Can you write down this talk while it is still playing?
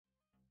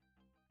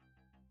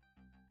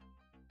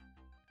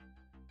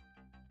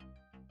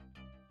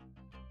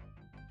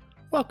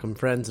Welcome,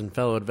 friends and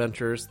fellow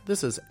adventurers.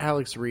 This is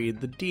Alex Reed,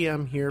 the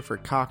DM here for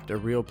Cocked, a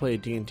Real Play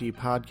D&D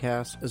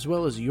podcast, as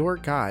well as your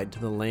guide to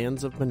the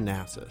lands of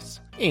Manassas.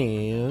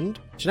 And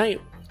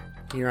tonight,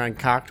 here on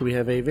Cocked, we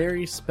have a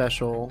very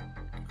special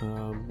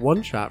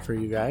one-shot for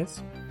you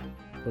guys,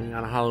 putting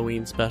on a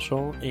Halloween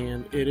special,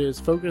 and it is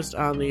focused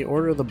on the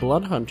Order of the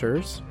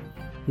Bloodhunters,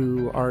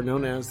 who are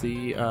known as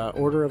the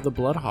Order of the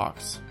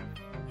Bloodhawks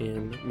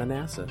in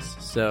Manassas.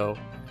 So,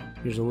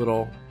 here's a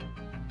little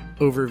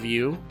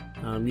overview.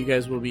 You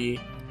guys will be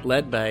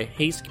led by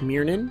Haske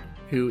Miernan,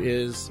 who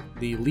is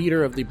the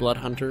leader of the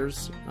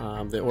Bloodhunters,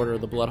 the Order of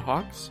the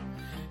Bloodhawks.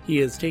 He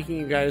is taking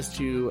you guys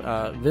to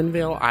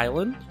Vinvale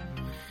Island.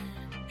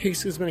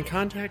 Haske has been in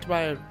contact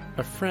by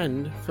a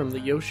friend from the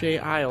Yoche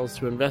Isles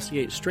to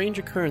investigate strange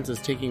occurrences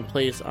taking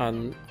place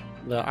on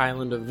the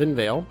island of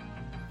Vinvale.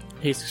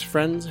 Haske's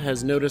friend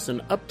has noticed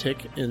an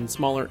uptick in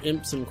smaller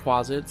imps and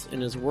quasits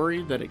and is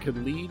worried that it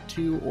could lead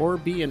to or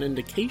be an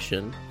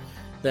indication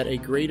that a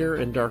greater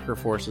and darker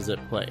force is at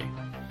play.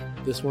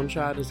 This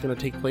one-shot is going to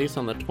take place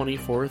on the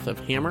 24th of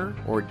Hammer,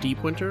 or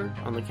Deep Winter,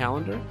 on the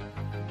calendar.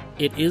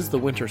 It is the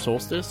winter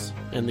solstice,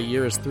 and the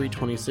year is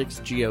 326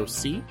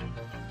 GOC.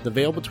 The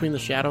veil between the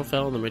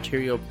Shadowfell and the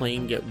material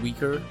plane get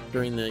weaker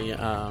during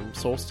the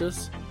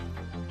solstice,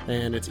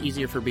 and it's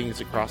easier for beings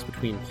to cross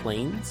between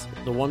planes.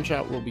 The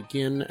one-shot will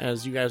begin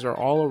as you guys are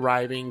all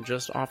arriving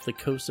just off the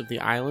coast of the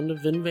island of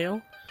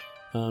Vinvale.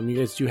 You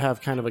guys do have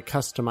kind of a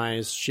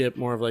customized ship,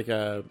 more of like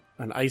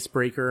an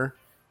icebreaker.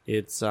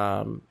 It's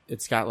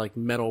got like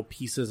metal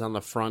pieces on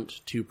the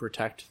front to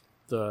protect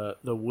the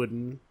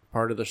wooden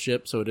part of the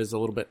ship, so it is a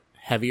little bit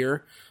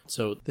heavier.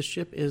 So the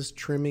ship is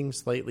trimming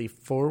slightly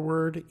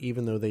forward,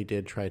 even though they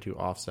did try to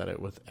offset it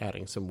with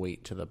adding some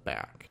weight to the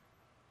back.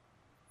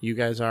 You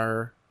guys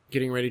are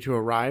getting ready to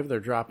arrive. They're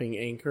dropping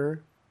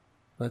anchor.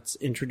 Let's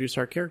introduce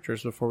our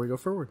characters before we go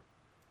forward.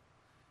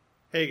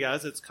 Hey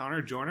guys, it's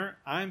Connor Joyner.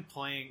 I'm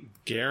playing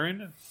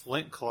Garen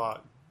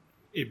Flintclaw,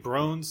 a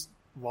bronze,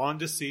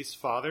 long-deceased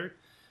father.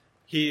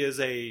 He is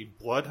a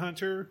blood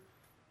hunter,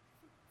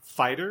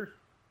 fighter,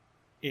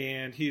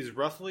 and he's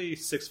roughly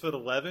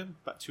 6'11",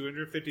 about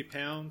 250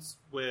 pounds,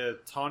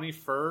 with tawny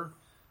fur,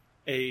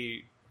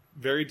 a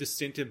very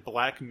distinctive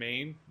black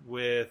mane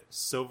with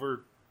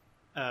silver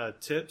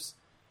tips,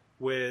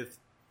 with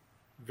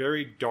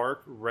very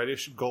dark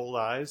reddish gold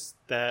eyes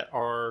that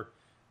are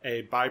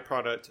a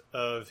byproduct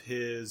of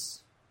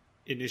his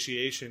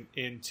initiation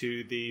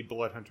into the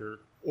Bloodhunter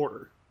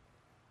Order.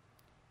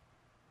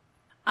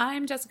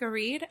 I'm Jessica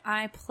Reed.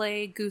 I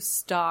play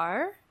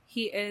Gustar.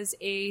 He is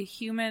a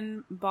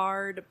human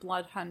bard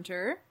blood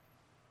hunter.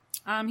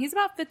 He's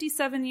about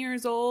 57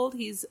 years old.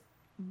 He's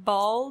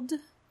bald,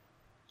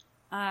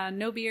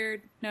 no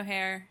beard, no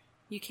hair.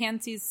 You can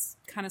see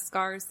kind of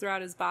scars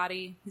throughout his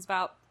body. He's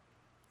about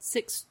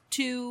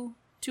 6'2",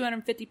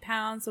 250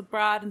 pounds, so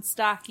broad and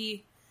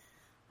stocky.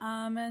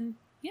 And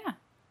yeah,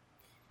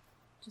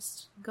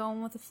 just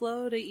going with the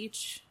flow to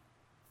each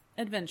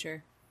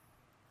adventure.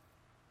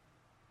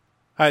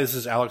 Hi, this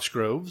is Alex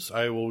Groves.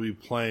 I will be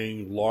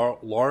playing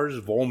Lars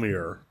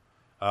Volmir,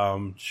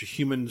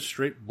 human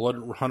straight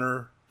blood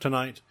hunter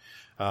tonight.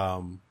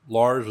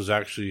 Lars was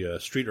actually a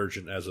street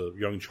urchin as a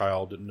young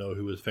child, didn't know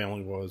who his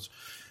family was,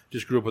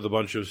 just grew up with a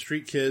bunch of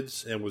street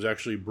kids, and was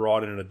actually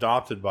brought in and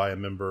adopted by a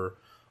member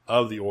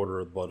of the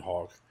Order of the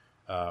Bloodhawk.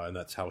 And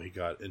that's how he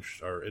got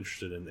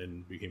interested in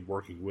and became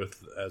working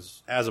with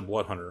as a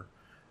blood hunter.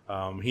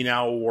 He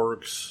now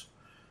works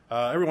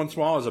every once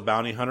in a while as a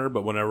bounty hunter,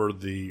 but whenever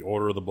the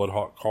Order of the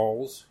Bloodhawk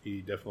calls,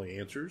 he definitely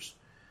answers.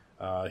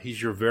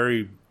 He's your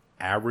very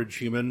average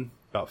human,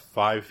 about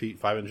 5 feet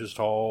 5 inches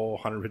tall,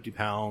 150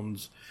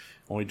 pounds,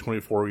 only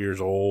 24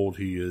 years old.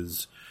 He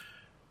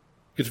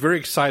gets very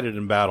excited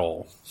in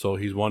battle, so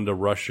he's one to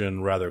rush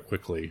in rather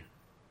quickly.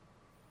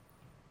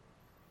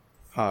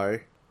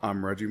 Hi.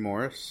 I'm Reggie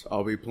Morris.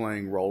 I'll be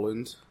playing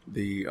Roland,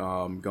 the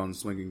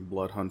gunslinging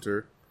blood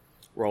hunter.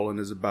 Roland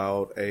is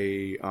about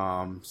a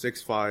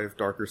 6'5",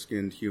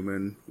 darker-skinned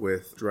human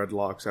with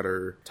dreadlocks that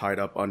are tied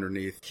up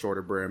underneath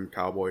shorter brim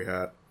cowboy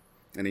hat,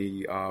 and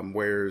he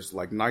wears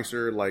like a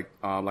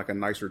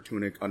nicer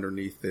tunic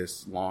underneath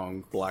this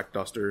long black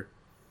duster.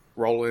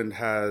 Roland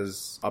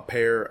has a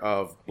pair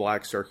of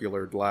black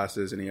circular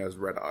glasses, and he has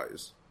red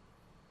eyes.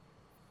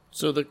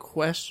 So the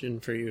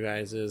question for you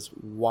guys is,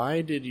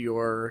 why did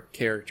your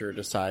character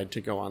decide to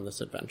go on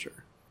this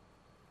adventure?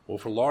 Well,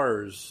 for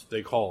Lars,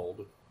 they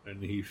called,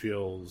 and he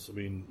feels,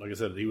 like I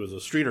said, he was a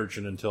street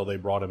urchin until they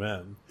brought him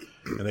in,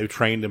 and they've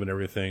trained him and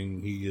everything.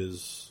 He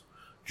is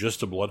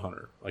just a blood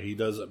hunter. Like, he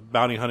does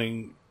bounty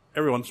hunting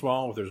every once in a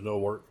while if there's no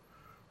work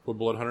for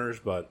blood hunters,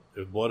 but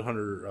if blood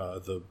hunter,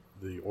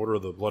 the Order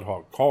of the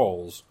Bloodhawk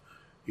calls,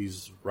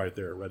 he's right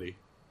there ready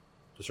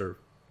to serve.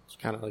 It's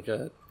kind of like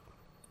a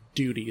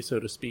duty, so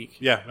to speak.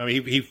 Yeah,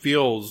 he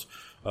feels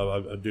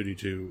a duty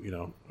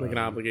to, like an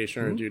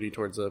obligation or a duty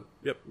towards the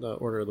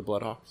Order of the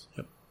Bloodhawks.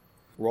 Yep.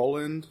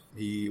 Roland,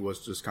 he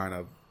was just kind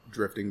of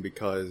drifting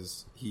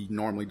because he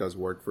normally does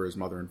work for his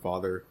mother and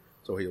father,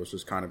 so he was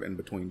just kind of in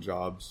between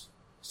jobs.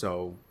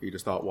 So he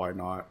just thought, why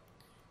not?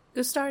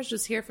 Gustar's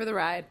just here for the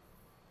ride.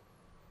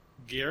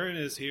 Garen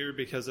is here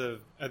because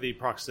of the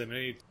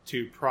proximity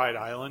to Pride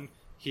Island.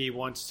 He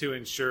wants to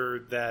ensure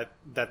that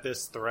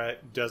this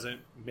threat doesn't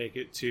make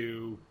it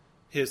to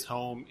his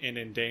home and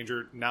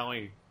endanger not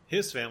only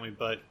his family,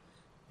 but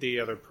the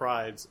other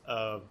prides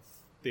of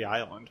the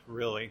island,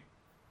 really.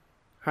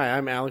 Hi,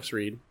 I'm Alex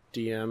Reed,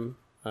 DM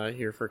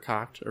here for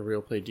Cocked, a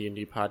Real Play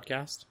D&D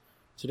podcast.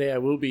 Today I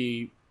will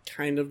be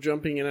kind of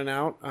jumping in and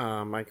out.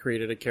 I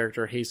created a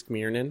character, Haske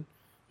Miernan,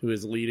 who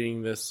is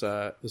leading this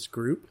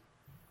group.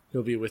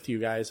 He'll be with you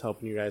guys,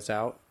 helping you guys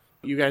out.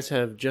 You guys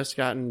have just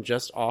gotten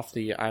just off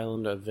the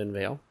island of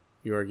Vinvale.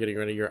 You are getting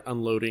ready. You're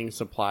unloading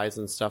supplies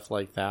and stuff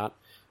like that.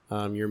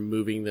 You're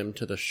moving them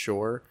to the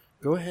shore.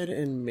 Go ahead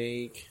and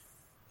make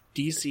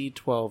DC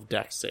 12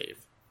 dex save.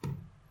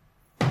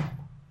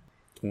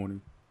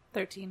 20.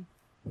 13.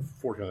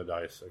 14 on the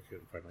dice. I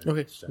couldn't find my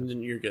Okay, stats.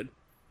 then you're good.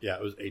 Yeah,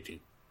 it was 18.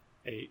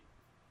 8.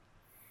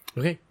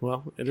 Okay,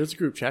 well, it is a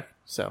group check,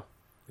 so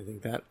I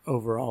think that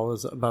overall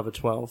is above a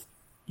 12.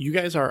 You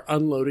guys are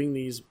unloading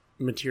these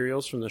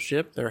materials from the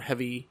ship. They're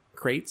heavy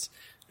crates.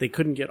 They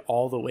couldn't get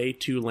all the way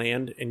to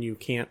land, and you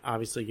can't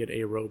obviously get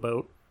a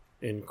rowboat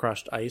in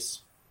crushed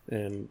ice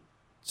and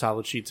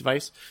solid sheets of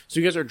ice. So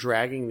you guys are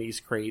dragging these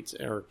crates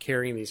or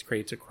carrying these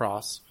crates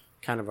across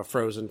kind of a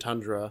frozen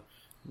tundra,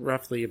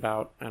 roughly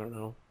about, I don't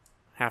know,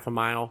 half a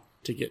mile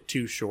to get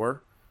to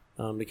shore.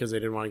 Because they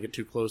didn't want to get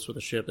too close with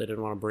the ship. They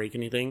didn't want to break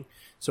anything.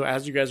 So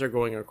as you guys are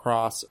going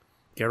across,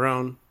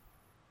 Garon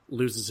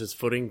loses his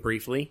footing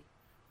briefly,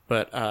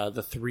 but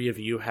the three of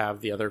you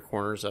have the other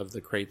corners of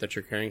the crate that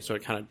you're carrying, so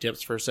it kind of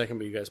dips for a second,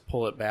 but you guys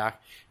pull it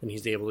back, and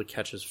he's able to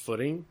catch his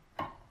footing.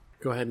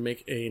 Go ahead and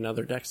make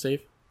another dex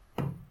save.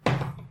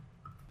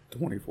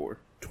 24.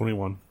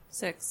 21.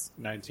 6.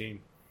 19.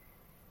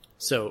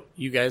 So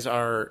you guys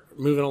are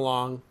moving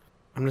along.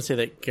 I'm going to say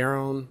that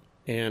Garon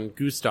and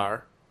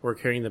Gustar were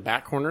carrying the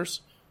back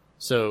corners.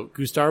 So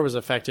Gustar was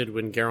affected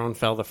when Garon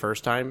fell the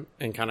first time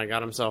and kind of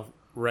got himself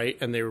right,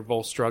 and they were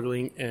both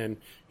struggling, and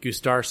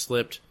Gustar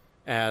slipped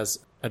as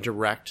a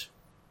direct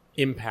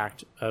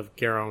impact of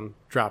Garon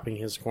dropping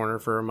his corner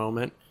for a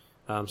moment.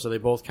 So they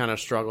both kind of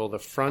struggle. The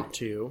front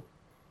two,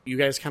 you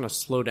guys kind of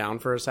slow down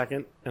for a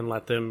second and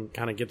let them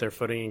kind of get their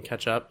footing and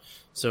catch up.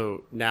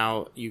 So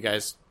now you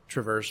guys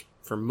traverse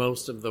for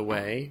most of the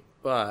way,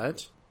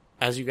 but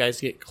as you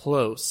guys get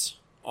close,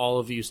 all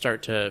of you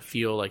start to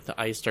feel like the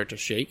ice start to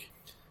shake.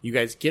 You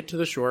guys get to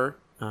the shore.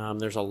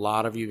 There's a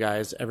lot of you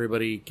guys.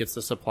 Everybody gets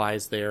the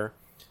supplies there.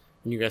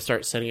 And you guys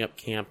start setting up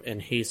camp,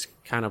 and Haste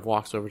kind of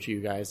walks over to you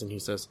guys, and he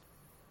says,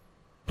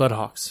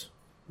 Bloodhawks,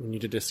 we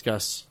need to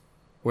discuss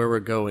where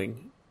we're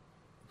going.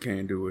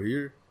 Can't do it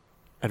here.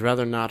 I'd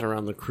rather not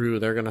around the crew.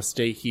 They're going to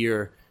stay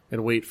here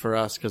and wait for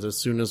us, because as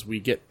soon as we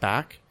get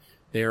back,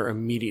 they are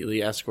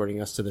immediately escorting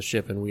us to the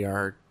ship, and we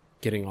are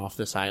getting off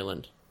this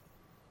island.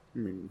 I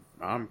mean,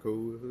 I'm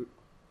cool with it.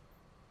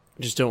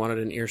 Just don't want it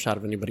in earshot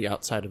of anybody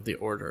outside of the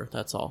order,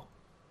 that's all.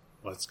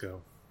 Let's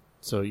go.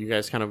 So you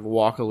guys kind of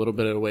walk a little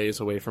bit of ways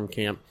away from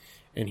camp,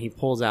 and he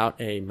pulls out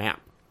a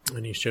map,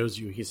 and he shows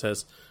you, he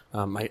says,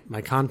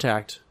 my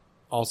contact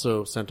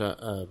also sent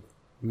a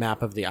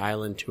map of the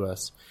island to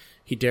us.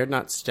 He dared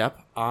not step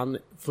on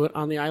foot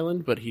on the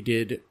island, but he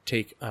did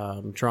take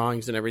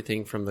drawings and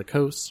everything from the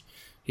coast.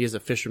 He is a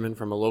fisherman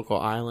from a local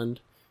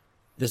island.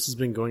 This has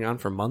been going on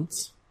for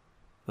months.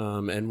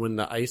 And when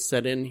the ice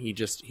set in, he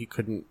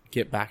couldn't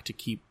get back to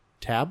keep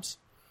tabs.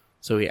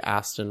 So he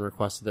asked and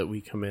requested that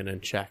we come in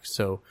and check.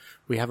 So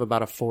we have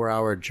about a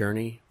 4-hour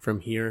journey from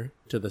here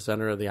to the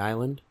center of the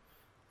island.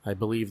 I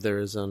believe there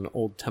is an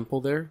old temple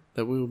there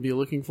that we will be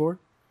looking for.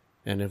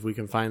 And if we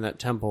can find that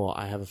temple,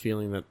 I have a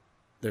feeling that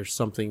there's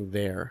something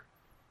there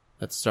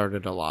that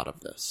started a lot of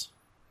this.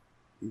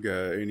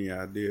 Got any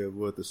idea of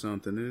what the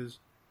something is?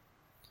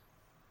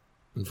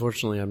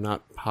 Unfortunately, I'm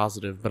not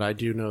positive, but I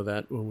do know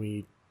that when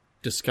we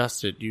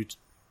discussed it, you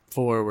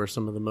four were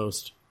some of the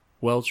most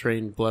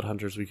well-trained blood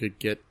hunters we could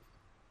get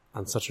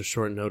on such a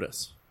short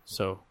notice.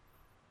 So,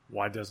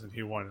 Why doesn't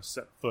he want to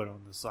set foot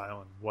on this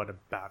island? What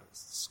about it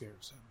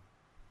scares him?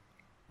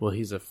 well,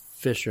 he's a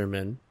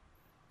fisherman,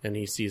 and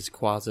he sees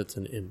quasits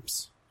and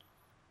imps.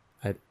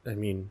 I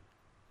mean,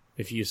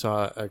 if you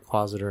saw a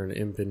quasit or an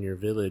imp in your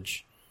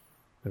village,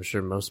 I'm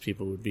sure most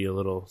people would be a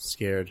little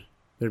scared.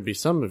 There'd be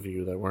some of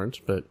you that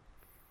weren't, but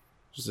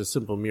just a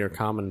simple, mere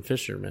common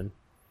fisherman,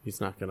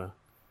 he's not going to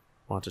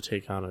want to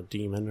take on a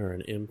demon or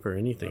an imp or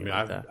anything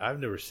like that. I've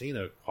never seen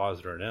a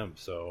quasit or an imp,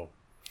 so...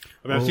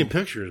 I mean, I've seen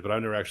pictures, but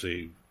I've never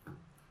actually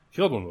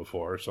killed one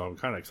before, so I'm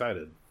kind of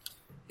excited.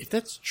 If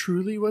that's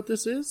truly what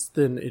this is,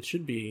 then it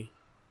should be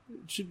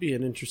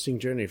an interesting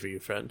journey for you,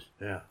 friend.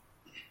 Yeah.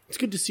 It's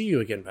good to see you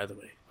again, by the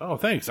way. Oh,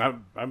 thanks.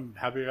 I'm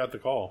happy I got the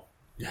call.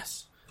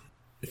 Yes.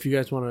 If you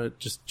guys want to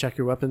just check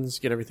your weapons,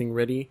 get everything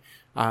ready,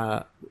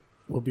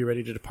 we'll be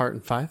ready to depart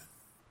in 5.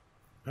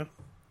 Yeah,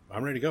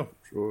 I'm ready to go.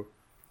 Sure.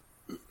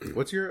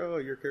 What's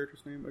your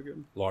character's name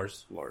again?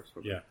 Lars. Lars.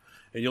 Okay. Yeah.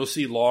 And you'll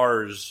see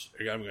Lars,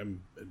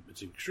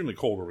 it's extremely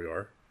cold where we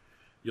are.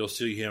 You'll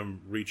see him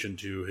reach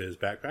into his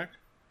backpack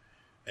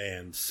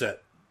and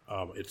set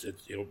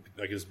It'll be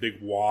like this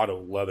big wad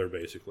of leather,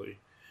 basically.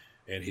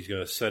 And he's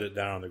going to set it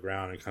down on the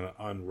ground and kind of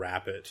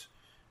unwrap it.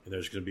 And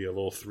there's going to be a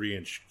little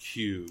 3-inch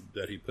cube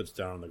that he puts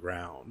down on the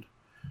ground.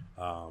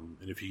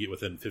 And if you get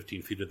within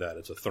 15 feet of that,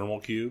 it's a thermal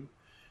cube.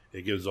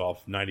 It gives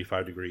off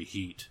 95-degree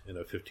heat in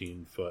a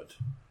 15-foot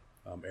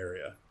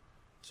area.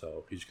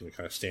 So he's going to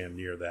kind of stand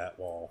near that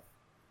while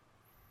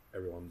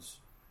everyone's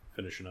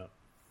finishing up.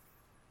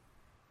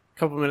 A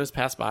couple minutes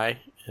pass by,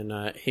 and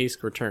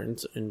Haske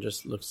returns and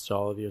just looks to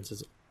all of you and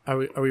says, Are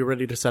we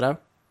ready to set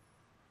out?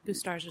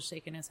 Gustar's just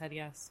shaking his head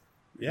yes.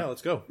 Yeah,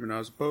 let's go. You're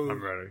not supposed.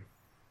 I'm ready.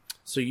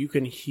 So you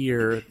can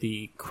hear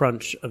the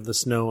crunch of the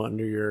snow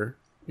under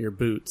your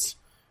boots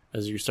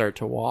as you start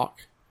to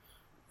walk.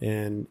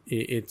 And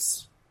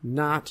it's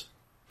not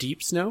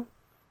deep snow.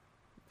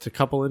 It's a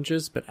couple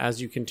inches, but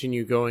as you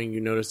continue going, you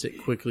notice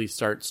it quickly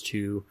starts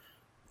to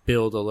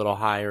build a little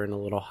higher and a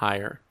little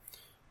higher.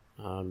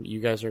 You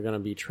guys are going to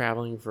be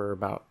traveling for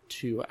about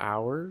 2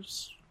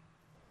 hours.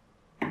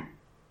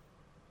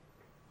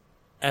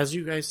 As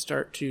you guys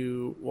start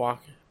to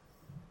walk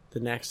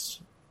the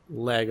next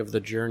leg of the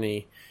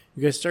journey,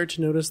 you guys start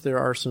to notice there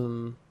are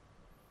some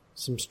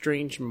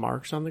strange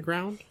marks on the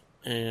ground,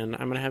 and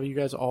I'm going to have you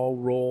guys all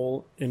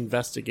roll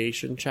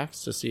investigation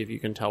checks to see if you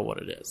can tell what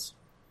it is.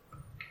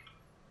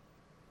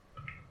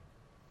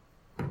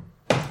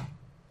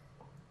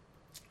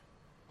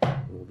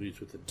 Roll these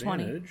with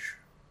 20. advantage.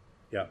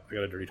 Yeah, I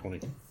got a dirty 20.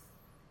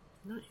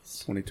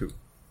 Nice. 22.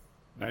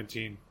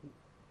 19.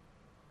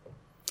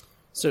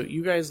 So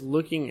you guys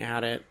looking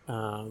at it,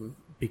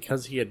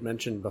 because he had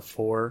mentioned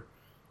before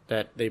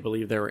that they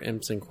believe there were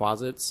imps and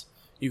quasits,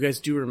 you guys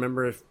do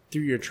remember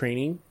through your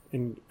training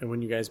and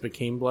when you guys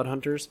became blood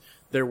hunters,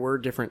 there were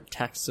different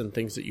texts and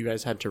things that you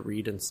guys had to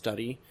read and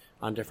study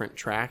on different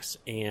tracks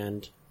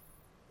and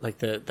like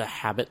the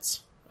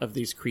habits of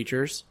these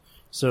creatures.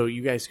 So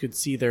you guys could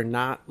see they're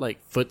not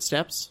like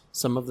footsteps.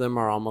 Some of them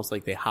are almost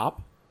like they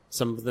hop.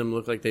 Some of them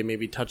look like they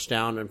maybe touch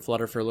down and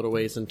flutter for a little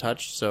ways and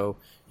touch. So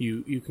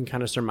you can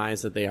kind of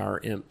surmise that they are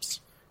imps.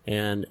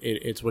 And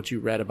it's what you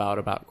read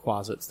about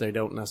quasits. They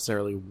don't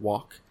necessarily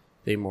walk.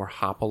 They more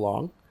hop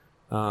along.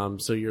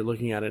 So you're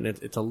looking at it, and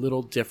it's a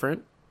little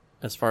different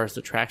as far as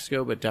the tracks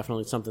go, but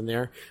definitely something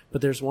there.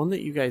 But there's one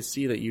that you guys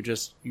see that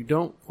you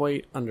don't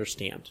quite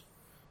understand.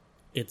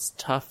 It's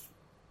tough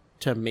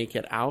to make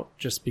it out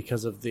just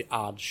because of the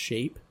odd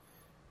shape.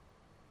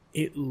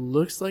 It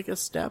looks like a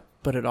step,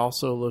 but it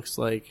also looks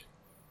like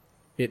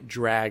it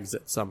drags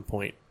at some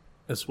point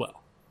as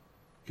well.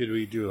 Could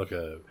we do like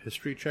a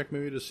history check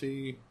maybe to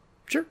see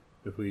Sure.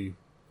 if we...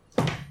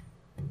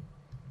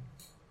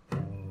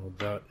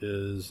 that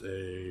is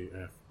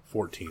a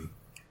 14.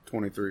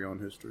 23 on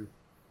history.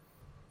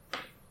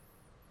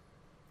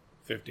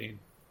 15.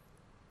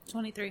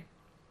 23.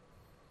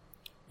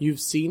 You've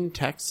seen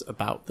texts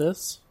about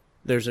this.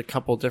 There's a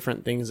couple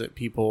different things that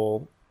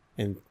people,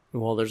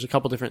 there's a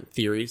couple different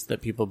theories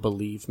that people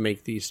believe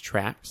make these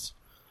tracks.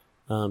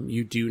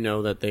 You do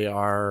know that they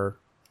are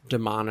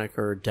demonic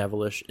or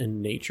devilish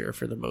in nature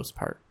for the most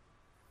part.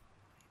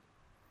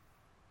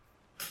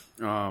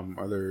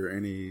 Are there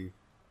any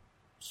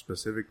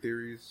specific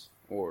theories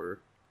or?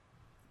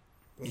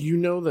 You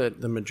know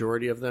that the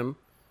majority of them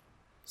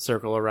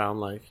circle around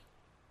like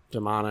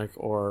demonic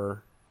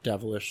or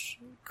devilish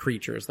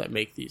creatures that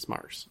make these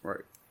marks.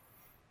 Right.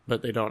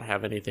 But they don't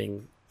have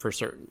anything for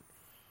certain.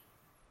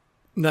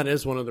 And that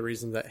is one of the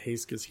reasons that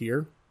Haske is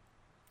here.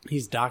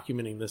 He's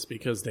documenting this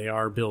because they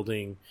are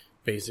building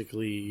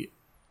basically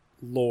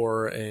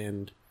lore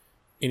and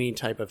any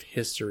type of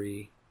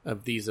history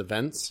of these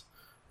events.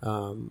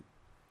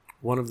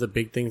 One of the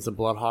big things the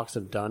Bloodhawks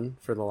have done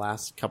for the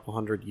last couple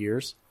hundred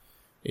years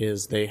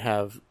is they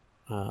have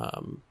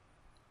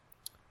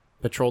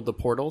patrolled the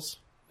portals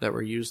that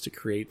were used to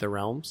create the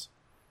realms.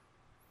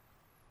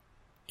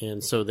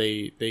 And so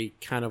they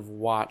kind of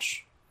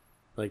watch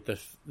like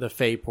the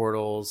Fey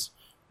portals,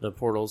 the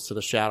portals to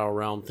the Shadow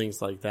Realm,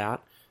 things like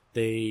that.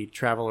 They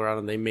travel around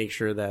and they make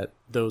sure that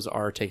those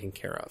are taken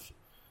care of.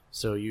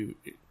 So you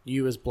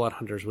as blood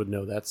hunters would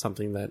know that's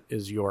something that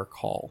is your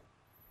call.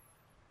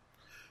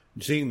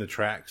 Seeing the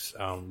tracks,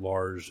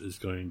 Lars is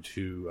going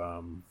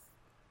to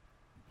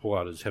pull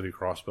out his heavy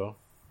crossbow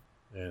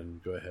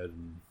and go ahead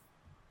and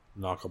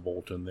knock a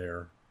bolt in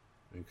there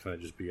and kind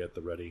of just be at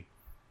the ready.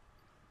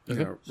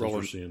 Yeah, Since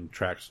we're seeing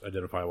tracks,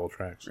 identifiable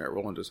tracks. Yeah,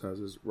 Roland just has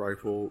his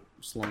rifle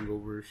slung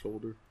over his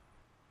shoulder.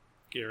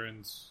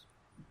 Garen's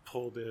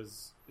pulled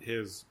his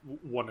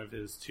one of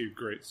his two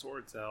great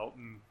swords out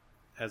and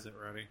has it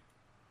ready.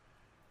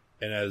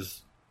 And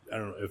as I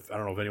don't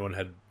know if anyone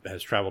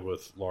has traveled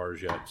with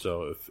Lars yet.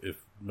 So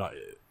if not,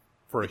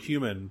 for a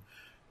human,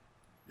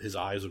 his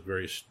eyes look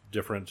very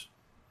different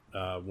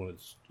when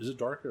is it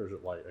dark or is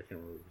it light? I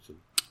can't remember.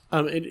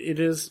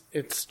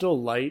 It's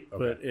still light, Okay.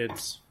 but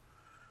it's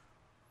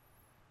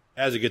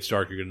As it gets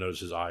dark, you're gonna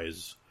notice his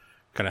eyes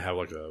kind of have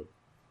like a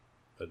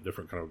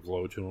different kind of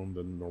glow to them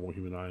than normal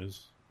human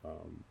eyes.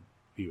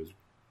 He was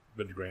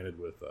been granted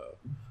with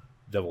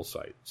Devil's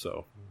Sight,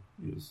 so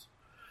he has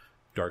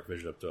dark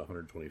vision up to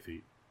 120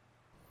 feet.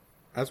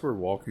 As we're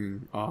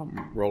walking,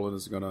 Roland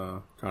is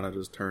gonna kind of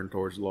just turn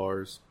towards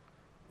Lars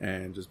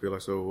and just be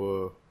like,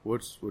 "So,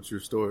 what's your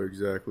story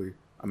exactly?"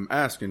 I'm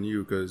asking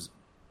you because,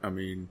 I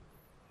mean,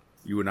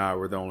 you and I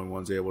were the only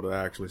ones able to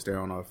actually stay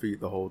on our feet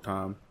the whole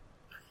time.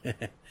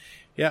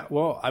 Yeah,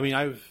 well, I mean,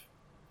 I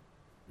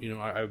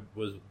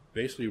was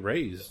basically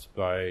raised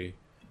by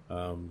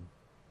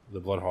the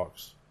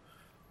Bloodhawks.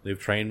 They've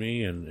trained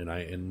me,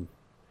 and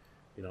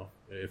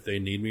if they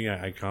need me,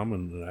 I come,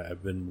 and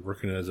I've been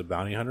working as a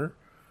bounty hunter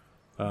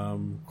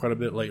quite a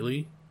bit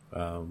lately.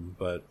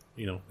 But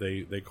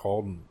they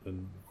called,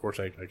 and of course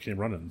I came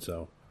running.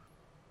 So,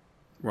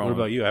 Roland,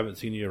 what about you? I haven't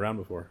seen you around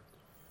before.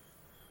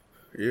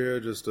 Yeah,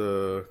 just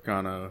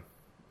kind of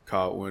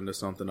caught wind of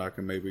something I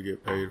can maybe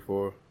get paid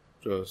for,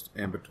 just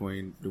in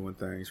between doing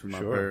things for my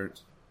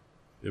parents.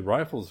 The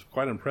rifle's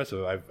quite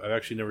impressive. I've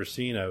actually never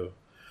seen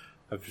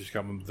I've just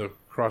got the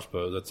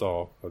crossbow. That's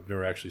all. I've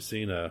never actually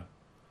seen an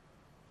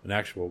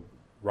actual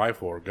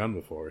rifle or gun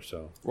before.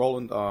 So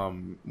Roland,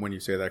 when you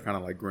say that, kind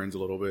of like grins a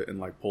little bit and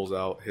like pulls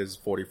out his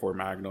 44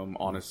 Magnum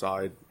on his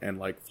side and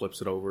like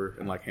flips it over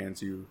and like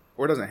hands you,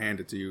 or doesn't hand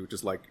it to you,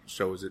 just like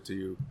shows it to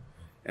you,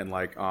 and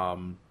like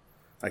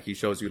he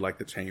shows you like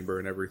the chamber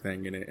and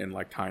everything in it and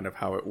like kind of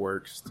how it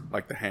works,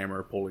 like the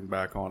hammer pulling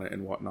back on it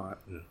and whatnot.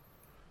 Yeah.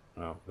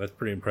 Wow, that's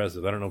pretty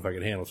impressive. I don't know if I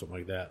could handle something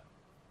like that.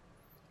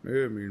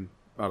 Yeah, I mean,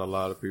 not a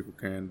lot of people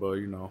can, but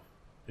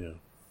Yeah.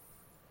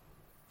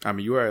 I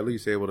mean, you are at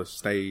least able to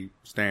stay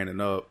standing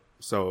up,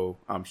 so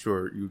I'm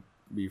sure you'd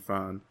be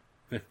fine.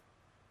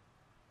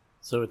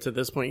 So it's at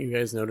this point you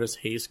guys notice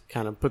Hayes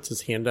kind of puts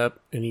his hand up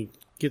and he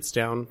gets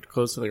down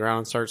close to the ground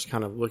and starts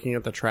kind of looking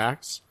at the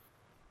tracks,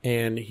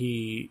 and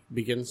he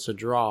begins to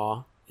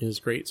draw his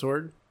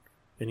greatsword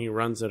and he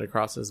runs it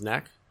across his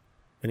neck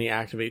and he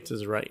activates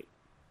his right.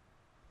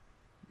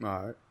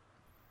 Alright.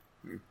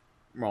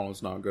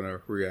 Roland's not going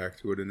to react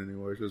to it in any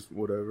way, just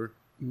whatever.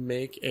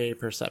 Make a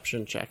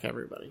perception check,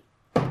 everybody.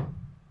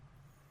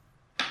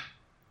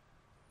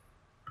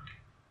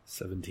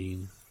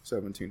 17.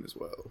 17 as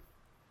well.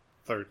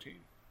 13.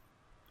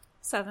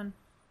 7.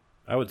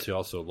 I would say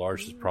also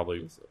Lars is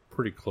probably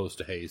pretty close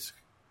to Hayes,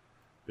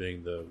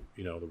 being the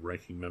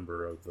ranking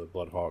member of the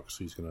Bloodhawks.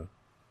 He's going to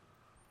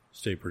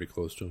stay pretty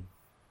close to him.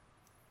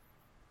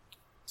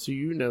 So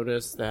you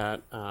notice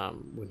that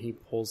when he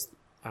pulls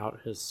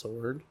out his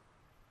sword,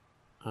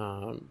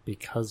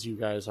 because you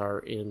guys are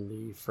in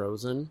the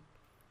frozen,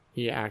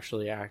 he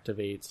actually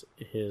activates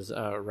his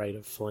Rite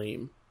of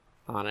Flame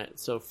on it.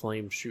 So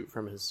flames shoot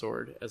from his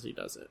sword as he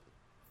does it.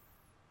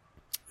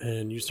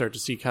 And you start to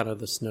see kind of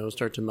the snow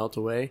start to melt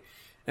away.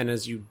 And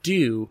as you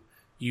do,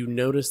 you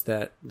notice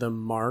that the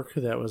mark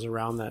that was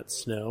around that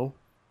snow,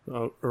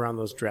 around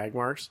those drag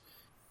marks,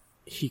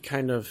 he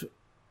kind of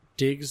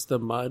digs the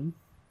mud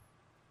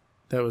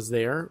that was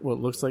there, what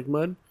looks like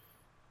mud,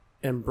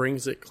 and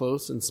brings it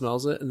close and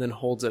smells it and then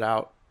holds it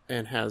out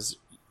and has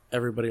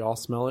everybody all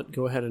smell it.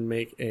 Go ahead and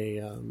make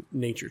a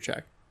nature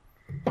check.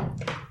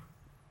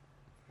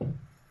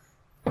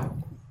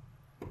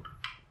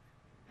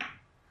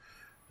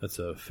 That's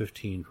a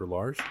 15 for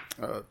Lars.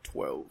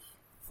 12.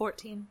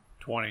 14.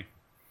 20.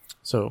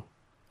 So,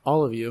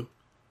 all of you,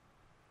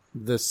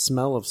 the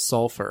smell of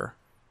sulfur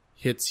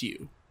hits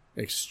you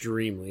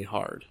extremely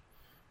hard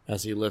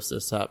as he lifts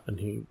this up and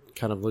he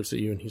kind of looks at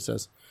you and he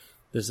says,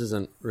 "This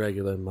isn't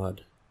regular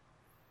mud."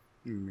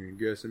 I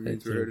guess it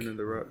means we're heading in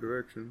the right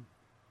direction.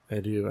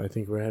 I do. I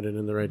think we're headed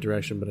in the right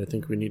direction, but I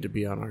think we need to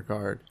be on our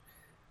guard.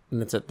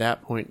 And it's at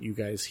that point you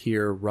guys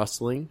hear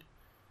rustling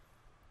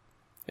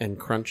and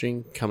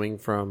crunching coming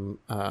from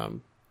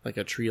like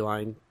a tree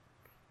line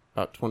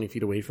about 20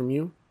 feet away from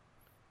you.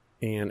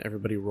 And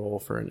everybody roll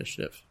for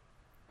initiative.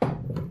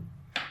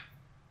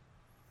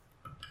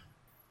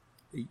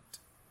 8.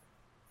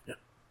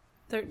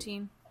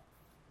 13.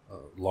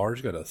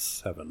 Lars got a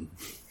 7.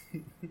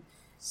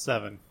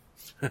 7.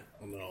 Oh,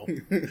 no.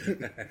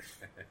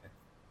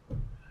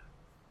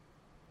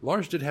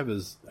 Lars did have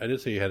I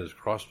did say he had his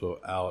crossbow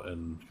out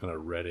and kind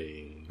of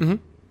ready. Mm-hmm.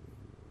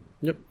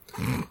 Yep.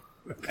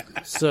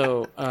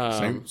 So,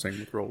 Same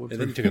with Roland.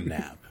 And then he took a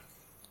nap.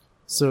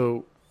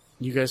 So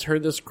you guys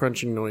heard this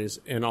crunching noise,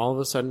 and all of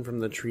a sudden from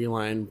the tree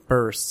line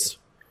bursts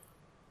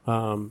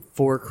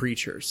 4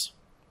 creatures.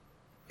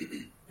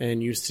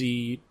 And you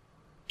see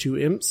 2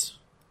 imps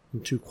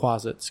and 2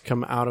 quasits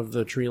come out of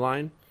the tree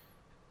line.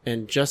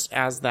 And just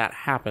as that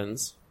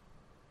happens,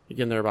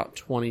 again, they're about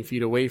 20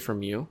 feet away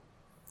from you,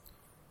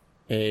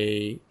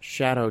 a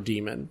shadow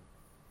demon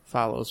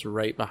follows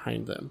right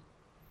behind them.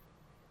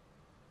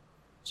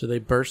 So they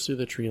burst through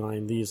the tree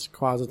line. These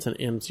quasits and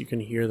imps, you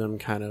can hear them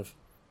kind of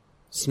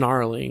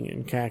snarling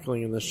and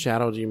cackling, and the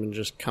shadow demon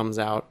just comes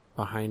out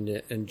behind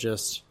it, and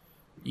just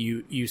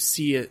you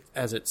see it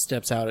as it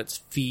steps out its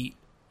feet.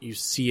 You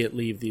see it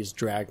leave these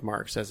drag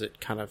marks as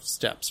it kind of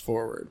steps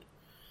forward.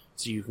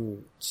 So you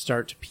can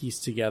start to piece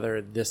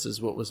together this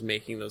is what was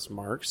making those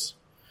marks.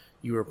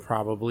 You were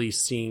probably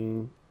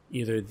seeing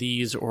either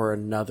these or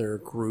another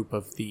group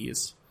of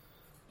these.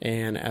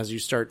 And as you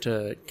start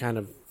to kind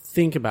of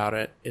think about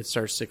it, it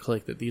starts to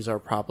click that these are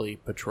probably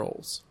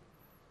patrols.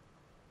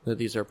 that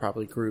these are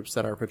probably groups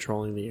that are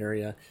patrolling the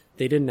area.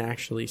 They didn't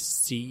actually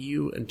see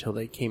you until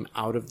they came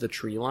out of the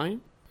tree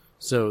line,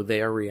 so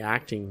they are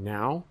reacting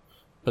now,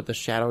 but the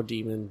Shadow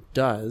Demon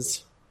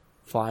does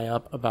fly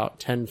up about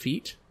 10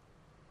 feet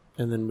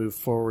and then move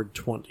forward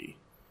 20.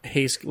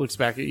 Haske looks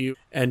back at you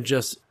and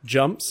just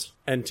jumps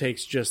and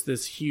takes just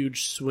this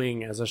huge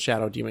swing as a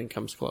Shadow Demon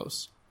comes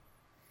close.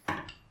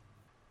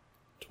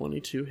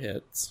 22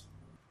 hits.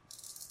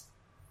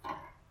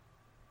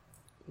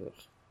 Ugh.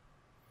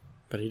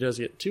 But he does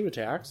get 2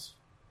 attacks.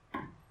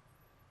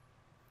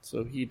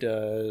 So he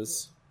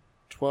does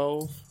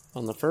 12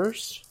 on the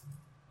first.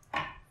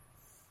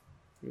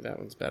 Ooh, that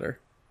one's better.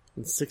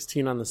 And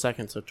 16 on the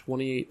second, so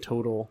 28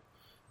 total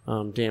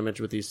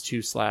damage with these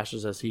 2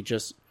 slashes as he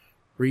just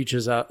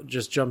reaches up,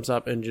 just jumps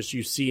up, and just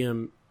you see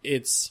him.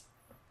 It's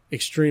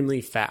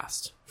extremely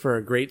fast. For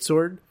a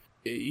greatsword,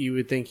 you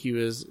would think he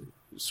was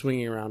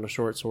swinging around a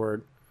short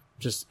sword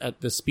just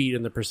at the speed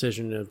and the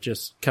precision of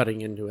just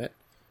cutting into it.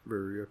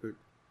 Very epic.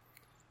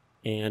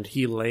 And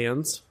he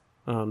lands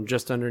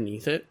just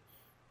underneath it.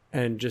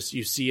 And just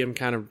you see him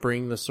kind of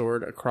bring the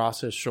sword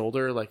across his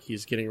shoulder like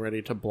he's getting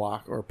ready to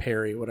block or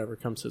parry whatever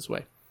comes his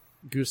way.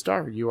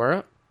 Gustar, you are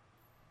up.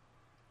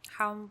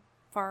 How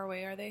far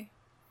away are they?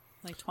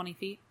 Like 20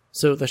 feet?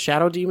 So the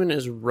Shadow Demon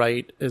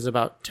is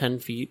about 10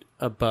 feet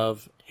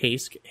above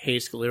Haske.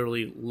 Haske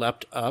literally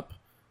leapt up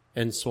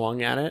and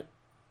swung at it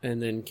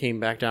and then came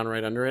back down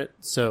right under it.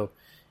 So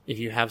if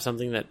you have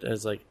something that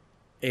is like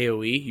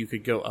AoE, you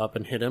could go up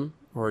and hit him,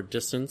 or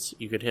distance,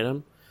 you could hit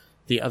him.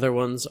 The other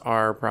ones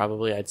are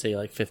probably, I'd say,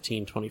 like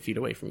 15, 20 feet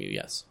away from you,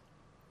 yes.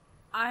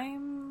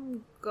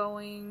 I'm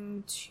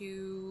going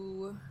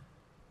to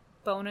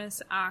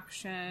bonus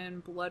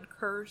action Blood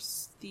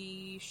Curse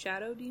the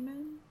Shadow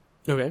Demon.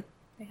 Okay.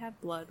 They have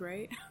blood,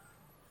 right?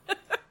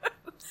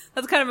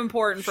 That's kind of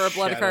important for a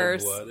blood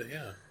curse. Blood,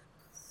 yeah.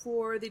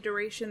 For the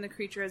duration, the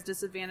creature has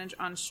disadvantage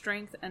on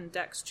strength and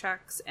dex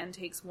checks and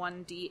takes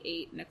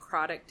 1d8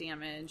 necrotic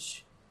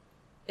damage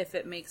if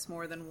it makes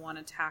more than one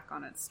attack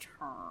on its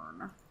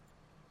turn.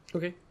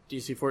 Okay.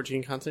 DC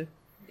 14 con save?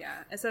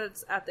 Yeah, it says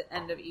it's at the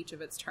end of each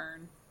of its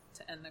turn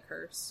to end the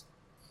curse.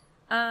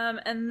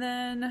 And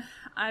then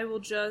I will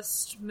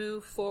just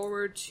move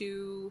forward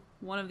to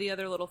one of the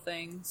other little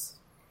things.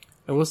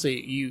 I will say,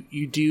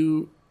 you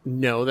do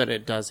know that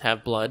it does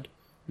have blood,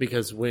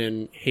 because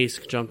when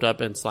Haske jumped up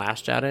and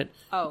slashed at it,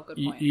 Oh, good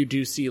point. you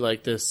do see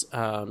like this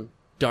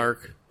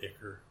dark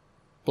Ichor.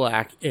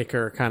 black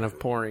ichor kind of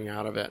pouring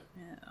out of it.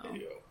 Yeah.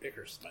 Ew,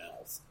 Ichor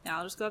smells. Yeah,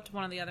 I'll just go up to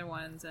one of the other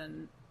ones,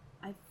 and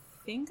I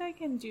think I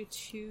can do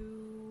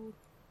two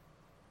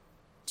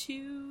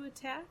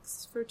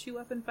attacks for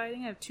 2-weapon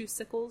fighting. I have 2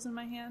 sickles in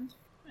my hand,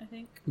 I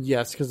think.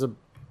 Yes, because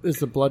is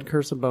the blood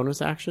curse a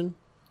bonus action?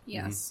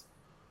 Yes.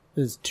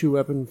 Is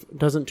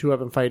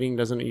 2-weapon fighting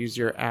doesn't use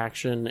your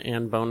action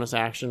and bonus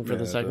action for Yeah,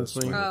 the second that's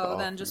swing? fine. Oh,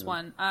 then just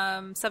one.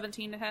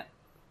 17 to hit.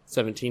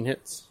 17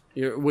 hits.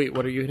 Wait,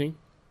 what are you hitting?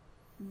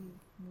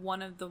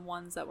 One of the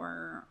ones that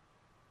were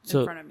in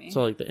So, front of me.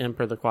 so like the imp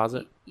or the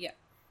closet? Yeah.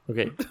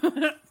 Okay.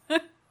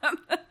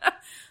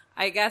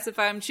 I guess if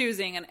I'm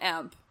choosing an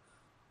imp,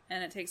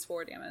 and it takes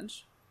 4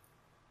 damage.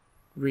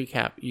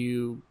 Recap.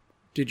 You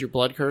did your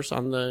blood curse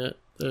on the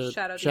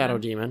Shadow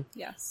Demon.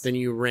 Yes. Then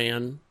you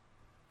ran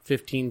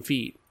 15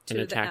 feet and To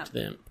the attacked imp.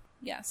 the imp.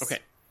 Yes. Okay.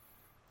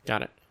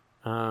 Got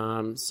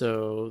it.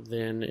 So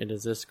then it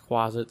is this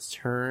closet's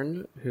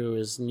turn, who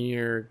is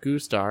near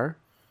Gustar.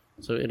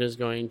 So it is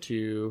going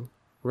to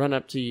run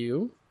up to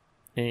you,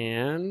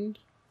 and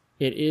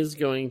it is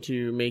going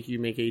to make you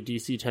make a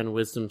DC 10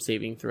 Wisdom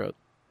saving throw.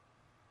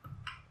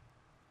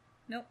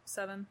 Nope,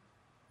 7.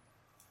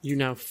 You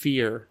now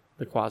fear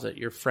the closet.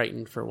 You're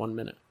frightened for 1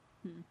 minute.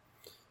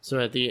 So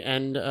at the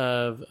end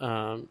of,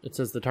 it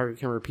says the target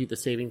can repeat the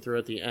saving throw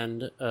at the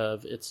end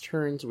of its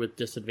turns with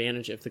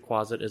disadvantage if the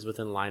closet is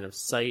within line of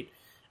sight,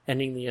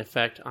 ending the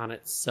effect on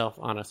itself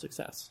on a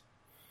success.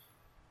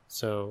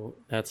 So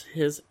that's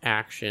his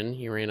action.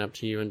 He ran up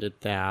to you and did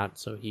that,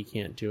 so he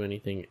can't do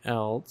anything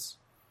else.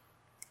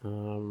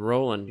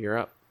 Roland, you're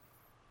up.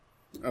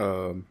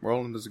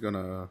 Roland is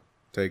gonna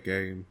take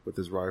aim with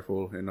his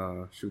rifle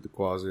and shoot the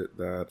closet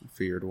that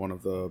feared one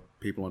of the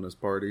people in his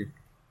party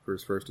for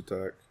his first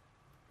attack.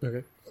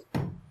 Okay.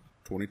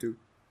 22.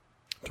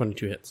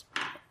 22 hits.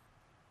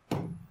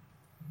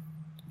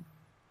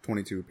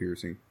 22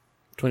 piercing.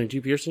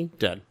 22 piercing?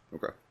 Dead.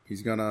 Okay.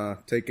 He's gonna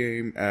take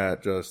aim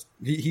at just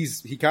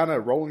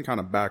Roland kind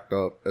of backed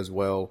up as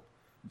well,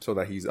 so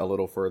that he's a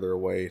little further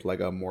away, like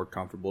a more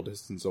comfortable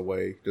distance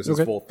away. Just his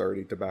Okay. full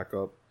 30 to back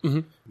up.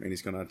 Mhm. And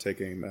he's gonna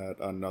take aim at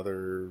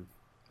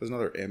there's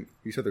another imp.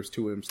 You said there's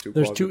 2 imps, 2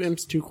 There's closets? 2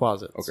 imps, 2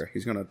 closets. Okay,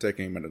 he's gonna take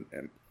aim at an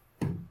imp.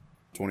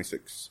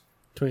 26.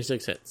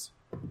 26 hits.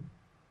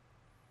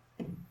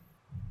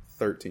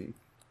 13.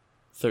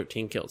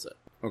 13 kills it.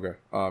 Okay.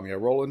 Yeah,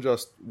 Roland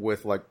just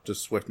with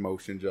just swift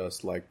motion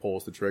just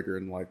pulls the trigger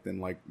and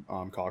then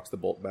cocks the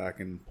bolt back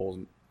and pulls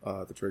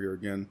the trigger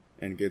again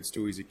and gets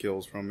 2 easy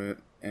kills from it.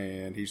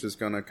 And he's just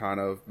gonna kind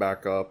of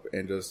back up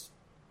and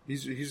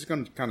he's just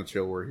gonna kind of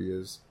chill where he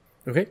is.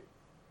 Okay.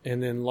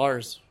 And then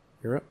Lars,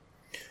 you're up.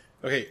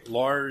 Okay,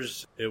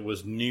 Lars, it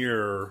was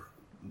near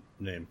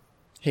name.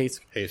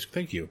 Haste.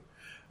 Thank you.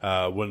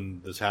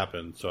 When this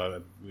happened, so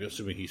I'm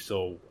assuming he's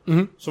still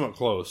somewhat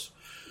close.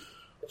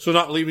 So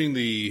not leaving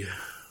the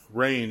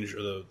range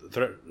or the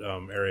threat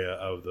area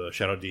of the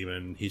Shadow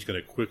Demon, he's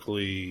going to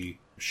quickly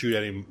shoot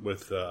at him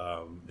with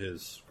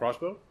his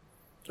crossbow.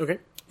 Okay.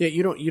 Yeah,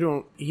 you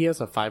don't. He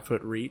has a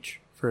 5-foot reach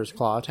for his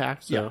claw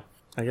attack, so Yeah.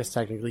 I guess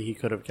technically he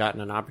could have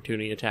gotten an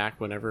opportunity attack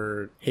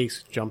whenever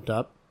Haste jumped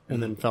up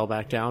and then fell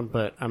back down.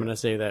 But I'm going to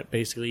say that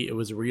basically it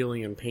was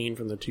reeling in pain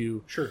from the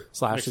two Sure.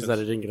 slashes Makes that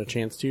sense. it didn't get a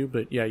chance to.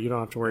 But yeah, you don't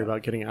have to worry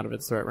about getting out of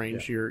its threat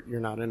range. You're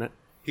not in it.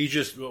 He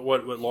just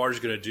what Lars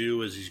is going to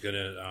do is he's going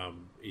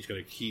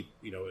to keep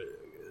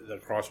the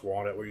crossbow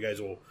on it. What you guys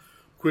will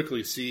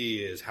quickly see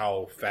is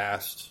how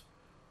fast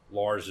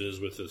Lars is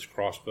with his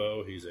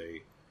crossbow. He's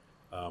a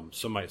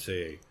some might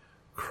say a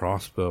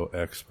crossbow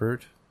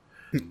expert.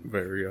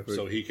 Very epic.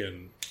 So he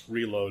can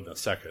reload in a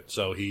second.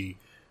 So he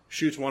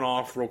shoots one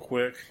off real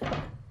quick.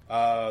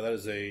 That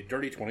is a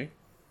dirty 20.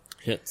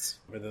 Hits.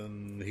 And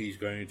then he's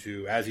going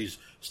to, as he's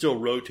still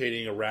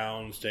rotating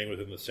around, staying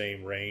within the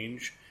same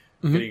range,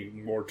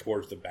 getting more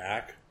towards the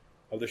back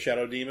of the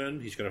Shadow Demon,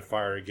 he's going to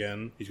fire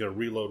again. He's going to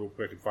reload real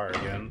quick and fire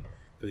again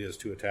because he has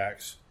 2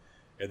 attacks.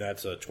 And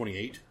that's a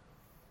 28.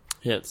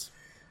 Hits.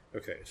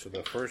 Okay, so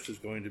the first is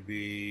going to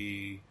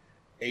be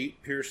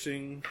 8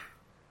 piercing,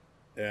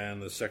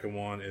 and the second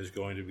one is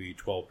going to be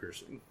 12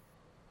 piercing.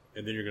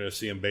 And then you're going to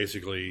see him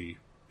basically,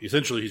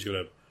 essentially he's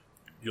going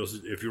to,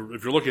 if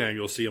you're looking at him,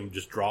 you'll see him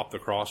just drop the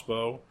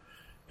crossbow,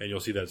 and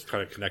you'll see that's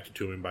kind of connected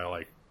to him by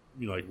like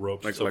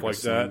ropes and stuff like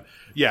that.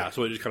 Yeah,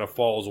 so it just kind of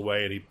falls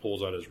away, and he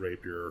pulls out his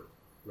rapier,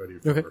 ready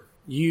for. Okay.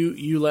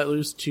 You let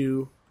loose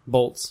 2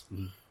 bolts.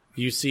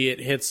 You see it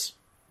hits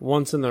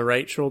once in the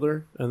right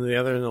shoulder and the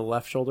other in the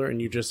left shoulder,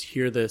 and you just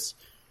hear this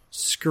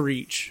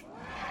screech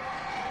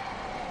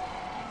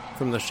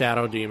from the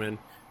Shadow Demon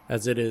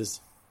as it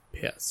is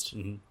pissed.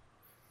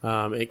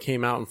 It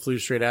came out and flew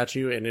straight at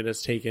you, and it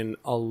has taken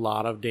a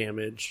lot of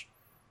damage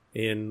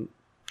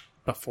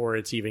before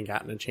it's even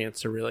gotten a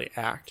chance to really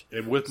act.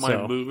 And with my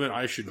So- movement,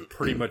 I should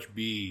pretty much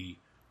be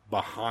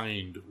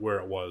behind where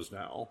it was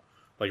now.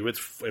 Like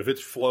if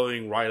it's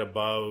flowing right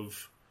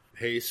above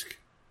Hask,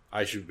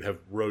 I should have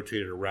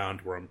rotated around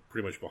to where I'm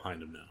pretty much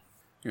behind him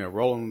now. Yeah,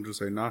 Roland will just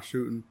say, not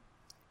shooting.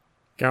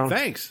 Garon,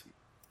 Thanks.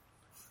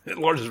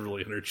 Lars is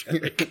really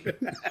energetic.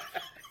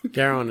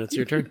 Garon, it's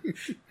your turn.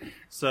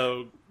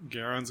 So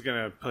Garon's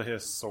gonna put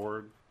his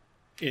sword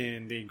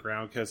in the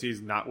ground because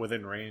he's not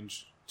within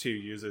range to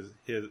use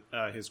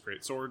his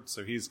great sword.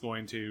 So he's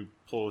going to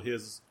pull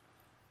his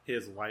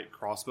light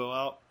crossbow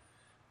out,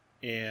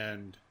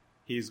 and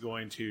he's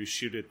going to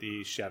shoot at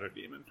the Shadow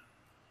Demon.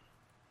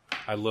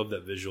 I love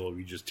that visual of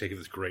you just taking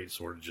this great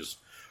sword and just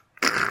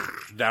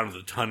down to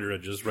the tundra,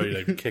 just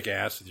ready to kick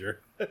ass with your.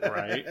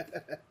 Right.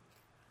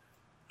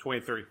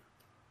 23,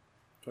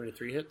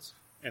 23 hits.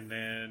 and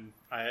then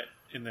I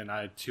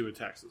had 2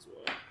 attacks as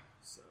well.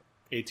 So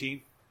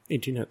 18.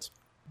 18 hits.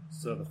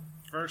 So the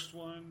first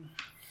one.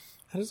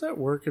 How does that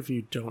work if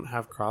you don't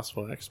have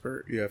crossbow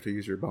expert? You have to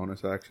use your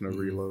bonus action to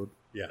reload.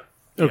 Yeah.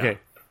 Okay.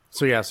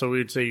 So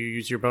we'd say you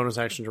use your bonus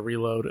action to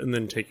reload and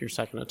then take your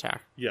second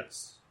attack.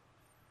 Yes.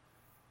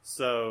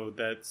 So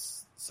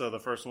the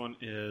first one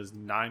is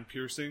 9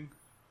 piercing,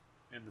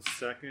 and the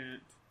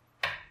second.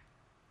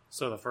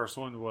 So the first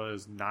one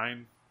was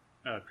 9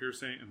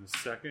 piercing, and the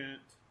second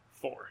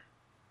 4.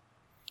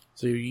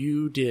 So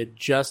you did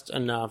just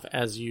enough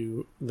as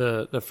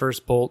the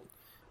first bolt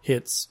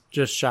hits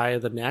just shy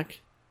of the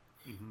neck.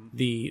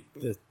 The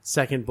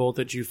second bolt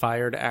that you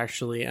fired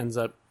actually ends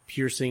up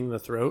piercing the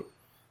throat,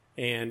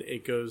 and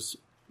it goes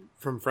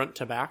from front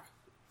to back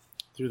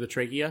through the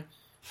trachea,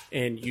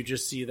 and you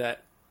just see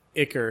that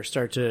ichor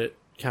start to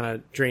kind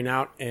of drain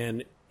out,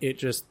 and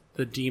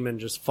the demon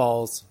just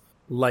falls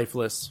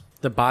lifeless.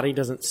 The body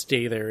doesn't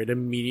stay there. It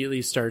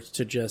immediately starts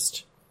to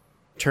just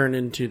turn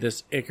into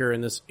this ichor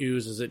and this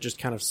ooze as it just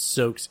kind of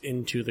soaks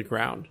into the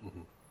ground.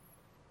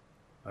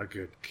 A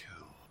good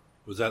kill.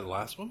 Was that the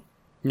last one?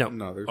 No,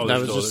 No, there's that there's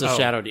was still- just a oh.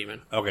 shadow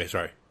demon. Okay,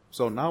 sorry.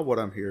 So now what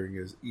I'm hearing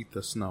is eat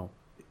the snow.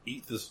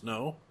 Eat the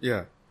snow.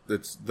 Yeah.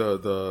 It's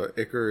the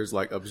ichor is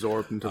like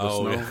absorbed into the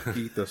Oh, snow. yeah.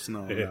 Eat the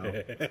snow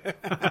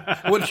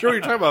now. Wasn't sure what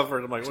you're talking about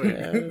first. I'm like,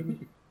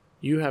 wait.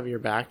 You have your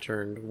back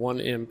turned. One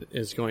imp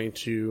is going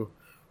to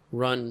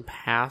run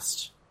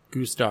past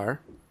Gustar.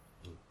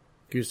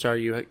 Gustar,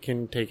 you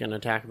can take an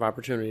attack of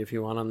opportunity if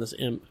you want on this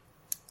imp.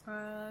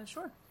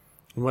 Sure.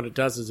 And what it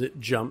does is it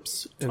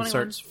jumps and 21.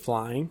 starts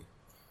flying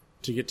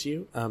to get to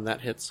you.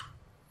 That hits.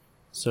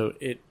 So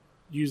it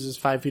uses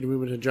 5 feet of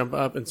movement to jump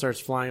up and starts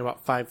flying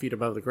about 5 feet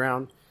above the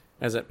ground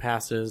as it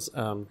passes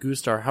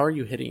Gustar. How are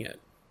you hitting it?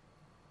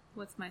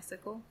 With my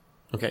sickle.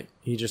 Okay,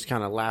 he just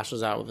kind of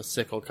lashes out with a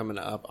sickle coming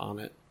up on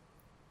it.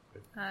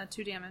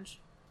 2 damage.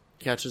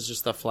 Catches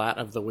just the flat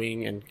of the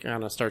wing and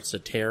kind of starts to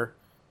tear.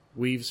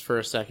 Weaves for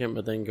a second,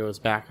 but then goes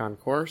back on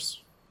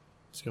course.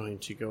 It's going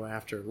to go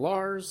after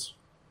Lars.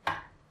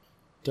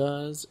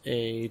 Does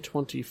a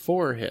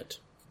 24 hit.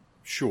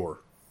 Sure.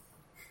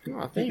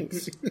 Oh,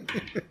 thanks.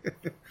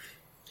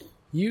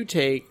 You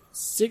take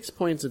 6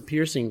 points of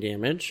piercing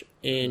damage,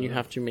 and you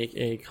have to make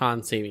a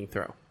con saving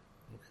throw.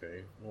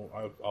 Okay.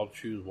 Well, I'll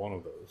choose one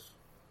of those.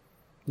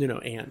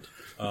 And.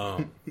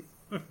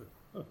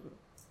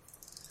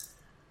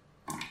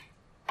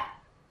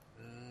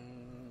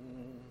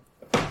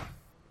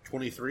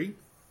 23?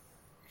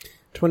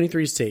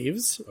 23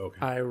 saves.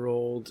 Okay. I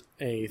rolled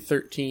a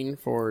 13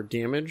 for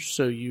damage,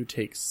 so you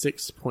take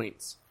 6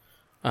 points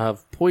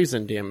of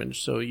poison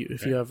damage. So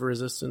if you have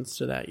resistance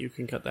to that, you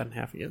can cut that in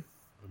half again.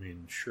 I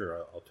mean, sure,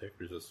 I'll take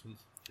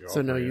resistance.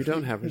 So no, you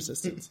don't have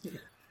resistance.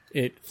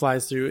 It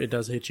flies through. It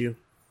does hit you.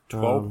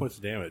 12 points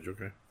of damage.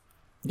 Okay.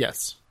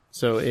 Yes.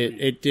 So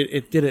it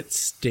did its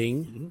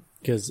sting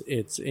because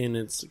it's in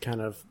its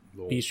kind of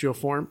bestial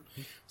form.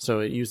 So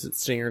it used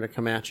its stinger to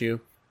come at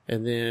you,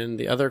 and then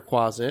the other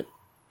Quasit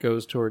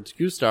goes towards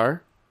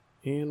Gustar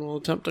and will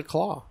attempt to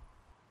claw.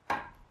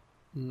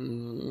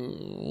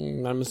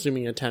 I'm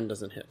assuming a 10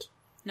 doesn't hit.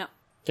 No.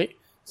 Okay,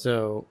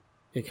 so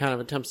it kind of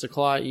attempts to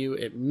claw at you.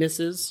 It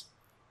misses,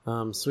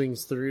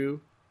 swings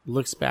through,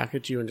 looks back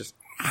at you, and just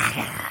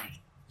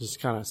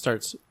kind of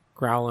starts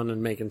growling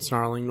and making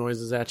snarling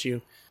noises at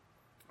you.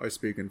 I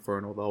speak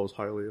Infernal. That was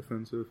highly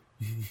offensive.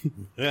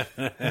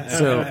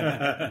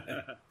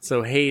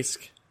 So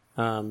Hask,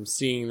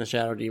 seeing the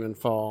Shadow Demon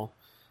fall,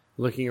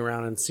 looking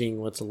around and seeing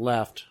what's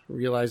left,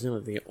 realizing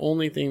that the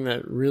only thing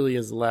that really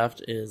is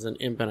left is an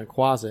imp and a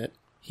Quasit,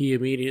 he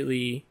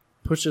immediately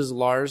pushes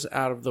Lars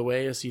out of the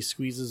way as he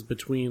squeezes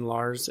between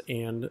Lars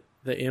and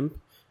the imp,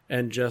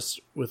 and just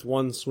with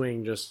one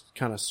swing, just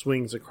kind of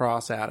swings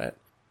across at it.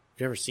 Have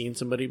you ever seen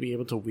somebody be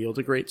able to wield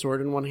a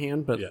greatsword in one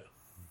hand? But Yeah.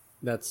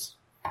 that's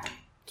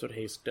what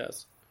Hask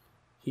does.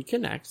 He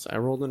connects. I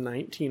rolled a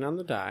 19 on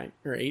the die,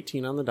 or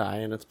 18 on the die,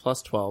 and it's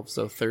plus 12,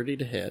 so 30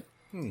 to hit.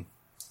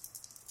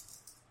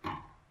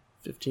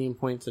 15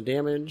 points of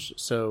damage.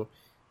 So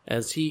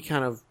as he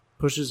kind of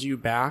pushes you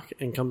back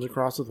and comes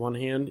across with one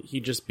hand, he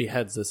just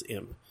beheads this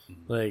imp.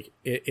 Like,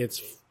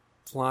 it's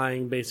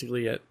flying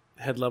basically at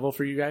head level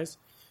for you guys.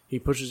 He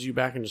pushes you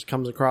back and just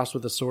comes across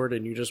with a sword,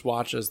 and you just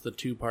watch as the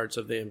two parts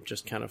of the imp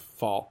just kind of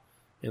fall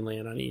and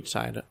land on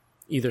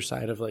either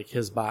side of like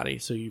his body,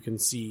 so you can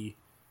see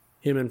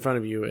him in front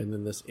of you, and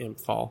then this imp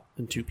fall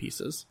in two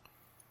pieces.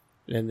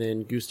 And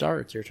then Gustar,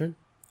 it's your turn.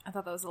 I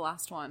thought that was the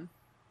last one.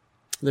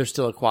 There's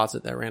still a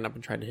Quasit that ran up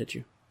and tried to hit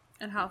you.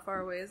 And how far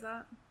away is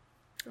that?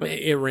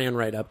 It ran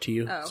right up to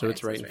you, Oh, okay. so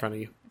it's right in front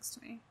of you. Next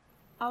to me.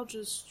 I'll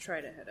just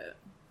try to hit it.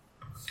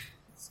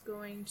 It's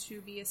going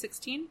to be a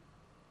 16.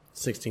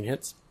 16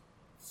 hits.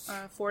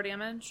 4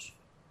 damage.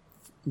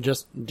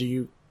 Just, do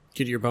you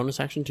get your bonus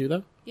action too,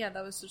 though? Yeah,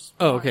 that was just.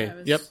 Oh, one. okay. I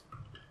was Yep.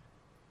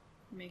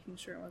 Making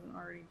sure it wasn't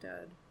already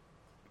dead.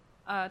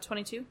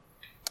 22.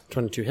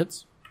 22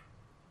 hits.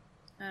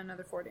 And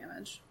another 4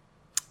 damage.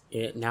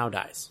 It now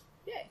dies.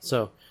 Yay.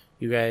 So,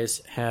 you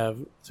guys have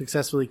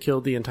successfully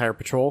killed the entire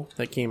patrol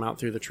that came out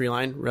through the tree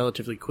line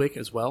relatively quick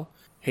as well.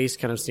 Haste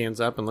kind of stands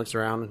up and looks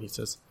around, and he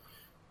says,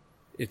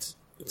 It's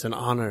an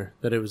honor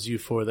that it was you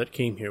four that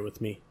came here with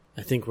me.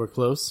 I think we're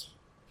close.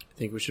 I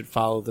think we should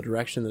follow the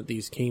direction that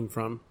these came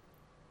from.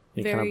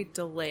 And Very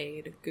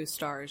delayed.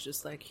 Gustar is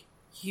just like,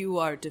 you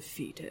are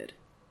defeated.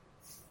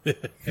 And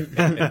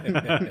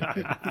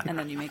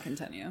then you may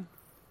continue.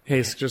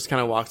 Haste just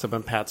kind of walks up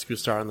and pats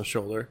Gustar on the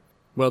shoulder.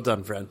 Well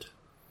done, friend.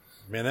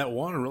 Man, that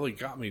one really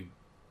got me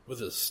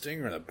with a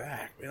stinger in the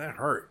back. Man, that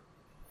hurt.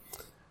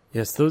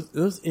 Yes,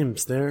 those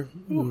imps there.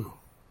 Ooh.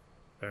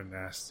 They're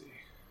nasty.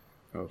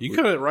 Oh, You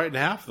cut it right in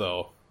half,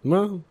 though.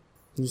 Well,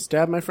 you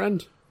stabbed my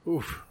friend.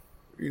 Oof.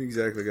 we ain't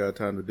exactly got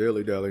time to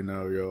dilly-dally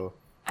now, y'all.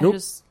 Nope. I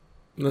just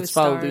Let's Gustar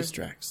follow these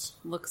tracks.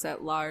 looks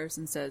at Lars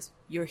and says,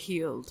 you're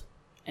healed.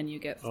 And you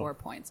get 4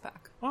 points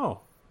back. Oh,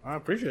 I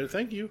appreciate it.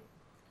 Thank you.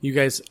 You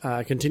guys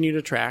continue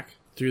to track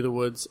through the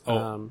woods.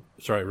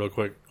 Sorry, real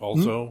quick.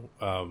 Also,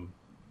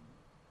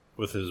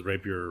 with his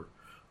rapier,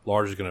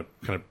 Lars is going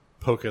to kind of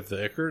poke at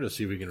the Ichor to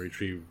see if we can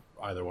retrieve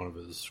either one of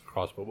his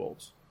crossbow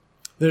bolts.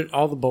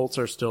 All the bolts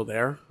are still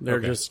there. They're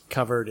Okay. just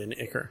covered in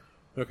ichor.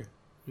 Okay.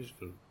 Just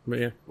to But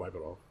yeah. wipe it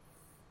off.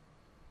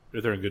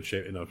 If they're in good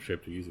shape, enough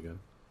shape to use again.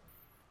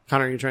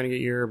 Connor, are you trying to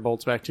get your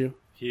bolts back too?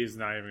 He's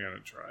not even going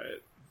to try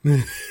it.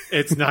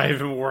 It's not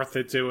even worth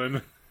it to him.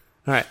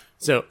 All right.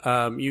 So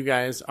you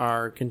guys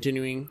are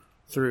continuing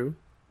through.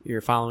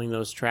 You're following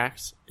those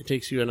tracks. It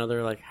takes you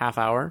another like half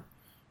hour,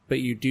 but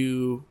you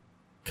do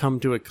come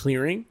to a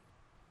clearing.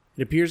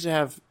 It appears to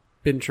have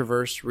been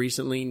traversed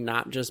recently,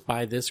 not just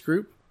by this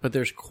group, but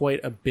there's quite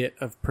a bit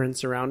of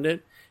prints around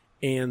it,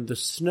 and the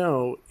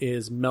snow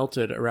is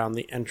melted around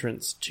the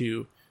entrance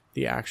to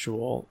the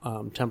actual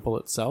temple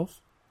itself.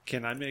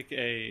 Can I make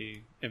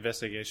a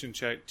investigation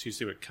check to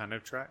see what kind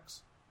of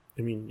tracks?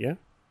 I mean, yeah.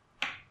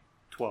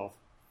 12.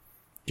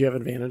 Do you have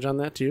advantage on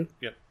that too?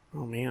 Yep.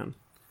 Oh man.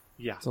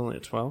 Yeah. It's only a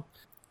 12.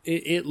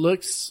 It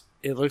looks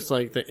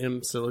like the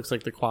imps. It looks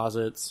like the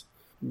Quasits.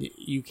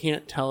 You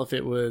can't tell if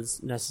it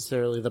was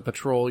necessarily the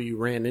patrol you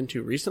ran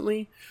into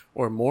recently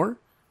or more,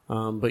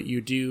 but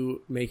you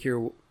do make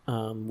your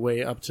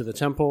way up to the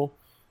temple.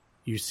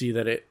 You see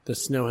that the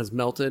snow has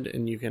melted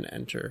and you can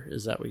enter.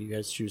 Is that what you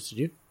guys choose to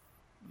do?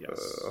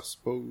 Yes. I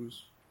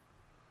suppose.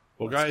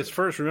 Well, guys,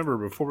 first remember,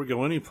 before we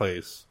go any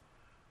place,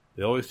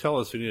 they always tell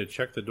us we need to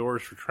check the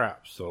doors for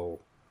traps. So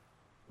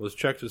let's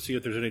check to see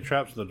if there's any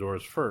traps in the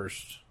doors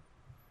first.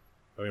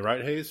 I mean,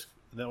 right, Hayes?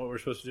 Isn't that what we're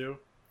supposed to do?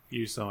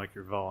 You sound like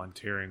you're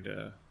volunteering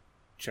to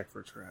check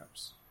for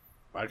traps.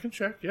 I can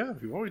check, yeah,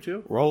 if you want me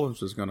to. Roland's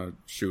just gonna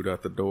shoot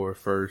at the door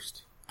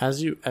first.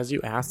 As you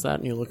ask that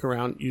and you look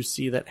around, you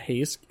see that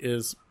Hask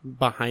is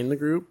behind the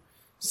group,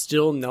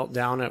 still knelt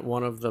down at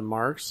one of the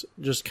marks,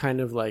 just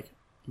kind of like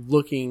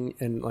looking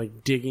and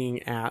like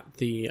digging at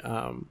the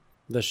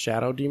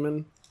shadow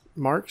demon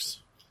marks,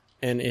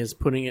 and is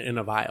putting it in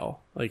a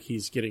vial, like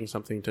he's getting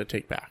something to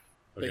take back.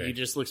 Okay. But he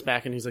just looks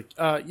back and he's like,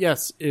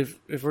 yes, if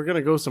we're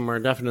gonna go somewhere,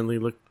 definitely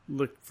look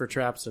for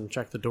traps and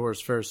check the doors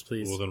first,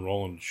 please. Well, then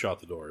Roland shot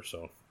the door,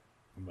 so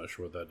I'm not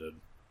sure what that did.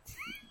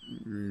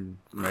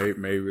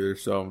 Maybe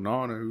there's something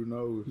on it. Who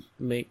knows?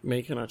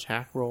 Make an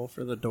attack roll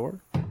for the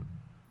door.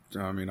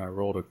 I mean, I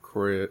rolled a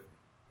crit.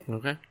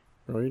 Okay,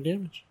 roll your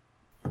damage.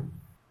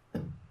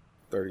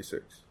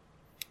 36.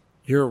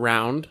 Your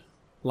round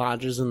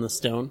lodges in the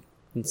stone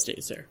and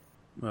stays there.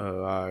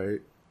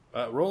 Alright.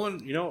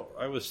 Roland,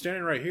 I was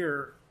standing right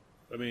here.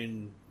 I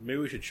mean, maybe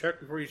we should check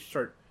before you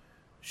start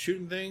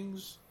shooting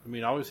things. I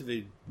mean, obviously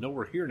they know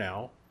we're here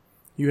now.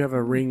 You have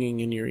a ringing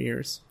in your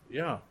ears.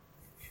 Yeah.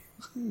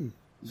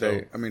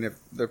 If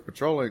the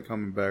patrol ain't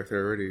coming back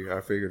there already,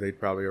 I figure they'd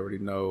probably already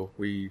know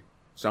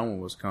someone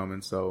was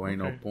coming, so ain't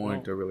no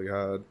point to really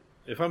hide.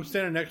 If I'm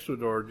standing next to a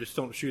door, just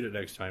don't shoot it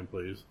next time,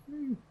 please.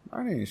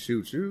 I didn't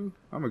shoot you.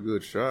 I'm a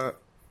good shot.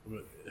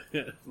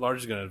 Large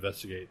is going to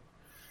investigate.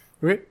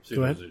 Okay, See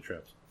go if ahead. there's any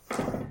traps.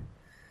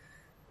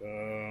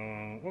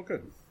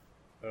 Good.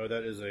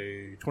 That is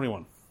a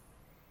 21.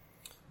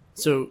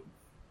 So,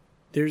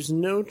 there's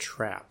no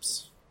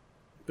traps,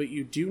 but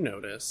you do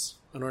notice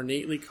an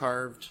ornately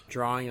carved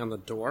drawing on the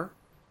door,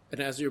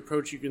 and as you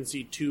approach, you can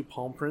see 2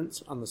 palm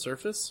prints on the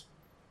surface.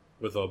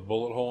 With a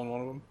bullet hole in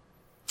one of them?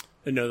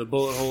 And no, the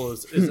bullet hole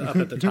is up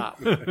at the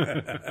top.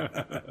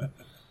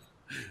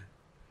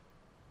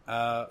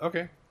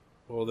 Okay.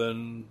 Well,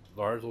 then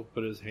Lars will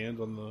put his hands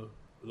on the...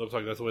 It looks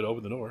like that's the way to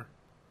open the door.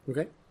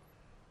 Okay.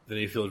 Then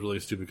he feels really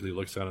stupid because he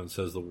looks down and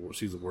sees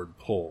the word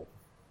pull.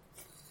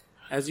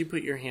 As you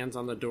put your hands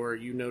on the door,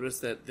 you notice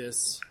that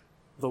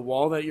the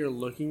wall that you're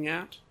looking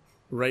at,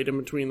 right in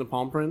between the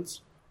palm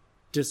prints,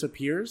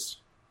 disappears,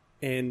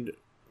 and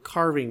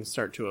carvings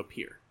start to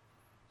appear.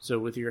 So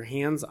with your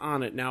hands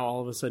on it, now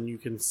all of a sudden you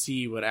can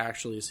see what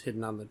actually is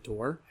hidden on the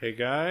door. Hey,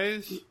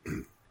 guys.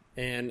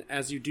 And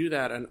as you do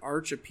that, an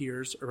arch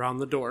appears around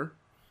the door,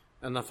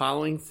 and the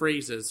following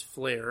phrases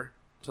flare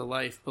to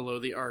life below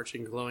the arch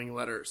in glowing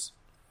letters.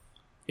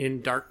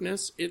 In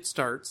darkness it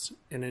starts,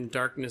 and in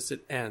darkness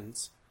it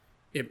ends.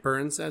 It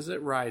burns as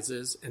it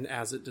rises and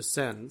as it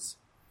descends.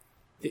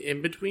 The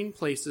in-between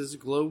places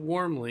glow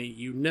warmly,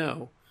 you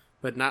know,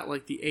 but not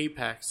like the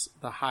apex,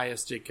 the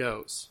highest it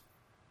goes.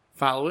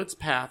 Follow its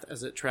path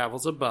as it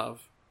travels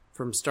above,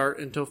 from start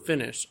until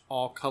finish,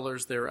 all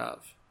colors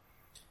thereof.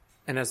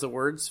 And as the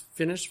words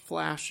finish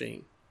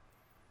flashing,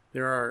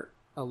 there are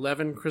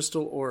 11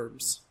 crystal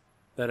orbs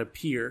that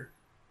appear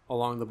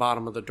along the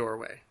bottom of the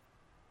doorway.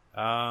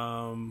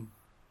 Well,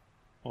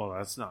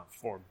 that's not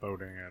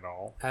foreboding at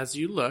all. As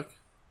you look,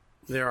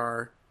 there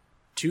are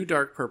 2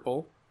 dark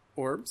purple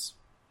orbs,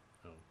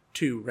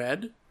 2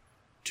 red,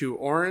 2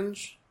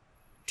 orange,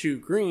 2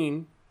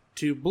 green,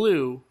 2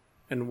 blue,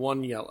 and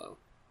 1 yellow.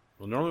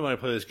 Well, normally when I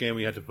play this game,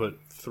 we have to put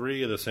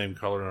 3 of the same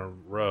color in a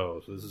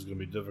row, so this is going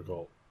to be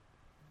difficult.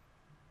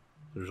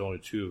 There's only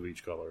 2 of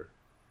each color.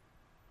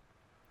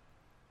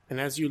 And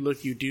as you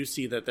look, you do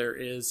see that there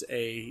is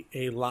a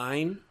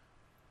line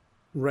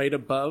right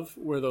above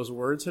where those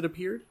words had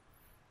appeared,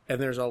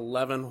 and there's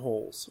 11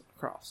 holes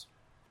across.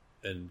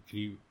 And can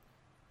you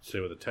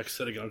say what the text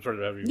said again? I'm sorry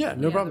to have you. Yeah,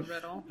 no problem. The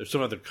riddle. There's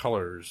some other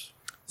colors.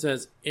 It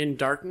says, in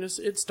darkness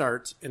it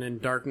starts, and in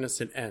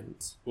darkness it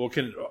ends. Well,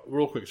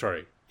 real quick,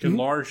 sorry. Can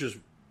Lars just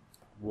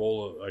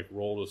roll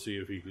to see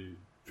if he can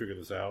figure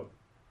this out?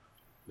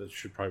 That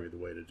should probably be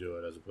the way to do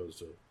it, as opposed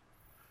to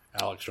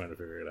Alex trying to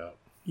figure it out.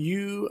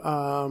 You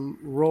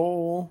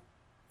roll,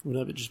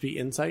 would it just be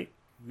insight?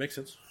 Makes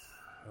sense.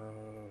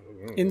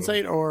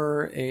 Insight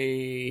or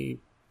a...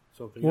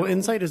 Something Well, else.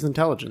 insight is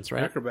intelligence,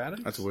 right?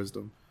 Acrobatics? That's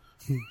wisdom.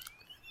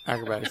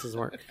 Acrobatics doesn't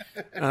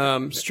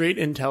work. Straight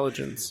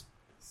intelligence.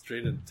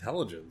 Straight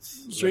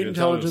intelligence. Straight Like a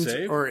tell him to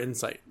intelligence save? or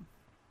insight.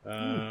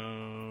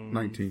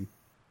 19.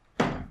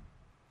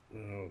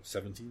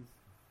 17.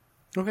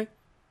 Okay.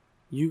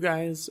 You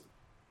guys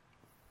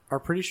are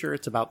pretty sure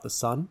it's about the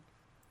sun,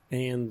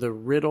 and the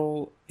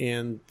riddle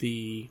and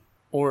the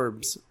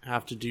orbs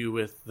have to do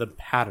with the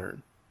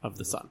pattern of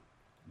the sun.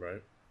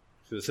 Right.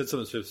 So it said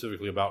something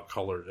specifically about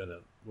color in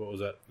it. What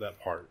was that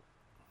part?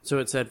 So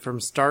it said,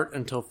 from start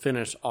until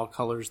finish, all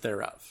colors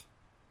thereof.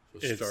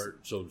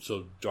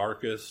 So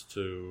darkest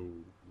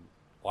to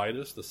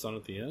lightest, the sun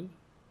at the end?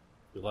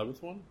 The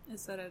 11th one?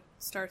 Is that it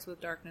starts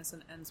with darkness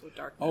and ends with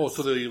darkness. Oh,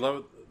 so the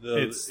 11th,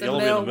 It's the yellow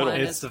in the middle middle.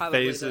 one. It's is the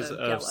probably phases the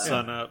of yellow.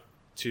 sun up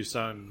to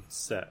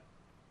sunset.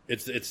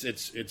 It's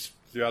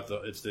throughout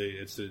it's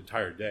the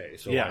entire day.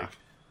 So Yeah. like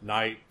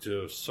night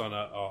to sun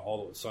up,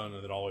 all the sun,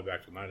 and then all the way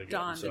back to night again.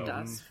 Dawn so, to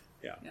dusk.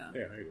 Yeah. Yeah.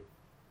 There you go.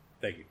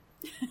 Thank you.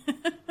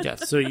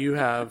 Yes, so you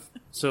have,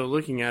 so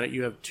looking at it,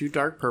 you have 2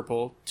 dark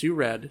purple, 2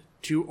 red,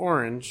 2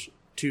 orange,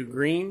 2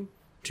 green,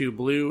 2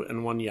 blue,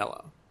 and 1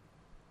 yellow.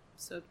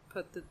 So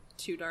put the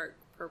 2 dark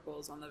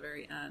purples on the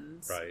very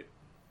ends. Right.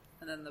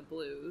 And then the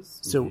blues.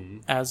 So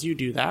as you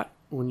do that,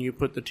 when you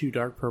put the 2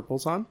 dark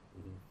purples on,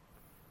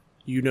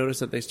 you notice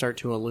that they start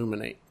to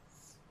illuminate.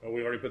 Oh,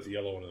 we already put the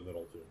yellow one in the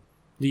middle too.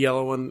 The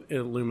yellow one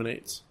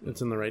illuminates.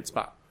 It's in the right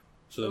spot.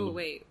 So then Oh,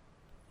 wait.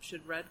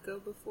 Should red go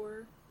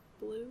before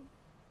blue?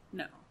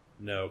 No.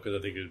 no, because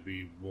I think it'd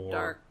be more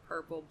Dark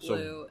purple, so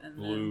blue, and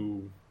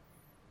blue.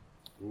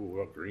 Ooh,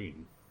 what about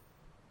green?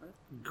 then...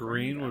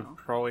 Green No. would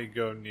probably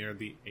go near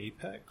the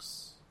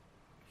apex.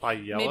 By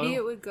yellow? Maybe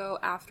it would go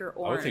after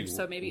would orange. think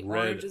So maybe red,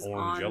 orange is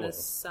orange, on yellow. the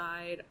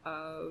side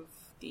of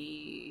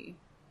the...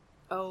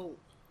 Oh,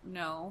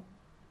 no.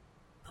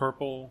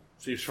 Purple.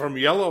 See, from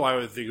yellow, I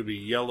would think it'd be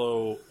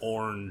yellow,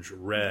 orange,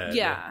 red.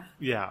 Yeah.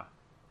 Yeah.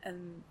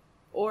 And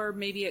or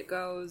maybe it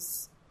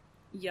goes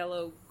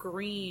yellow,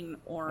 green,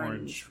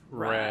 orange,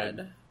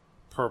 red.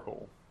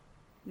 Purple.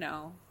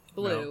 No,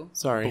 blue.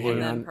 Sorry, Blue. hang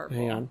And on, then purple.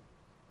 hang on.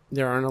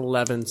 There aren't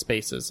 11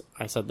 spaces.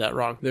 I said that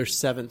wrong. There's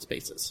 7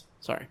 spaces.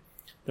 Sorry.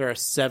 There are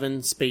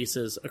 7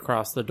 spaces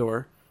across the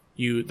door.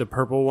 The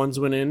purple ones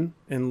went in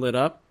and lit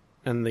up,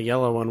 and the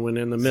yellow one went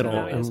in the middle So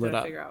now we and just lit gotta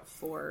up. figure out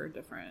 4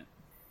 different.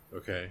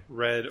 Okay.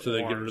 Red, So they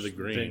orange, get rid of the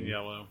green. then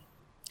yellow.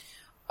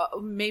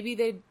 Maybe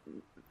they.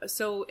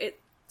 So it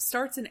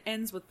starts and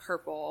ends with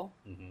purple,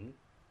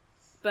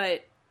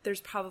 but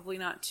there's probably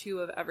not 2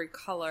 of every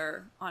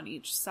color on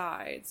each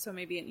side. So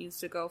maybe it needs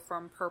to go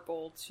from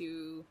purple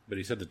to But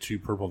he said the 2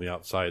 purple on the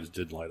outsides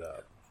did light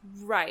up.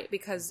 right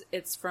because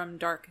it's from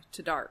dark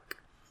to dark.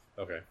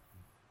 Okay.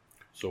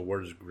 So where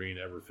does green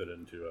ever fit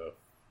into a...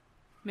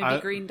 Maybe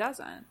green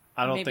doesn't.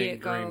 I don't Maybe think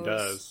it green goes-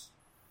 does.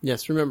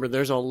 Yes, remember,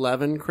 there's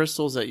 11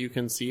 crystals that you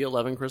can see,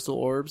 11 crystal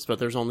orbs, but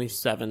there's only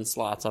 7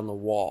 slots on the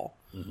wall.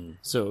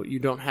 So you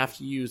don't have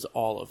to use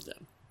all of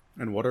them.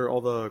 And what are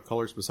all the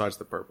colors besides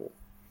the purple?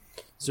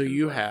 So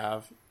you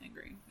have And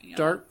green. and yellow.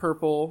 dark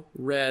purple,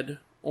 red,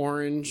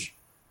 orange,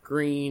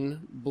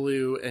 green,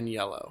 blue, and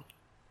yellow.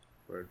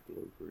 Red,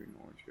 blue, green,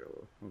 orange,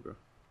 yellow. Okay.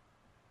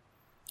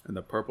 And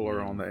the purple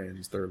are on the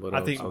ends. They're lit I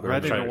up. think so they're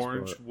red in the and right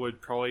orange spot.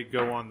 would probably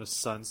go on the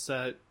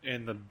sunset,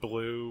 and the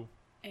blue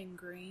And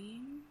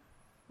green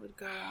would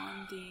go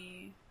on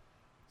the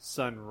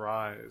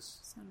sunrise.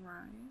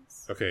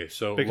 sunrise. Okay,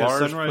 so Because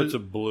Lars sunrise- puts a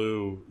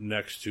blue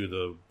next to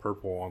the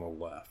purple on the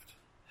left.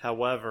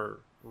 However,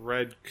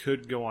 red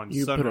could go on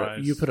You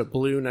sunrise. put a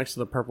blue next to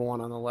the purple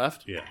one on the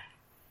left. Yeah.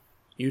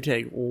 You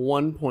take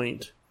 1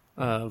 point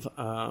of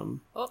Oh,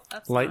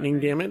 that's lightning not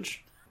right.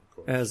 damage.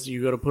 As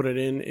you go to put it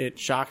in, it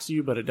shocks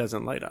you, but it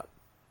doesn't light up.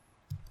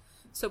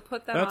 So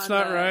put that. That's on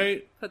not the,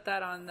 right. Put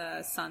that on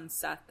the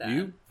sunset then.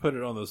 You put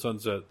it on the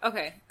sunset.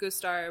 Okay,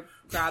 Gustar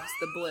grabs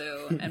the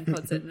blue and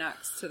puts it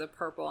next to the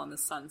purple on the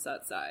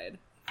sunset side.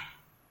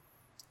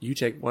 You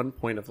take 1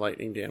 point of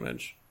lightning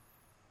damage.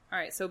 All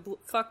right, so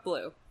fuck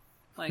blue.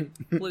 Like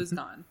blue's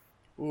gone.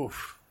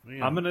 Oof.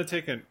 Man. I'm gonna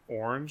take an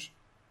orange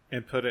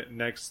and put it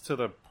next to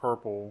the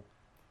purple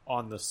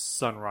on the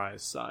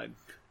sunrise side.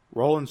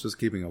 Roland's just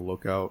keeping a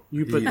lookout.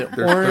 You put the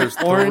there's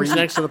orange three-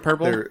 next to the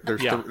purple.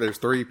 Yeah. There's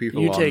 3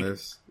 people You on take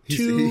this.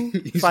 2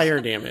 he's-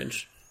 fire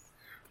damage,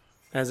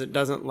 as it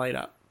doesn't light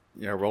up.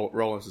 Yeah,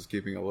 Roland's just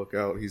keeping a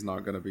lookout. He's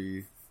not going to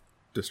be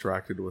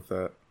distracted with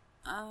that.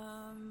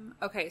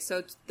 Okay,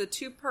 so the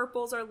 2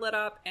 purples are lit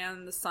up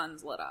and the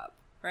sun's lit up,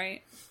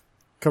 right?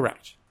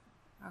 Correct.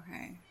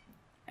 Okay.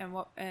 And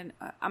what? And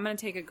I'm gonna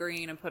take a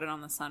green and put it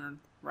on the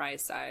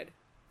sunrise side.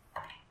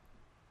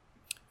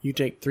 You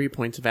take 3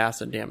 points of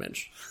acid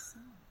damage,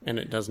 and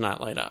it does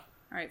not light up.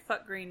 All right,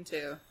 fuck green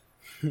too.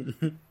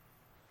 Okay,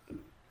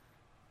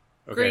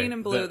 Green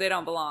and blue, that- they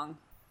don't belong.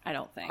 I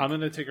don't think. I'm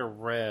gonna take a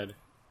red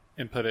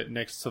and put it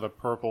next to the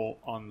purple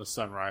on the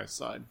sunrise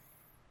side.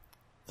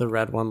 The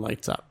red one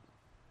lights up.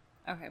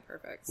 Okay,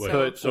 perfect. Wait,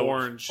 So Put so-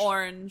 orange.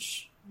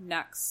 orange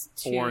next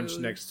to Orange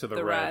next to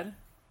the red.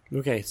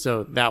 Okay,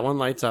 so that one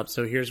lights up.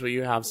 So here's what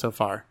you have so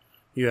far.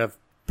 You have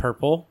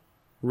purple,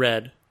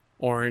 red,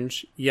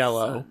 orange,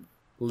 yellow, Sun.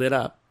 lit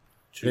up.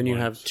 Two then you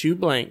blanks. have 2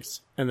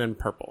 blanks, and then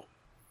purple.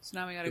 So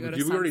now we got to go Did to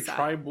you sunset. already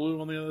try blue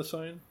on the other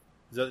side?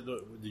 Did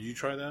you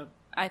try that?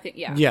 I think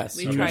yeah. Yes,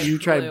 we you- tried you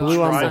tried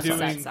blue on the both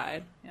sunset sides.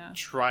 side. Yeah.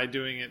 Try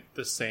doing it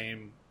the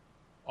same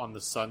on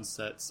the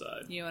sunset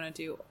side. You want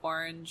to do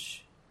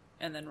orange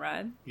and then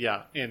red?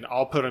 Yeah, and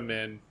I'll put them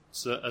in.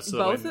 So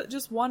Both, when-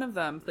 just one of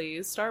them,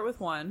 please. Start with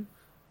one.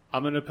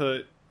 I'm gonna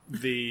put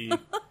the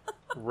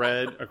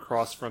red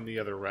across from the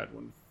other red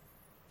one.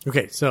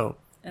 Okay, so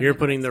And you're then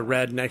putting next the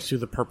red next to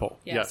the purple.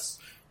 Yes.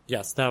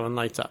 Yes, that one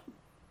lights up.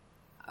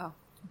 Oh,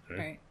 Okay.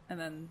 right. And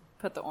then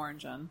put the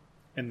orange in.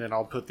 and then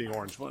I'll put the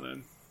orange one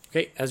in.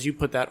 Okay, as you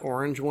put that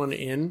orange one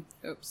in,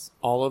 Oops.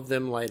 all of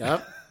them light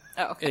up,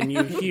 Oh, okay. and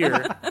you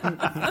hear,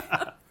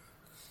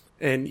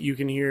 and you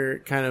can hear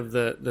kind of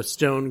the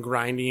stone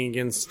grinding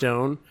against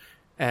stone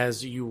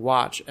as you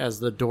watch as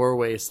the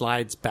doorway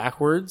slides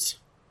backwards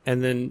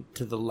and then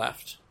to the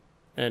left.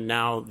 And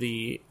now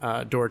the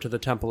door to the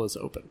temple is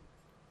open.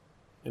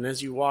 And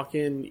as you walk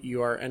in,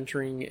 you are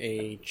entering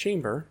a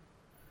chamber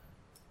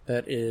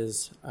that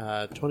is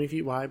 20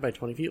 feet wide by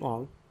 20 feet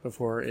long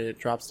before it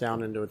drops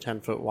down into a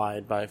 10-foot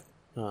wide by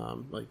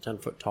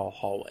 10-foot tall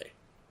hallway.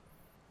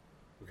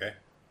 Okay.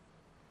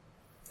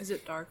 Is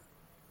it dark?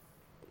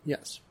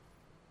 Yes.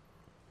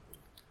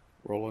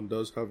 Roland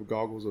does have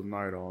goggles of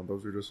night on.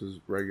 Those are just his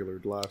regular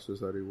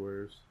glasses that he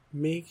wears.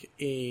 Make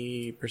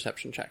a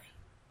perception check.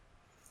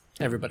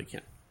 Everybody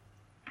can.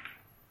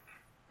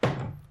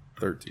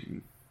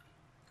 13.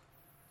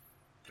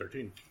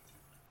 13.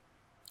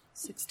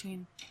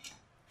 16.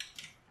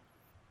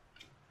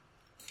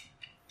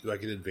 Do I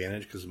get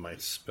advantage because of my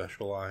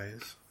special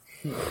eyes?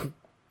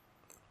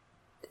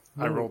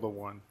 I rolled a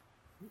 1.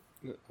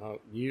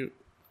 You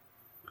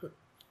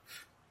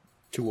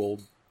Too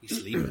old. He's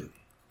sleeping.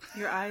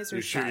 Your eyes are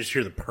You shut. just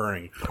hear the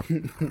purring.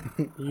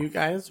 you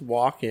guys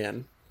walk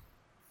in,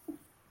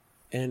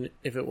 and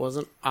if it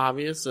wasn't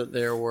obvious that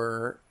there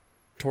were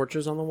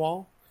torches on the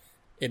wall,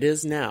 it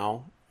is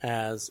now.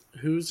 As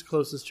who's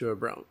closest to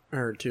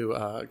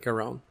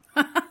Garon?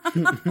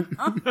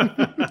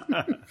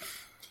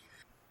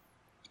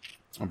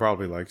 I'm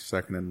probably like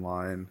second in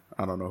line.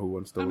 I don't know who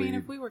wants to I mean,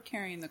 lead. if we were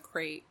carrying the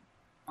crate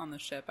on the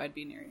ship, I'd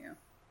be near you.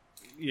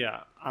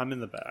 Yeah, I'm in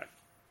the back.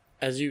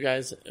 As you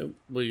guys,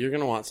 well, you're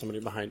going to want somebody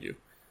behind you.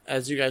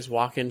 As you guys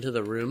walk into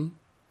the room,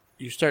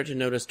 you start to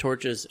notice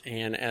torches,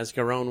 and as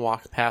Garon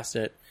walks past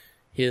it,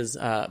 his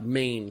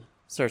mane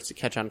starts to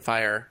catch on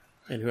fire,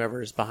 and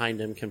whoever is behind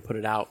him can put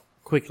it out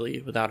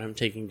quickly without him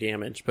taking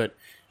damage, but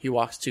he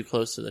walks too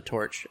close to the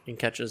torch and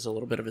catches a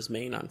little bit of his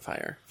mane on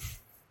fire.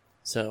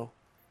 So,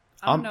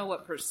 I don't know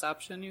what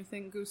perception you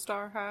think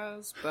Gustar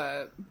has,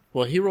 but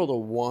well, he rolled a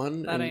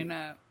 1. that and ain't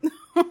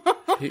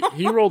it.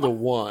 he rolled a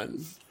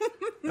 1.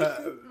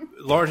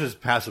 Lars's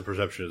passive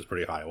perception is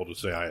pretty high. We'll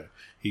just say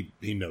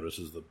he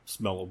notices the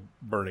smell of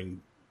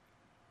burning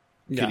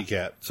kitty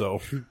cat,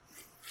 so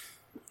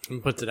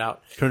And puts it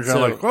out. turns So-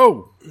 around like,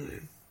 "Whoa!"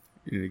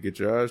 You need to get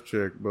your eyes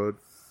checked, bud.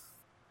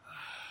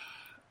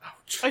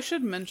 I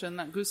should mention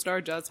that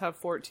Gustar does have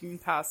 14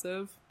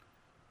 passive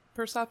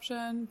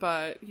perception,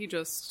 but he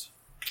doesn't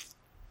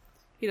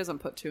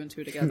put 2 and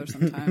 2 together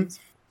sometimes.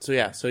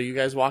 So you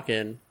guys walk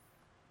in.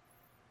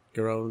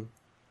 Garon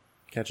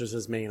catches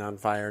his mane on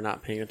fire,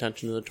 not paying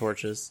attention to the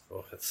torches.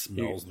 Oh, that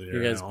smells in the air.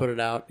 You guys now. put it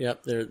out.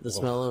 Yep, the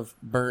smell of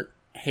burnt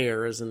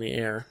hair is in the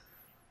air.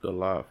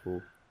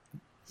 Delightful.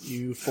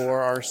 You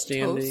 4 are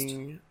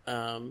standing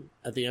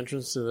at the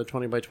entrance to the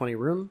 20 by 20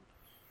 room,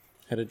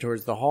 headed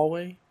towards the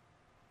hallway.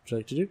 What would you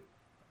like to do?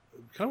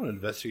 Kind of want to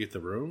investigate the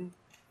room,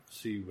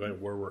 see where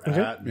we're Okay.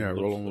 at. and Yeah,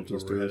 look- Roland will look where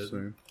just we're do the headed.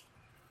 same.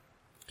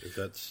 If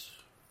that's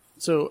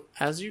So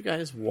as you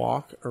guys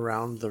walk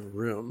around the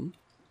room,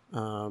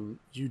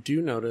 you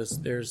do notice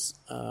there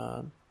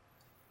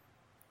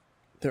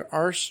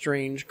are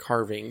strange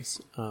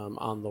carvings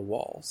on the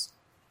walls.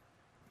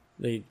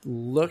 They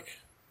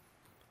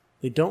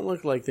don't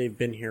look like they've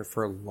been here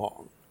for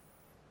long.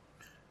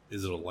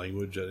 is it a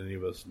language that any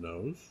of us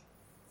knows?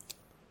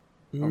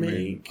 I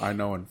mean, I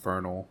know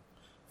Infernal.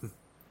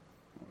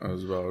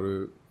 That's about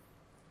it.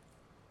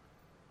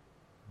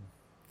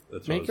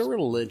 That's Make a what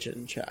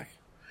religion check.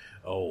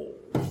 Oh,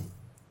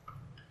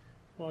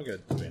 well, I got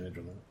advantage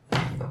on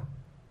that.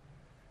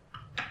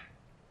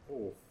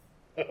 Oh,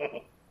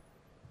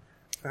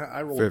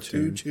 I rolled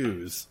 15. 2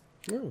 2s.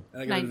 Oh,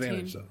 And I got 19.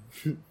 advantage. So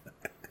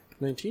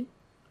 19?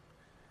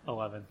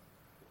 11.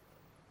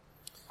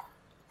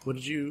 What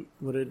did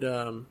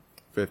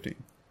 15.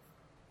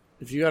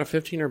 if you got a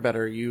 15 or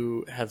better,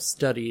 you have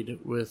studied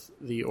with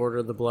the Order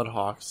of the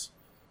Bloodhawks.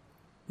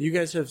 You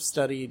guys have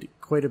studied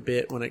quite a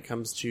bit when it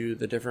comes to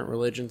the different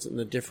religions and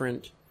the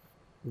different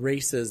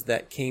races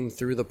that came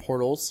through the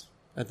portals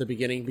at the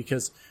beginning,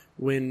 because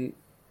when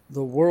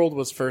the world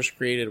was first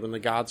created, when the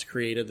gods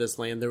created this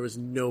land, there was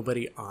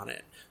nobody on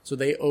it. So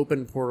they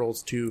opened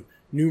portals to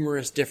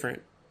numerous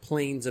different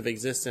planes of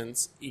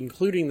existence,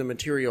 including the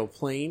material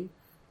plane,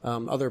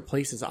 other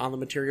places on the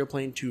material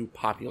plane to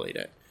populate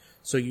it.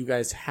 So you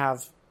guys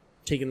have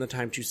taken the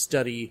time to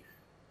study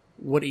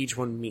what each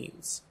one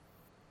means.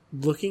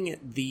 Looking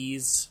at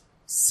these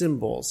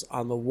symbols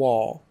on the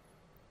wall,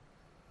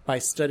 by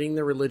studying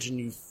the religion,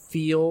 you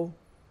feel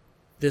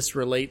this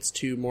relates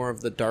to more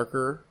of the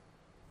darker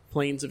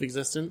planes of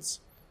existence,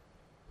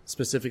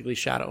 specifically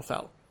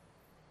Shadowfell.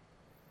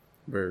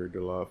 Very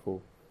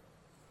delightful.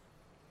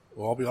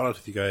 Well, I'll be honest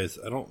with you guys.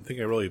 I don't think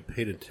I really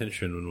paid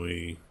attention when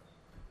we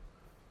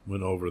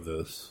went over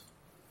this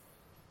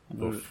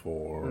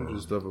before.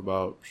 Just stuff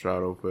about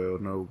Shadowfell,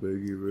 no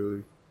biggie,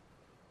 really.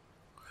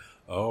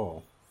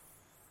 Oh,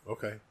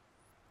 okay.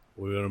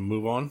 We're gonna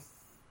move on.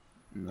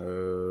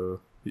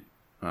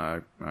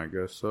 I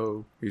guess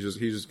so. He's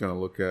just gonna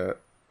look at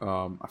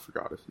I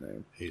forgot his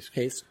name.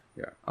 Haste.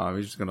 Yeah.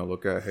 He's just gonna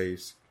look at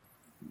Haste.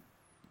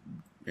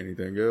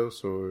 Anything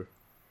else or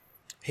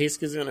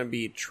Haste is going to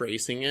be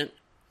tracing it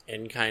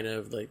and kind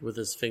of like with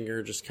his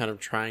finger, just kind of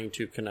trying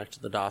to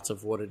connect the dots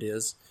of what it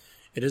is.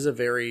 It is a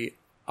very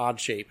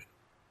odd shape.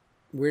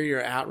 Where you're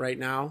at right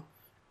now,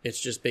 it's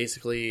just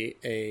basically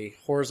a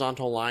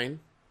horizontal line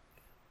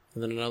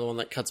and then another one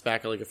that cuts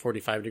back at like a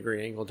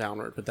 45-degree angle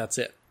downward, but that's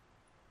it.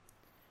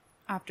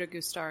 After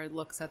Gustar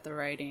looks at the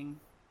writing,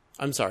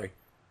 I'm sorry.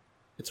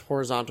 It's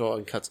horizontal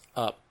and cuts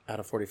up at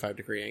a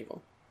 45-degree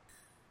angle.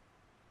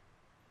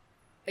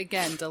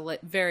 again,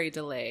 very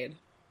delayed,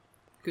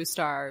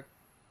 Gustar,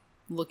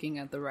 looking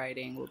at the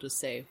writing, will just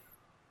say,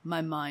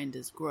 "My mind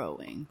is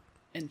growing,"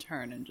 and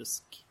turn and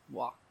just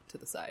walk to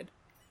the side.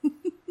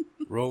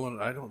 Roland,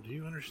 do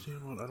you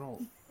understand what? I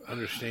don't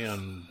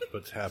understand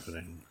what's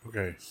happening.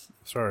 Okay,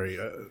 sorry.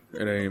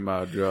 It ain't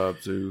my job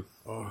to.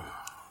 Oh,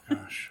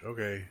 gosh,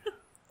 okay.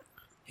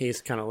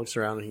 Hayes kind of looks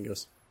around and he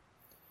goes,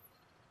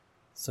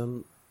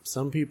 Some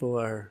people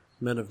are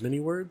men of many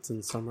words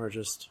and some are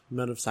just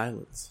men of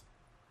silence.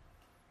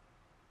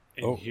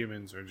 And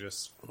humans are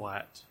just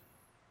flat,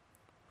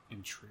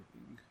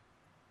 intriguing.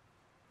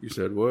 You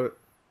said what?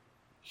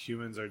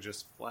 Humans are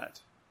just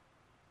flat,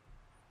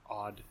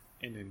 odd,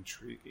 and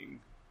intriguing.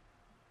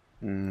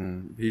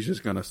 He's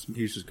just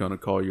gonna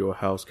call you a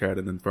house cat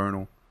in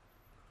Infernal.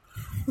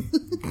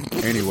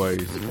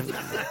 Anyways,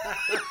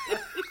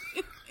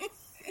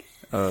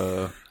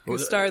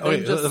 Gustar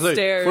then just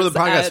stares for the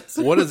podcast.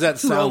 at What does that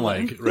sound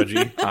Roland. like,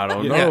 Reggie? I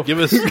don't Yeah, know. give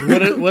us.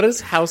 What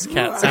does house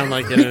cat sound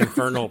like in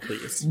Infernal,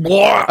 please?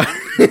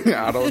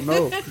 I don't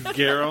know.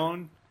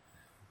 Garon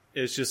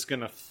is just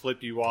gonna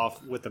flip you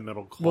off with a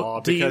middle claw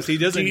Well, because he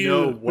doesn't do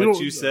know you- what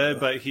you said,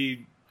 but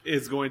he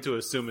is going to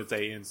assume it's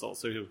a insult,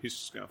 so he's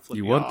just gonna flip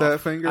you You want off.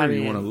 that finger? I Or you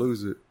mean- want to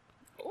lose it?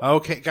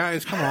 Okay,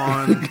 guys, come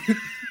on.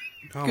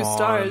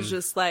 Gustar is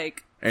just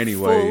like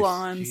Anyways, full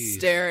on jeez.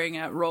 staring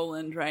at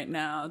Roland right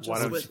now, just Why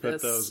don't you with put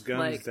this those guns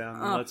like,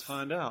 down and let's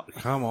find out?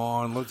 Come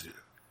on, let's.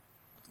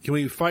 Can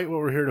we fight what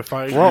we're here to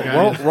fight? you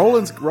guys?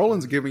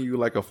 Roland's giving you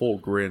like a full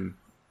grin.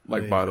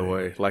 Like, by the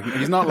way, like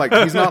he's not like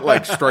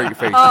straight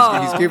face.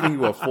 He's giving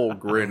you a full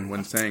grin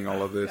when saying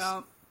all of this.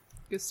 Yeah.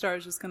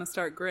 Gustar's just gonna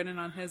start grinning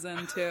on his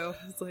end too.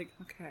 He's like,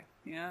 okay,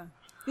 yeah.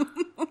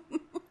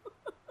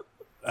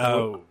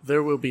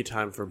 There will be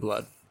time for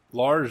blood.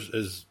 Lars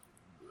is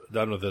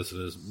done with this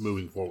and is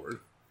moving forward.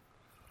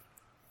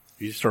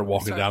 You just start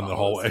walking Gustar down the follows.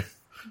 hallway.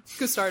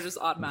 Gustar just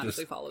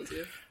automatically follows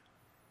you.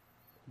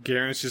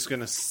 Garen's just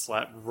gonna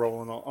slap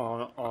Roland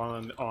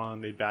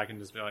on the back and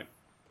just be like,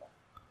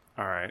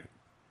 "All right,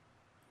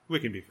 we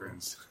can be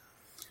friends."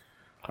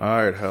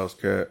 All right, house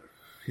cat.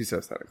 He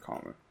says that in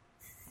comment.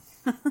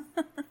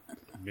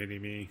 Mini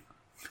me.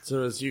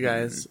 So as you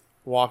guys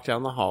walk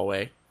down the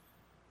hallway,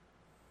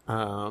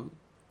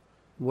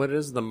 what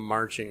is the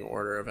marching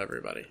order of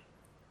everybody?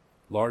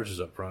 Lars is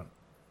up front.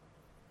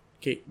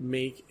 Okay,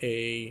 make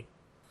a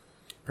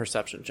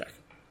perception check.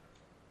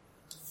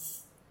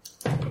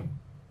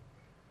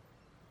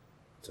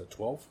 It's a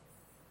 12.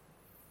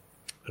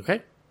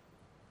 Okay.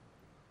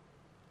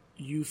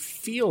 You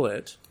feel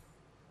it,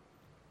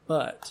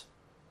 but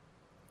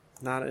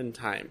not in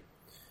time.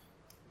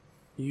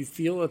 You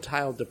feel a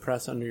tile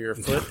depress under your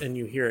foot and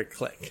you hear a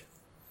click.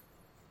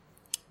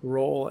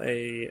 Roll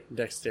a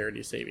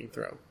dexterity saving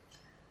throw.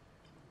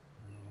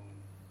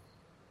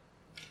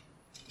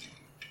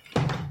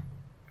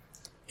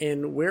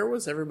 And where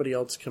was everybody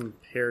else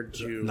compared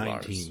to 19.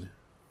 Lars?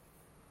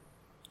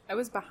 I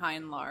was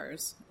behind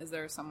Lars. Is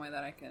there some way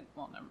that I can?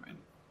 Well, never mind.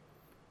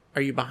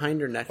 Are you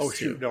behind or next Oh, to?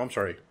 shoot. No, I'm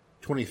sorry.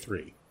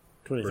 23.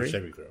 For a 23?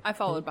 saving throw. I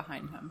followed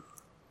behind him.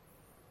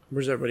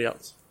 Where's everybody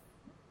else?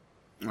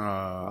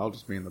 I'll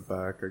just be in the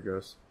back, I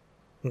guess.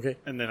 Okay.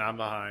 And then I'm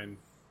behind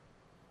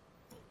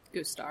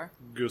Gustar.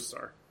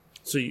 Gustar.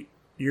 So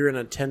you're in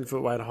a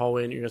 10-foot wide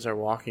hallway and you guys are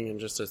walking in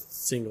just a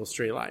single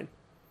straight line.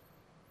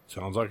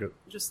 Sounds like it.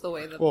 Just the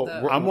way that Well,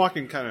 the I'm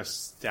walking kind of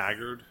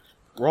staggered.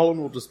 Roland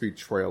will just be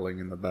trailing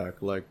in the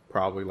back, like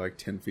probably like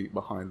 10 feet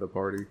behind the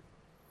party.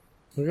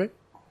 Okay.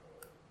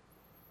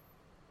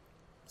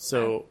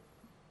 So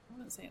I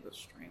wouldn't say it was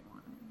straight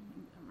line.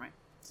 Never mind.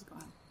 Just go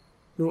ahead.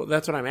 well,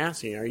 that's what I'm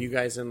asking. Are you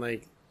guys in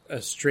like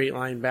a straight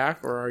line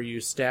back or are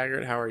you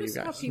staggered? How are you Just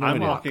how guys? people I'm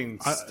walk. walking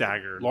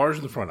staggered. Lars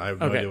in the front. I have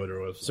no Okay. idea what it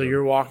was. So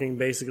you're walking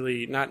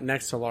basically not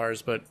next to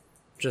Lars, but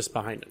just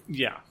behind him.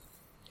 Yeah.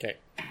 Okay.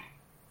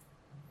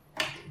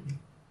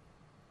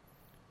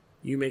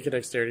 You make a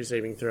dexterity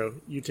saving throw.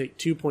 You take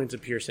 2 points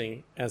of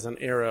piercing as an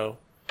arrow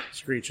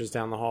screeches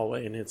down the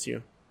hallway and hits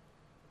you.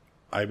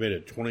 I made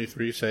a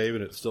 23 save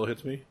and it still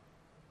hits me.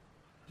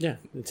 Yeah,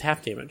 it's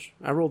half damage.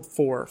 I rolled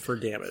 4 for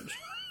damage.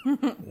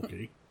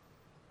 Okay.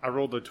 I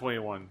rolled a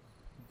 21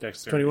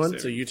 dexterity 21,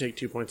 save. so you take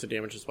 2 points of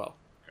damage as well.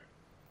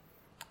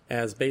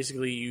 As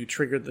basically you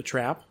triggered the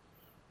trap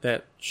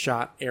that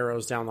shot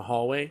arrows down the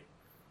hallway.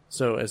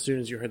 So as soon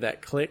as you heard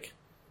that click,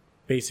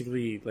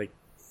 basically like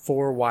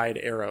 4 wide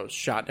arrows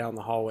shot down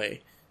the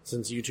hallway,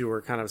 since you two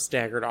were kind of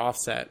staggered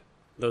offset,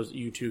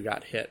 you two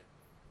got hit.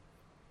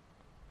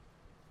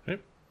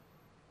 Okay.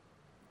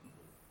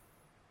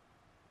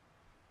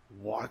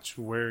 Watch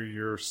where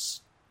you're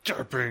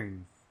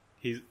stepping.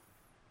 He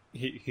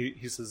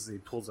says he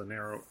pulls an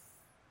arrow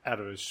out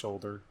of his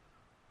shoulder.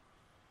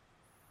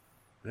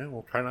 Yeah,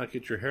 well, try not to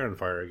get your hair on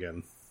fire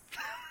again.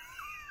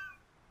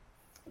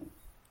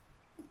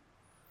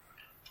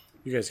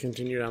 You guys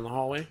continue down the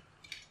hallway?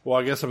 Well,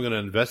 I guess I'm going to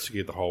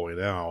investigate the hallway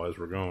now as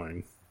we're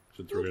going,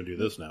 since we're going to do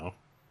this now.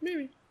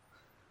 Maybe.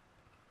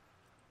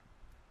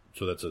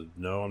 So that's a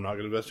no, I'm not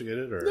going to investigate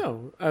it? Or?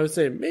 No, I would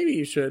say maybe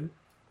you should.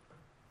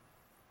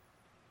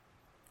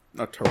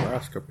 A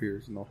Tarrasque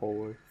appears in the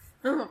hallway.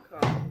 Oh,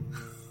 God.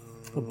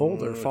 A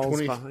boulder falls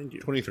 20 behind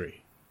you.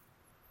 23.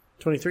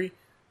 23.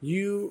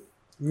 You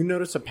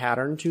notice a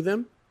pattern to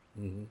them.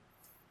 Mm-hmm.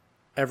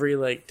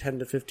 Every 10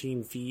 to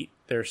 15 feet,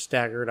 they're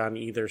staggered on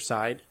either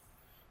side.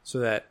 So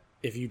that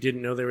if you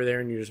didn't know they were there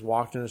and you just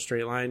walked in a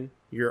straight line,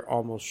 you're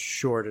almost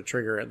sure to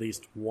trigger at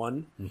least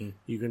one. Mm-hmm.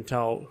 You can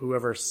tell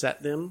whoever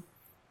set them.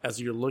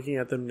 As you're looking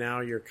at them now,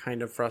 you're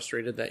kind of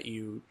frustrated that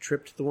you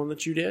tripped the one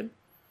that you did.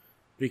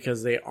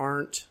 Because they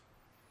aren't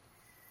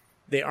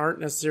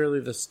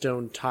necessarily the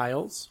stone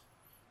tiles.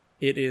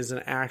 It is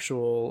an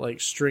actual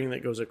string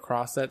that goes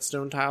across that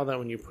stone tile that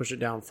when you push it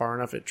down far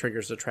enough, it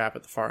triggers the trap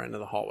at the far end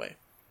of the hallway.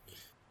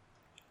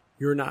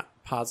 You're not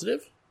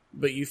positive,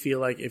 but you feel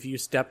like if you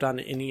stepped on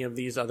any of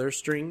these other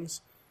strings,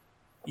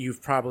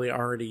 you've probably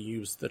already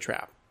used the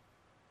trap.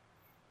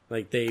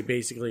 They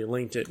basically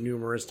linked it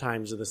numerous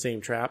times to the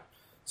same trap.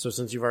 So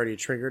since you've already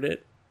triggered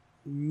it,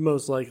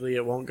 most likely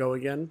it won't go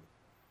again.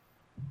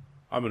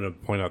 I'm going to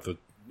point out the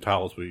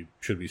tiles we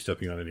should be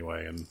stepping on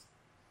anyway and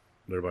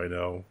let everybody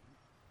know.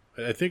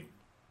 I think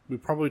we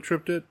probably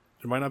tripped it.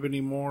 There might not be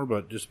any more,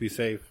 but just be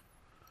safe.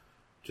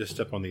 Just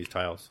step on these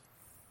tiles.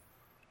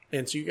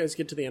 And so you guys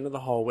get to the end of the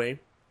hallway.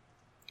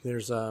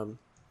 There's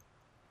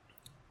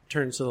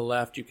turns to the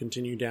left. You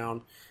continue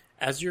down.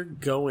 As you're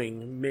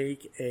going,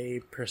 make a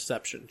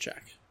perception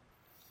check.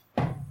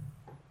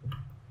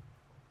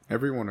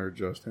 Everyone or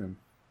just him?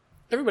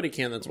 Everybody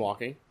can that's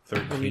walking.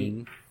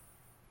 13.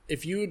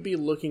 If you would be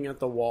looking at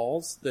the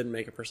walls, then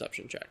make a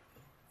perception check.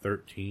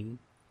 13.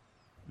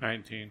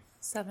 19.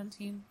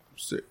 17.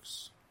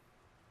 6.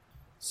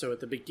 So at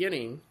the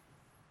beginning,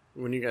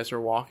 when you guys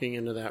were walking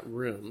into that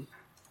room,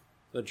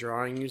 the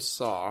drawing you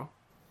saw,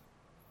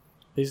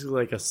 basically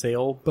like a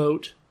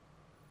sailboat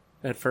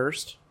at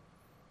first,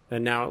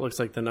 and now it looks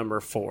like the number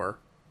 4.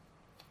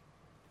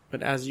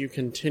 But as you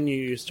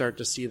continue, you start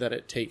to see that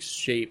it takes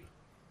shape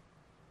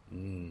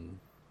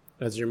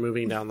as you're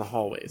moving down the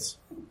hallways.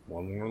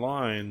 One more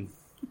line.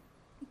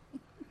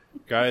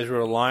 Guys, we're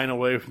a line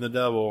away from the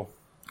devil.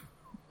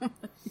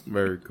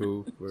 Very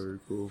cool. Very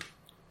cool.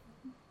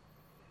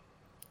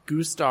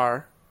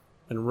 Gustar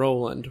and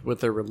Roland,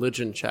 with their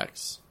religion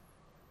checks,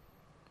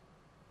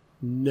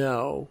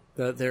 know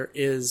that there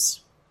is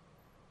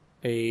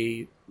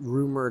a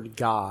rumored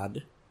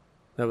god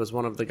that was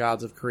one of the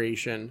gods of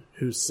creation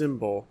whose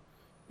symbol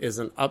is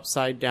an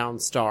upside-down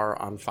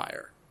star on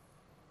fire.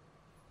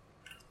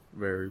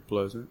 Very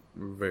pleasant.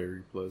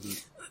 Very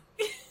pleasant.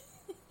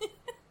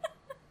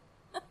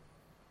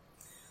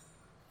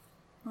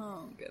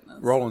 Oh, goodness.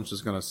 Roland's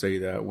just going to say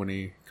that when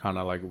he kind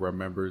of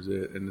remembers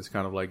it, and it's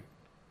kind of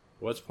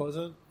What's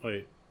pleasant?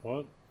 Wait,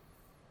 what?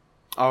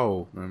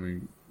 oh, I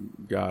mean,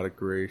 God of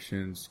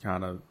creation's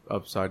kind of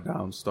upside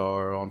down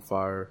star on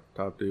fire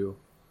type deal.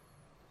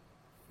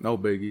 No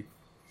biggie.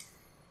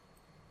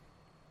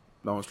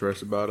 Don't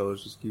stress about it.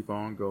 Let's just keep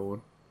on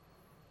going.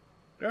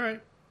 All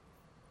right.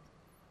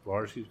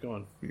 Lars keeps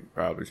going. You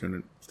probably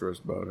shouldn't stress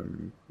about it. I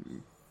mean,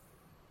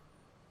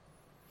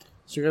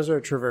 So you guys are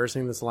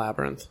traversing this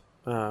labyrinth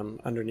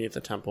underneath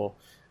the temple,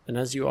 and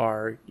as you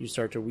are, you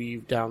start to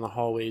weave down the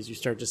hallways. You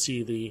start to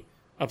see the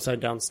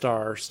upside-down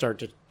star start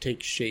to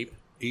take shape.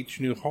 Each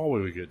new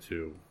hallway we get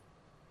to,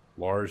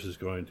 Lars is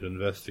going to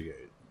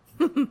investigate.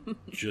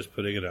 Just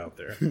putting it out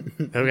there.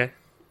 Okay.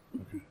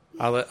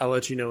 I'll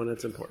let you know when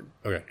it's important.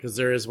 Okay. Because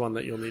there is one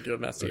that you'll need to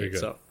investigate. Okay, good.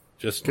 So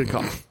Just good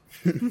call.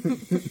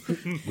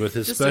 with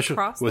his Just special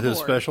across the with his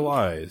board. special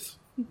eyes.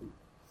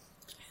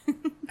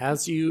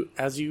 As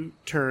you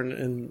turn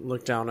and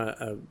look down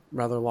a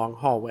rather long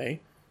hallway,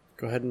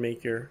 go ahead and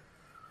make your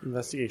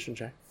investigation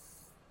check.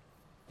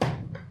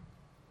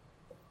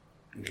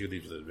 Give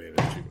these the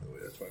advantage too, by the way.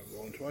 That's why I'm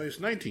rolling twice.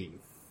 19.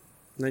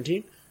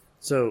 19?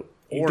 So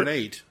you Or an do-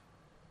 8.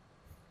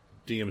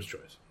 DM's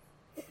choice.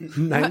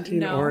 19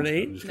 No. or an I'm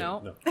 8? just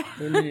No.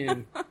 kidding. I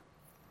mean,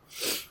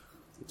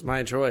 it's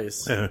my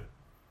choice. No.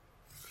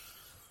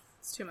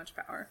 It's too much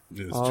power.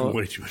 It's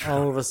way too much.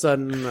 All of a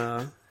sudden,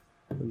 a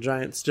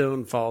giant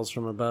stone falls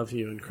from above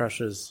you and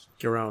crushes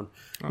Garon.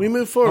 We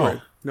move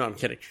forward. Oh. No, I'm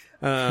kidding.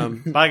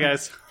 Bye,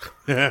 guys.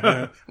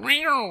 Oh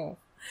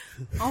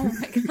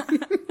my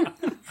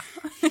god.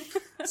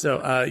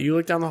 So you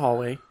look down the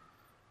hallway.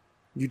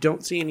 You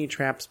don't see any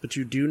traps, but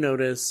you do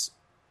notice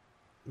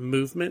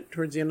movement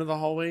towards the end of the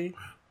hallway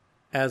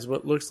as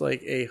what looks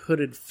like a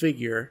hooded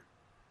figure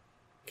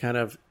kind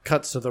of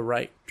cuts to the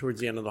right towards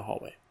the end of the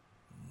hallway.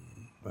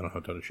 I don't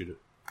have time to shoot it.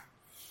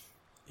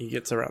 He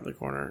gets around the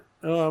corner.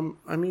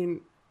 I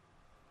mean,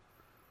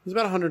 he's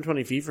about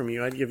 120 feet from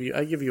you. I'd give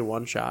you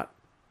one shot.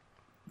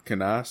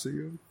 Can I see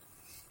him?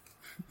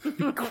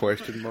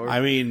 Question mark. I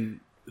mean,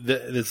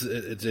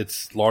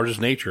 it's large as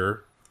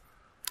nature.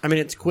 I mean,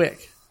 it's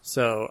quick,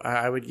 so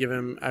I would give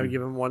him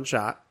one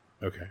shot.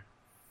 Okay.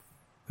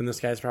 And this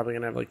guy's probably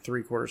gonna have like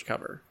 3/4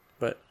 cover,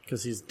 but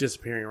because he's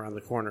disappearing around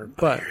the corner.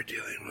 But You're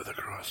dealing with a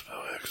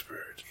crossbow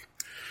expert.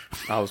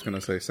 I was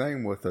gonna say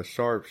same with a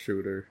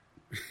sharpshooter.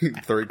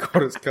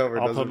 3/4 cover.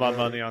 I'll doesn't put my matter.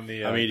 money on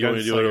the. I mean, do you want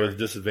to do it gunslinger. with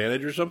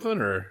disadvantage or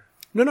something, or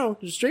no,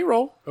 just straight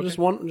roll. Just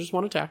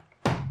one attack.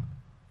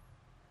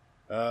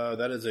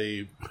 that is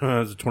a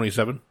that's a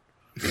 27.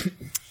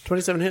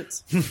 27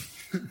 hits.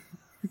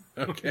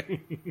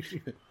 Okay.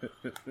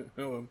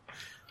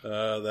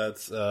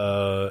 That's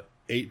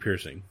 8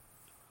 piercing.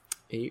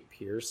 8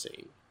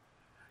 piercing.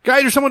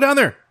 Guys, there's someone down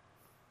there.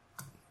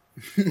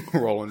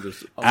 Roland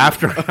just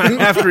After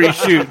he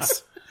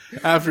shoots.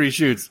 After he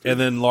shoots. And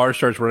then Lars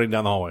starts running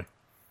down the hallway.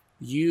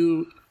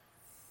 You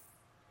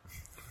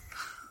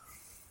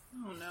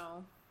Oh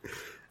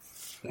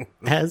no.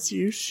 as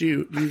you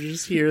shoot, you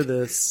just hear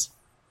this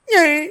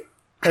yay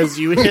as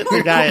you hit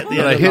the guy at the Did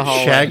end I of hit the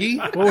hallway. Shaggy?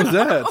 What was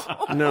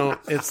that? No,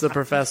 it's the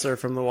professor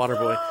from the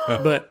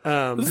Waterboy. But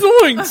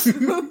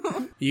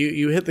Zoinks!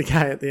 you hit the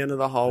guy at the end of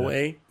the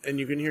hallway, and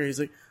you can hear he's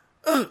like,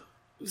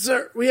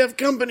 "Sir, we have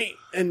company,"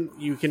 and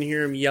you can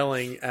hear him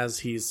yelling as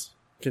he's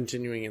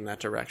continuing in that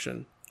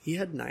direction. He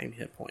had 9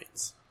 hit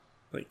points.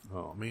 Like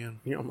Oh,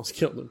 man. you almost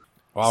killed him.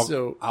 Well,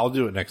 So- I'll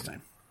do it next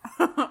time.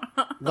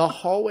 The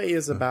hallway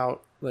is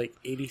about like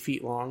 80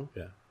 feet long.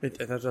 Yeah. That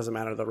doesn't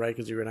matter though, right?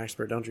 Because you're an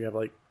expert, don't you? Have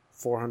like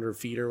 400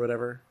 feet or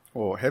whatever.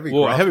 Well, heavy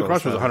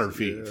crossbow is 100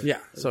 feet. Yeah.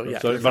 So yeah.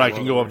 So, but I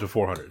can go up to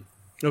 400.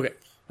 Okay,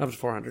 up to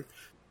 400.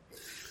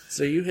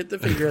 So you hit the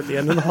figure at the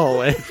end of the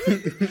hallway.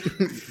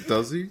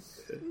 Does he?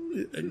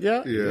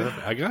 Yeah.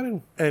 Yeah. I got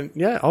him. And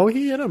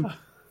he hit him.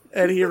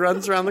 And he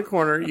runs around the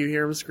corner. You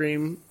hear him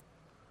scream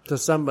to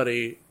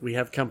somebody, "We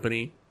have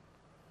company."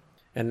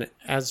 And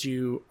as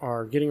you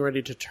are getting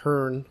ready to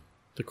turn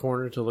the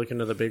corner to look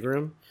into the big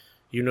room,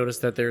 you notice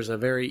that there's a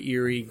very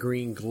eerie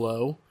green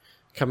glow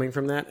coming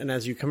from that. And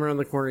as you come around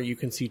the corner, you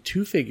can see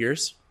 2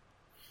 figures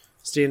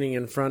standing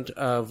in front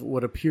of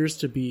what appears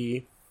to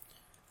be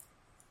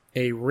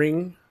a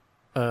ring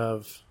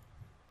of...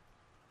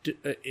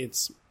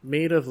 It's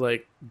made of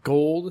like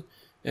gold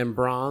and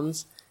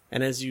bronze.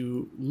 And as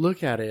you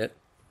look at it,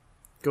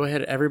 go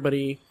ahead,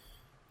 everybody.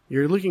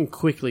 You're looking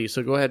quickly,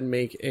 so go ahead and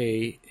make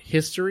a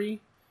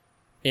history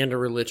and a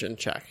religion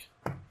check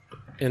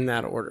in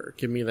that order.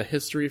 Give me the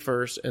history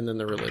first and then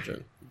the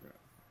religion.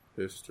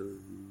 History.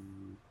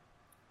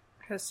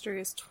 History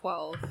is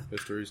 12.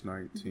 History's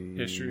 19.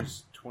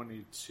 History's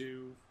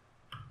 22.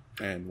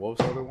 And what was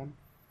the other one?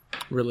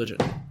 Religion.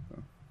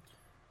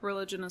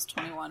 Religion is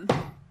 21.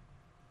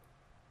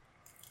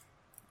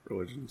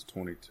 Religion's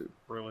 22.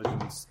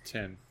 Religion's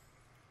 10.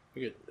 I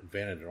get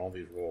advantage on all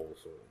these rolls.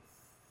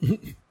 So.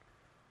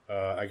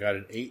 I got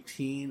an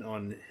 18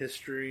 on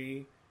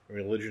history.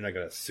 Religion, I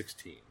got a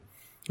 16.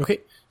 Okay,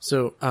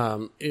 so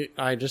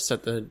I just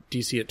set the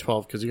DC at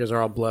 12 because you guys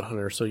are all blood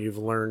hunters, so you've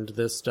learned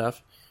this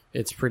stuff.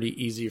 It's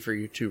pretty easy for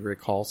you to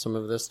recall some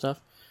of this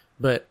stuff.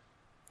 But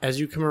as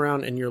you come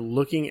around and you're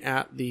looking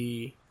at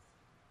the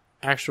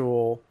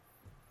actual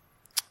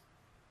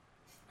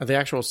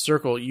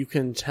circle, you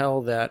can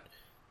tell that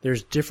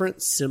there's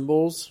different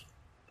symbols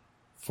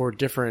for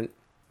different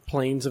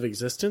planes of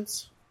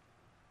existence.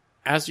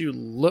 As you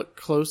look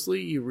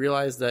closely, you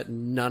realize that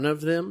none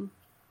of them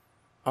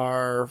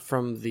are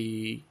from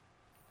the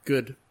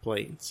good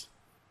planes.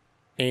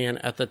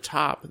 And at the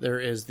top, there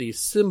is the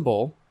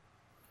symbol,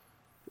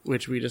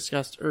 which we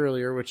discussed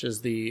earlier, which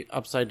is the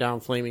upside down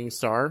flaming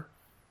star.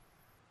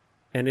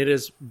 And it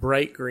is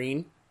bright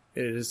green.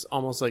 It is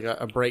almost like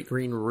a bright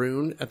green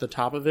rune at the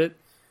top of it.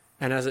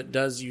 And as it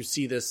does, you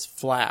see this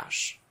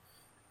flash.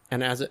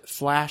 And as it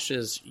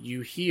flashes,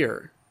 you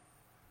hear,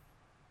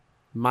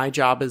 "My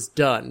job is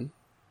done."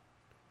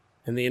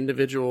 And the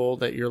individual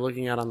that you're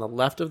looking at on the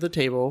left of the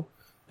table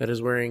that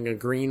is wearing a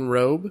green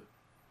robe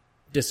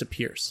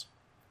disappears.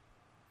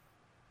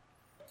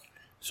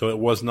 So it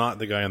was not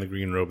the guy in the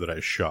green robe that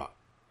I shot.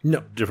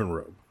 No. Different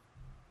robe.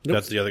 Nope.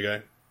 That's the other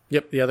guy?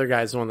 Yep, the other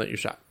guy is the one that you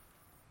shot.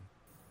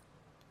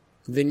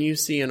 Then you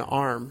see an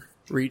arm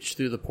reach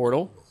through the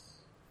portal.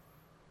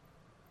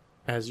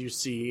 As you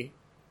see...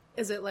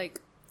 Is it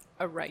like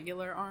a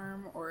regular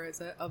arm or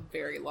is it a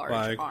very large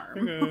Like- arm?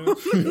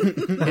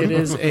 It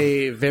is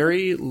a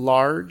very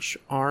large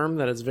arm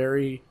that is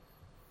very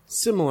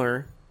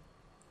similar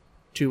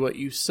to what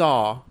you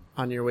saw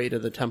on your way to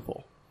the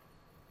temple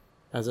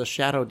as a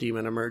shadow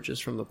demon emerges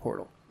from the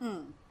portal.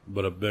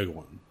 But a big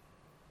one.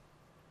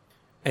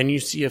 And you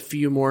see a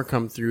few more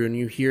come through and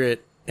you hear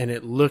it and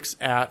it looks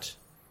at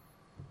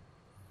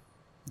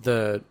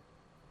the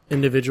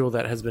individual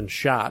that has been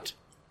shot,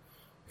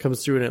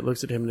 comes through and it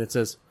looks at him and it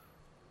says,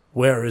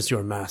 "Where is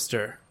your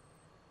master?"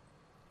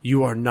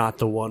 You are not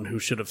the one who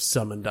should have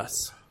summoned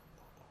us.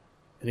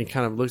 And he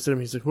kind of looks at him.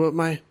 He's like,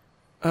 what,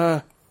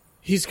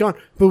 he's gone.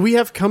 But we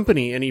have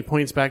company. And he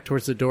points back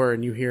towards the door,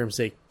 and you hear him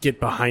say, get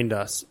behind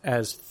us,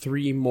 as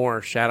 3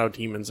 more shadow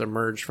demons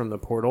emerge from the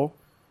portal.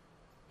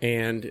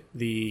 And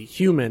the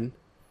human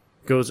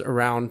goes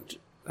around,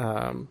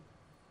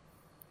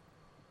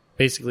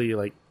 basically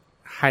like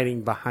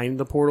hiding behind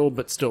the portal,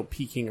 but still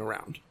peeking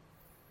around.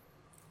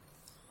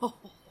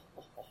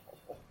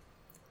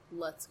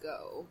 Let's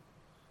go.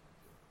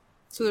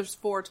 So there's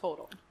 4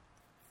 total.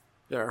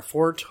 There are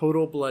 4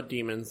 total blood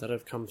demons that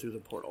have come through the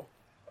portal.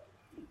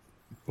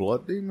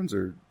 Blood demons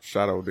or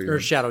shadow demons? Or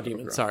shadow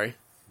demons, Okay. sorry.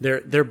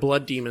 They're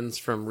blood demons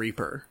from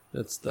Reaper.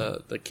 That's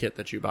the kit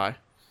that you buy.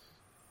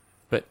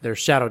 But they're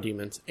shadow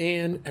demons.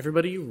 And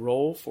everybody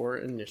roll for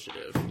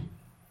initiative.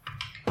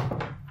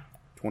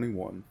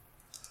 21.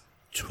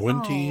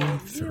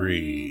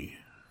 23.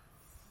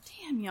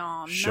 Damn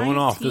y'all. Showing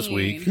off this 19.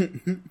 week.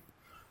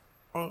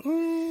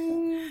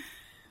 I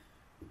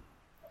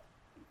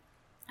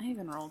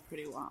even rolled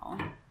pretty well.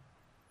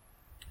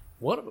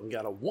 One of them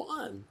got a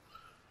 1.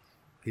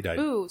 He died.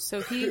 Ooh,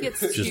 so he gets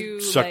Just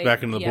to sucked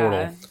back into the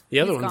portal. The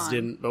other he's ones gone.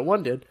 didn't, but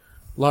one did.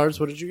 Lars,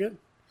 what did you get?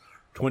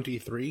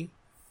 23.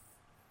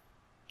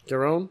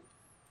 Jerome?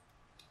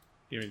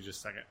 Give me just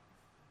a second.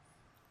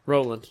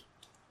 Roland?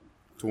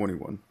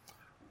 21.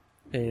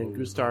 And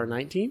Gustar,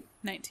 19?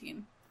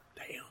 19.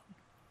 Damn.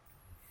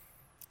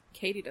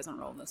 Katie doesn't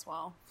roll this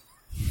well.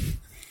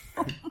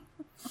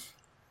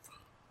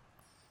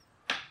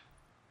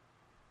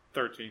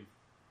 13.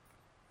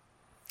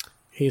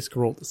 Hask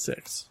rolled a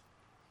 6.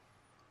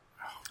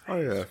 Oh,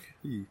 yeah.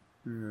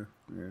 Yeah.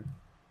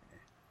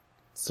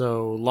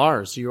 So,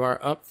 Lars, you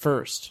are up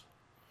first.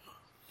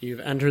 You've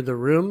entered the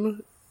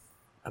room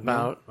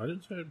about... I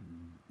didn't say.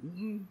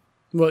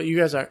 Well, you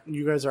guys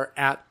are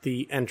at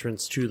the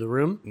entrance to the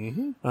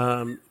room.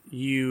 Mm-hmm.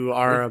 You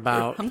are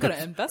about I'm going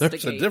to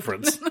investigate. There's a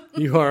difference.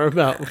 you are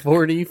about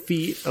 40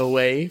 feet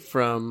away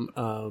from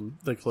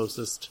the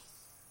closest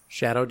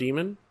shadow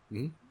demon.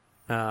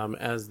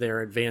 As they're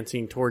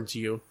advancing towards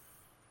you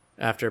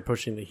after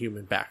pushing the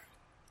human back.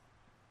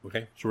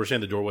 Okay. So we're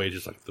saying the doorway is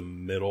just like the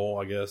middle,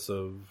 I guess,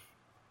 of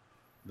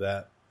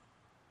that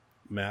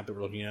map that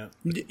we're looking at?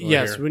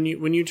 Yes, Here? when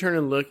you turn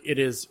and look, it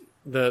is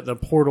the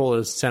portal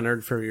is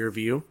centered for your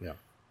view. Yeah.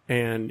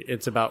 And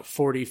it's about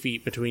 40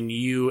 feet between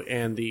you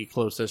and the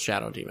closest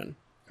shadow demon.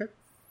 Okay.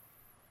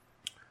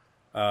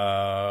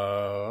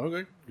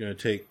 Okay. Gonna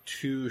take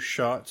 2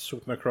 shots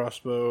with my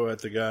crossbow at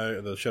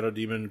the shadow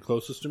demon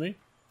closest to me.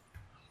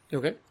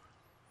 Okay.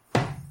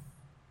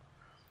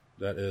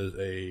 That is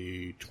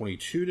a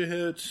 22 to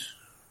hit.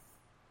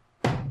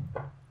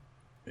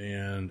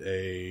 And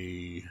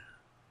a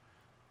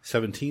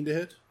 17 to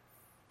hit.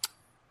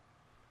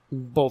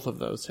 Both of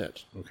those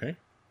hit. Okay.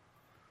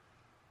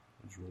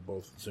 Let's roll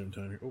both at the same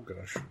time here. Oh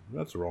gosh,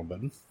 that's the wrong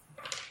button.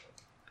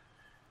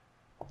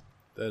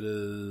 That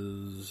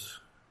is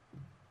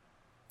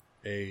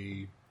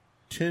a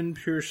 10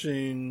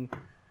 piercing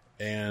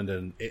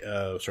and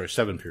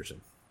 7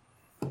 piercing.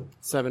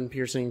 7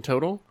 piercing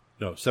total?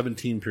 No,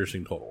 17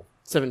 piercing total.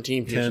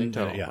 17 piercing 10,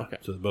 total. yeah. Okay.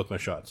 So both my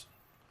shots.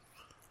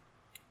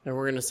 And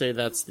we're going to say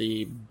that's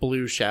the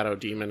blue shadow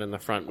demon in the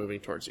front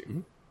moving towards you. Mm-hmm.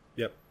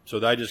 Yep.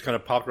 So I just kind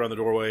of popped around the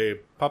doorway,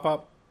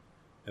 pop,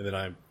 and then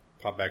I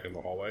pop back in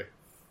the hallway.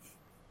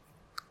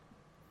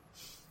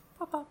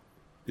 Papa.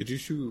 Did you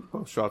shoot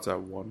both shots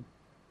at one?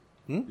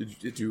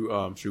 Did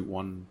you shoot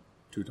 1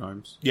 2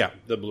 times? Yeah,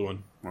 the blue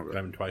one. Okay.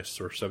 Diamond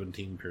twice, or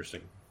 17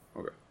 piercing.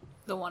 Okay.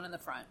 The one in the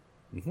front.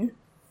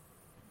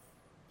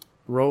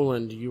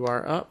 Roland, you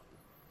are up.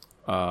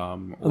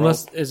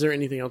 Is there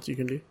anything else you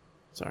can do?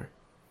 Sorry.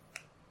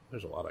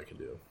 There's a lot I can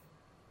do.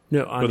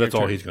 No, on But that's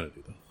your all turn. he's going to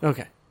do, though.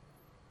 Okay.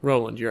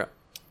 Roland, you're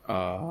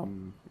up.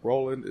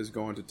 Roland is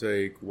going to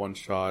take 1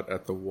 shot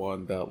at the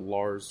one that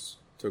Lars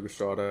took a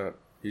shot at.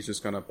 He's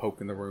just going to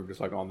poke in the room, just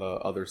like on the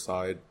other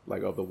side,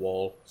 like of the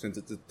wall, since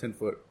it's a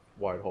 10-foot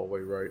wide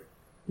hallway, right?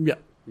 Yeah.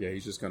 Yeah,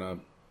 he's just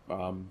going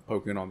to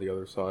poke in on the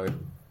other side.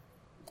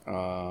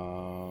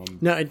 Now,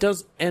 it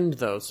does end,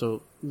 though,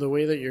 so the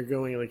way that you're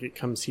going, like, it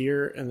comes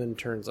here and then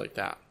turns like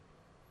that.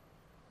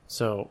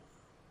 So,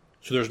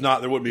 So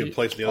there wouldn't be a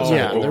place on the other side.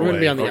 yeah, of the there wouldn't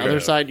be on the doorway. other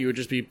Okay. side. You would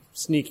just be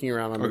sneaking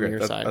around on the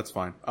near side. That's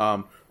fine.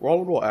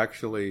 Roland will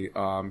actually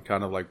kind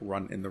of like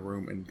run in the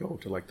room and go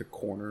to like the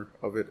corner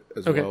of it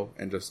as Okay. well,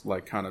 and just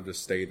like kind of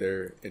just stay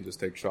there and just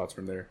take shots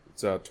from there.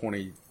 It's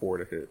 24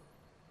 to hit.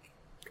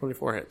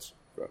 24 hits.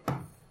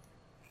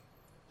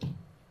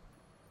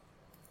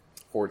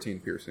 14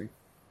 piercing.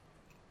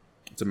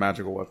 It's a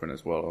magical weapon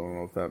as well. I don't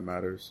know if that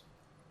matters.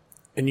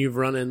 And you've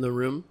run in the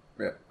room?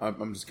 Yeah,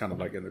 I'm just kind of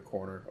like in the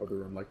corner of the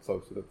room, like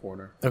close to the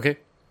corner. Okay.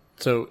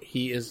 So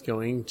he is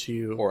going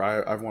to... Or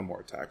I have 1 more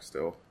attack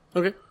still.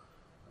 Okay.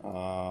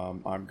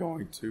 I'm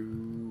going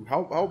to...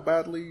 How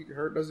badly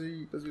hurt does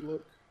he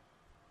look?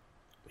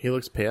 He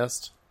looks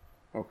pissed.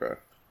 Okay.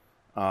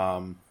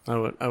 I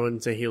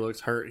wouldn't say he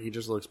looks hurt. He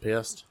just looks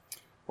pissed.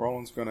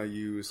 Roland's going to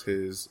use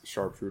his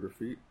sharpshooter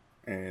feat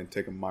and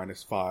take a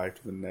 -5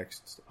 to the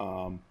next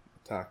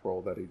attack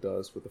roll that he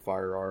does with the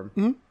firearm.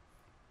 Mhm.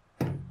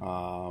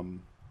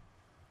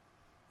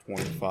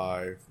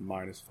 25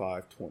 minus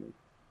 5, 20.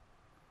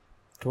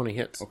 20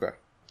 hits. Okay.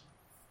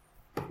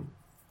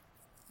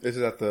 This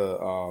is at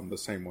the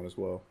same one as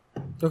well.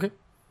 Okay.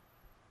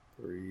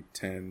 3,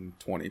 10,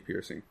 20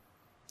 piercing.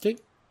 Okay.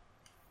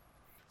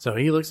 So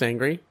he looks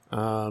angry.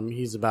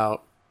 He's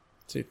about,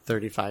 say,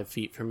 35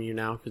 feet from you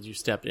now because you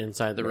stepped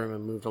inside the room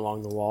and moved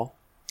along the wall.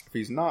 If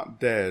he's not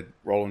dead,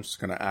 Roland's just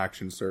going to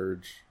action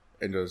surge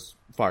and just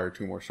fire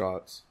 2 more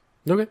shots.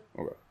 Okay.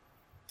 Okay.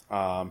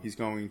 He's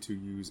going to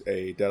use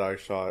a Deadeye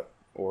shot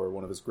or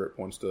one of his grip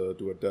points to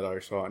do a Deadeye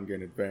shot and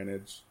gain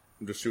advantage.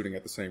 I'm just shooting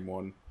at the same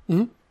one.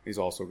 Mm-hmm. He's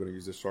also going to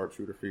use his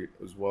sharpshooter feat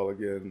as well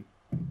again.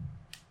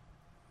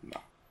 No.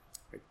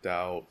 I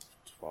doubt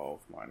 12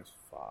 minus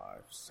 5,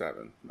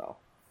 7. No.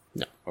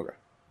 No. Okay.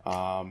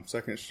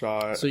 Second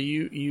shot. So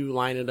you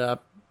line it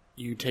up,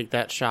 you take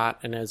that shot,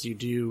 and as you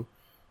do,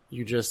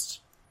 you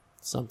just,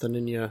 something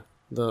in you,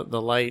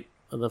 the light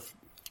of the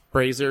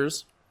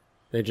braziers,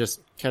 they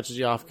just catches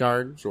you off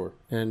guard. Sure.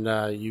 And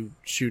you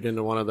shoot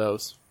into one of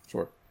those.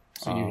 Sure.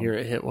 So you hear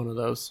it hit one of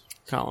those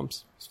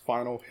columns. His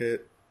final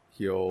hit,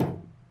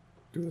 he'll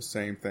do the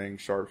same thing,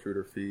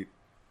 sharpshooter feat.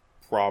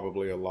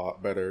 Probably a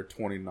lot better,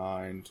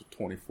 29 to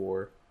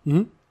 24.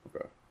 Mm-hmm.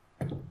 Okay.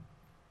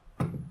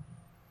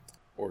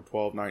 Or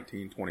 12,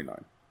 19,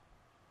 29.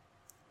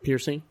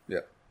 Piercing. Yeah.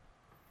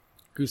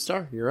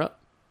 Gustar, you're up.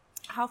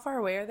 How far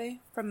away are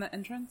they from the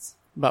entrance?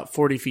 About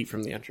 40 feet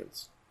from the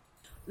entrance.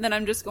 Then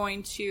I'm just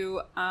going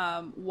to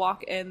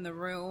walk in the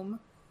room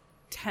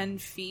 10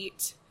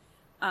 feet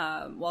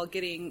while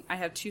getting... I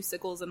have 2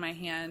 sickles in my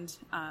hand,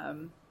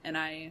 and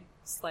I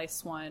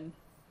slice one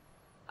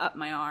up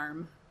my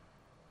arm,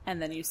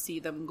 and then you see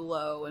them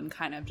glow and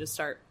kind of just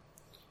start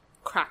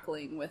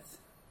crackling with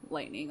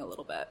lightning a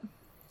little bit.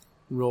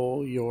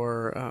 Roll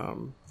your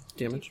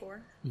damage.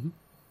 4. Mm-hmm.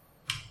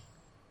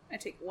 I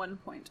take 1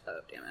 point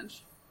of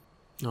damage.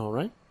 All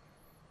right.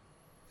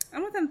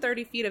 I'm within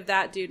 30 feet of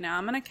that dude now.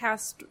 I'm going to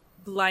cast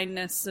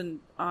blindness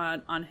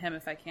on him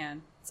if I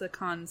can. It's a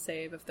con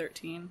save of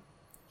 13.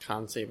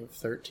 Con save of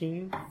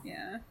 13.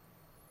 Yeah.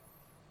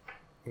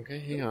 Okay,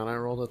 hang on. I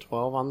rolled a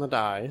 12 on the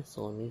die,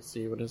 so let me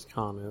see what his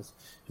con is.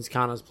 His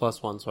con is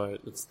 +1, so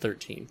it's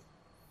 13.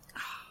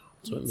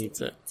 So it meets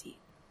it.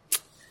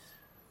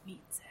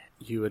 Meets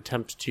it. You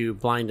attempt to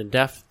blind and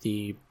deaf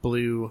the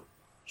blue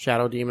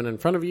shadow demon in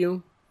front of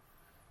you.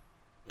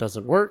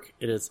 Doesn't work.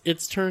 It is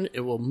its turn.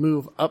 It will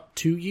move up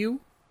to you.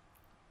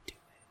 Do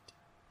it.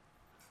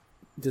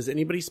 Does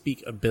anybody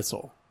speak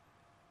Abyssal?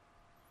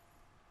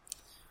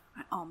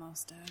 I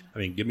almost did. I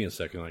mean, give me a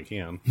second. I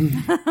can.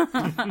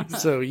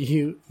 So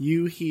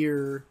you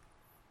hear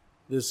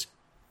this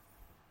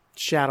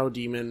shadow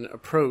demon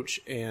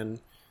approach and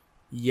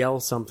yell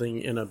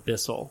something in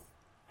Abyssal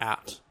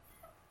at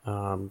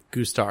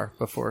Gustar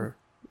before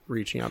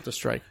reaching out to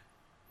strike.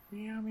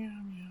 Meow, meow,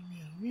 meow,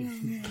 meow, meow,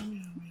 meow, meow,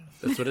 meow.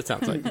 That's what it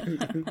sounds like.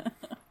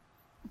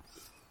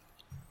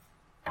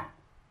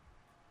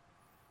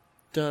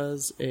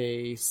 Does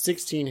a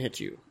 16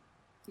 hit you?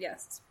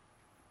 Yes.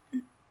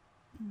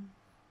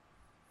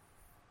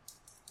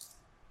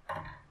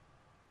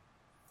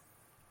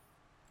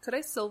 Could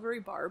I silvery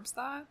barbs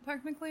that,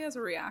 technically, as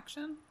a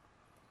reaction?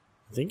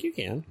 I think you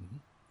can.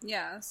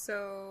 Yeah,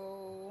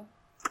 so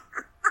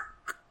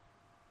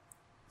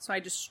I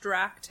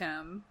distract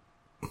him.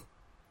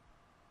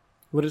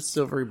 What does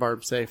Silvery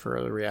Barb say for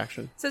a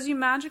reaction? It says you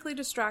magically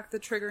distract the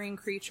triggering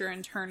creature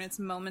and turn its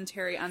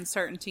momentary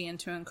uncertainty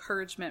into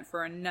encouragement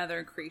for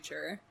another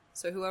creature.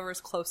 So whoever's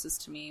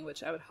closest to me,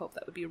 which I would hope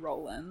that would be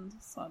Roland.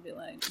 So I'll be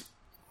like,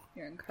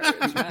 your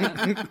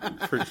encouragement.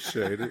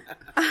 Appreciate it.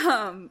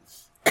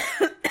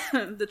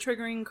 The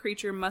triggering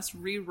creature must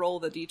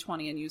re-roll the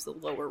d20 and use the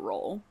lower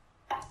roll.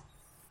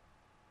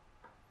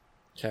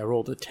 Okay, I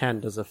rolled a 10.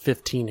 Does a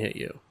 15 hit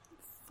you?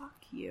 Fuck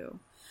you.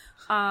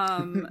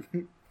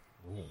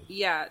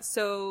 Yeah,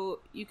 so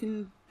you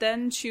can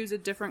then choose a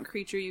different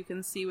creature you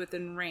can see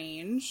within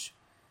range.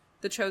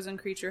 The chosen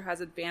creature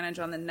has advantage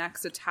on the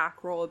next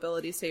attack roll,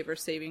 ability save, or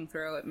saving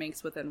throw it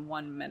makes within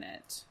 1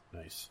 minute.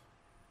 Nice.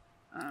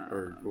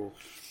 Very cool.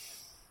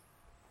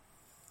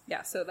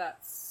 Yeah, so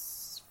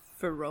that's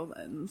for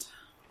Roland.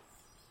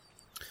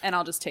 And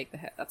I'll just take the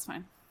hit, that's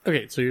fine.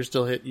 Okay, so you're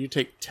still hit. You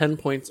take 10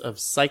 points of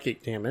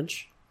psychic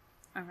damage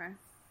Okay.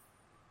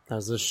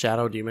 as this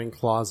shadow demon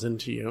claws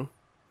into you.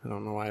 I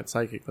don't know why it's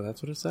psychic, but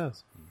that's what it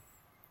says.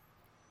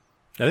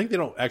 I think they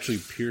don't actually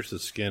pierce the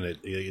skin.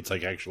 It's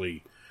like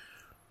actually,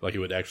 like it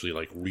would actually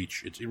like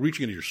reach. It's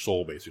reaching into your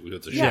soul, basically.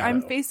 It's a Yeah, shadow.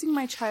 I'm facing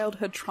my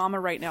childhood trauma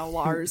right now,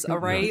 Lars,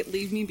 alright?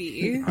 Leave me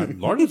be.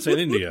 Lars would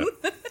say India.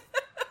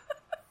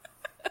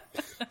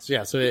 So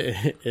yeah, so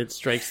it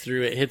strikes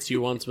through. It hits you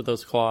once with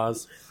those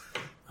claws.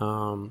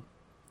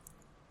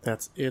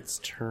 That's its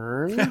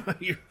turn.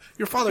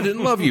 Your father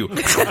didn't love you.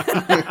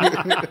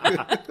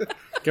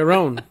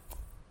 Garon.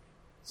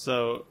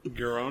 So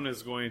Garon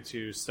is going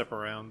to step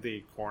around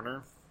the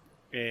corner,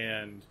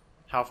 and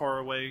how far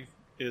away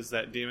is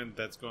that demon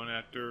that's going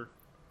after?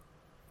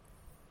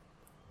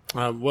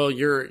 Well,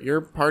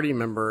 your party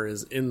member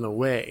is in the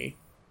way,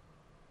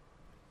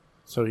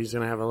 so he's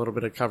going to have a little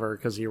bit of cover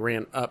because he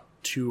ran up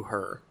to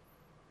her.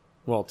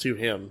 Well, to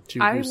him, to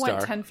I Gustar.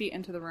 went 10 feet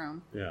into the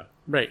room. Yeah.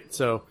 Right.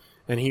 So,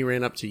 and he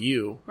ran up to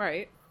you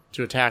Right.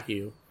 to attack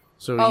you.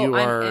 So Oh, you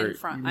I'm are in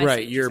front. I see right.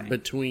 what You're you're saying.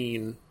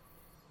 between.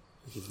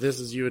 This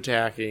is you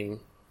attacking.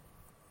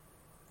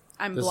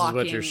 I'm This is what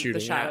blocking you're shooting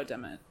the shadow at.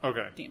 demon.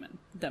 Okay. Demon.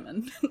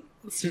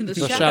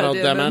 The shadow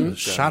demon.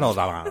 Shadow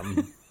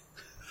Demon.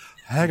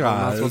 Hey That's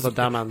guys. what the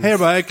demons. Hey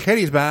everybody,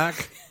 Katie's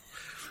back.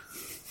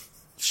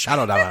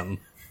 Shadow Demon.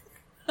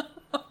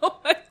 Oh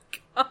my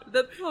god,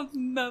 that sounds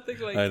nothing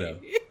like I know.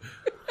 me.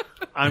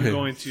 I'm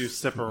going to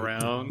step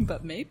around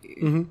But maybe.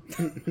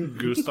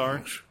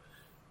 Gustar,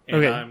 and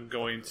Okay. I'm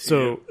going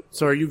to.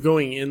 So are you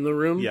going in the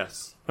room?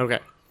 Yes. Okay.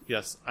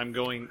 Yes, I'm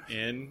going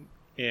in,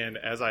 and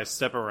as I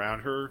step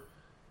around her,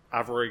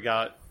 I've already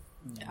got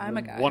I'm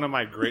a guy. one of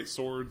my great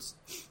swords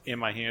in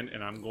my hand,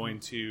 and I'm going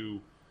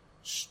to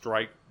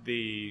strike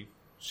the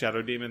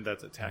shadow demon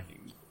that's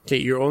attacking me. Okay,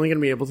 you're only going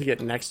to be able to get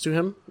next to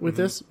him with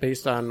this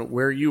based on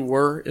where you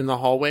were in the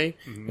hallway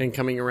and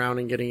coming around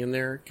and getting in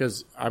there,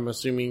 because I'm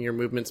assuming your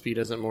movement speed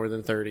isn't more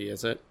than 30,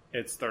 is it?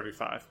 It's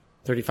 35.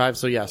 35?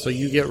 So yeah, so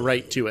you get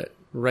right to it,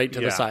 right to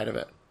the Yeah. side of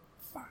it.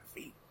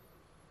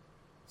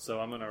 So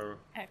I'm going to...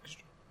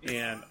 Extra.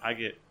 And I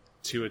get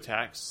 2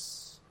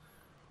 attacks.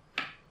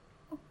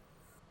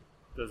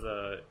 Does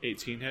a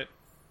 18 hit?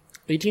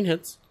 18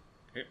 hits.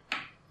 Okay.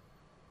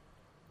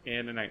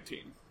 And a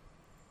 19.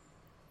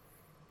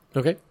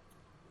 Okay.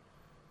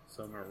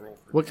 So I'm going to roll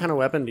for What kind of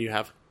weapon do you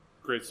have?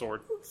 great sword.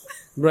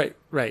 Right,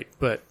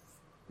 but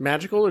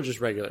magical or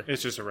just regular?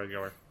 It's just a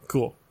regular.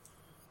 Cool.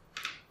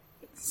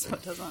 So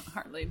it doesn't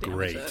hardly damage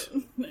Great. it.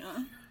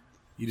 Yeah.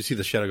 You just see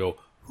the shadow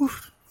go,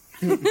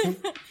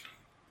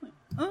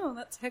 Oh,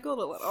 that tickled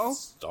a little.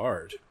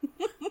 start.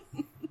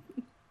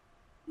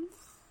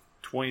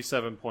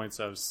 27 points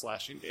of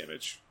slashing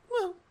damage.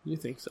 Well, you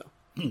think so.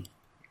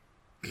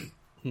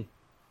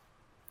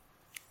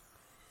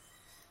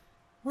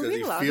 Were Does we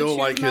he allowed to feel choose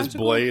like his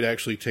magical? blade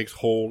actually takes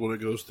hold when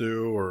it goes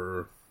through,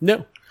 or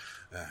No.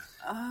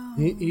 Oh.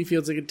 He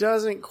feels like it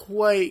doesn't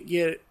quite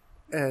get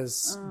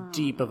as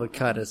deep of a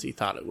cut as he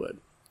thought it would.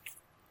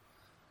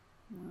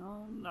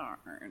 Well,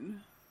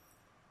 darn.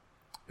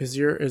 Is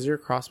your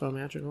crossbow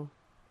magical?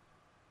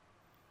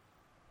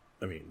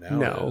 I mean, now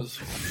No.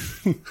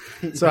 it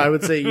is. So I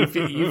would say you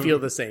feel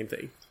the same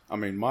thing. I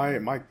mean,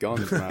 my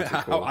gun's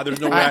magical. There's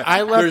no way.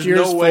 I left there's yours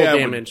no full way I would-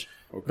 damage,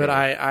 but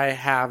I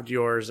halved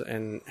yours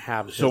and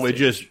halved. So his it too.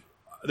 just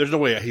there's no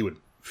way he would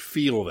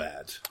feel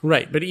that,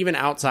 right. But even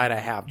outside, I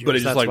halved yours. but it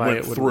just That's like why went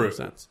it wouldn't through. make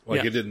sense.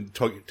 Like Yeah. it didn't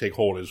take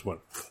hold. It just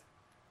went.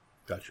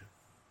 Gotcha.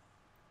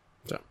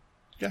 So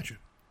Gotcha.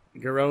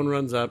 Garone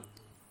runs up,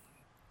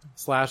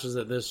 slashes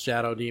at this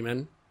shadow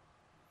demon.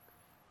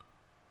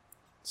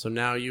 So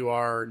now you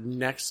are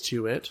next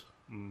to it.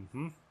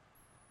 Mm-hmm.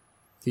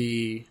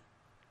 The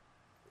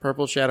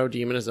purple shadow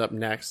demon is up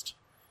next.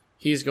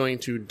 He's going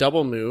to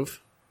double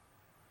move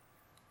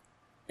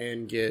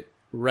and get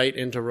right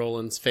into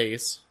Roland's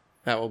face.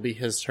 That will be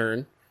his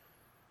turn.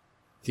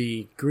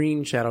 The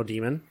green shadow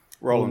demon.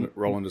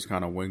 Roland just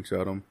kind of winks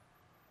at him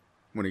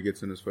when he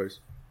gets in his face.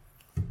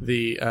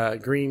 The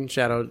green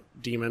shadow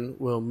demon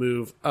will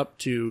move up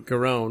to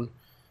Garone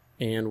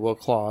and will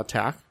claw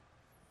attack.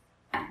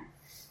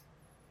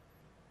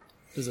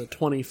 Does a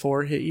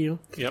 24 hit you?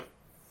 Yep.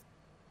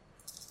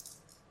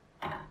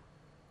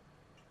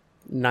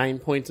 9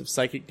 points of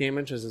psychic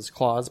damage as his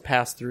claws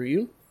pass through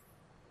you.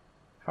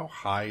 How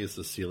high is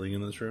the ceiling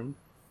in this room?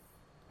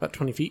 About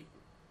 20 feet.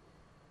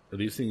 Are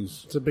these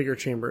things It's a bigger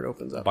chamber it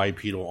opens up.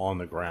 bipedal on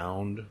the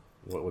ground?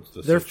 What's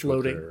the They're sitch with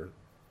floating. their-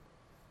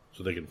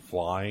 so they can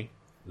fly?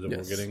 Is that what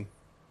Yes. we're getting?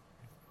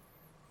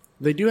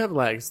 They do have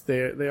legs.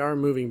 They are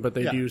moving, but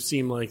they Yeah. do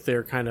seem like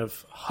they're kind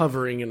of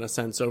hovering in a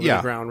sense over Yeah,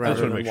 the ground I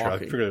just rather want to than make sure. I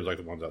walking. figured it was like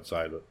the ones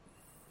outside, but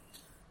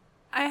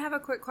I have a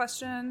quick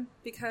question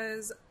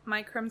because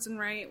my Crimson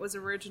Right was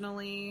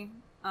originally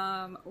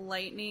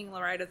Lightning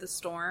Rite of the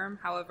Storm.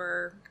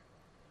 However,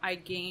 I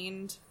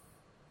gained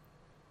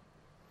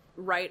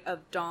Rite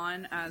of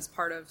Dawn as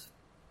part of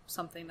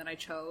something that I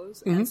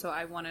chose, and so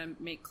I want to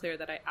make clear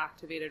that I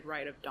activated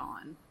Rite of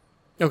Dawn.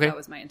 Okay. That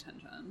was my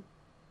intention.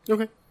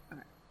 Okay.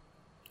 Okay.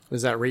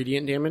 Is that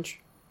radiant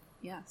damage?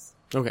 Yes.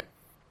 Okay.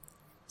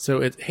 So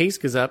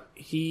Haske is up.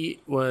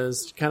 He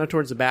was kind of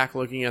towards the back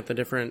looking at the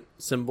different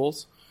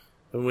symbols.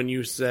 And when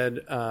you said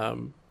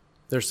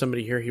there's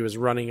somebody here, he was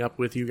running up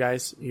with you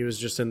guys. He was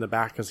just in the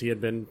back because he had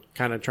been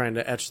kind of trying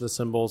to etch the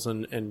symbols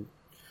and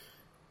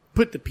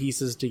put the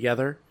pieces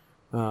together.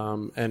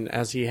 And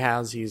as he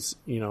has, he's,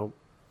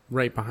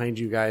 right behind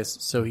you guys.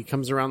 So he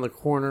comes around the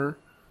corner.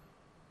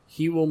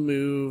 He will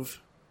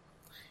move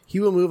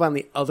on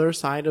the other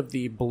side of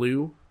the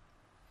blue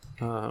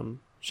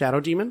shadow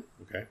demon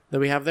okay. that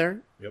we have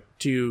there Yep.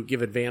 to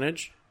give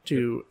advantage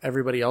to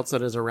everybody else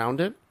that is around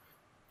it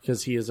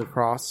because he is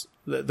across.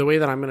 The way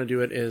that I'm going to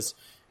do it is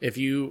if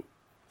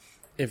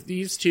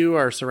these two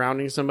are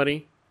surrounding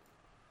somebody,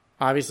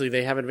 obviously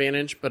they have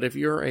advantage, but if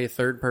you're a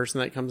third person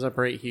that comes up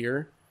right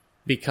here,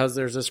 because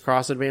there's this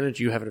cross advantage,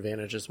 you have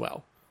advantage as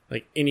well.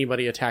 Like,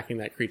 anybody attacking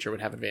that creature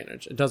would have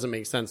advantage. It doesn't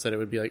make sense that it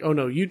would be like, oh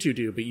no, you two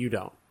do, but you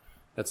don't.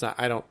 That's not,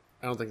 I don't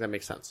think that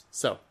makes sense.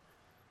 So,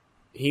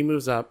 he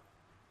moves up.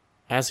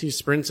 As he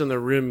sprints in the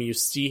room, you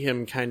see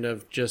him kind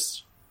of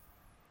just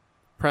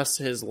press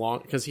his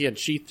because he had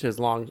sheathed his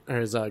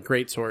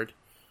greatsword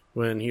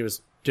when he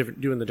was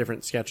doing the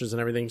different sketches and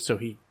everything. So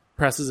he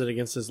presses it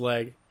against his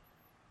leg,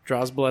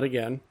 draws blood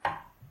again,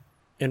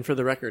 and for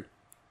the record,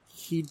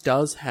 he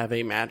does have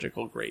a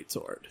magical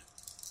greatsword.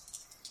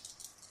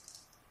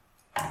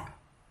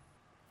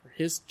 For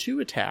his 2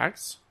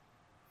 attacks,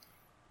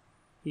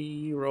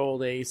 he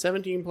rolled a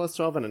 17 plus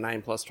 12 and a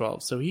 9 plus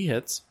 12, so he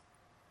hits.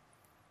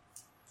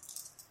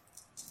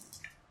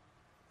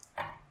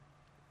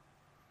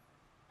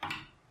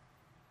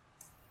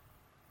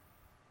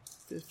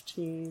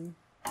 So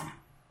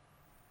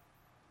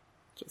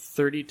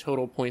 30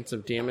 total points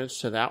of damage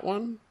to that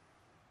one.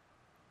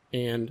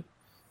 And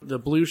the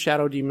blue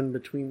shadow demon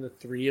between the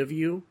 3 of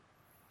you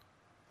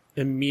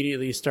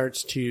immediately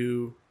starts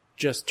to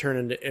just turn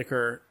into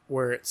ichor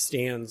where it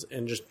stands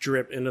and just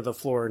drip into the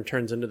floor and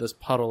turns into this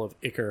puddle of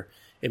ichor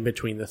in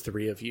between the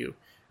 3 of you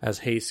as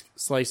Haste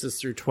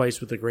slices through twice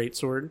with the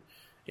greatsword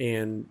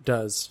and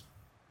does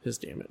his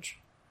damage.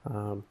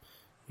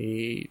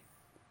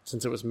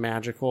 Since it was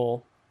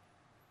magical,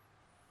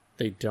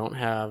 they don't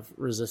have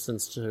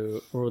resistance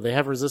to, or they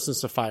have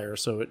resistance to fire,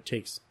 so it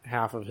takes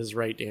half of his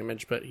right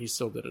damage, but he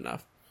still did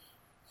enough.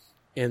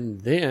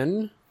 And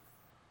then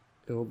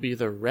it will be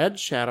the red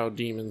shadow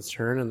demon's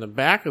turn in the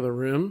back of the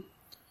room,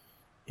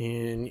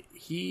 and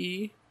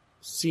he,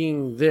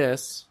 seeing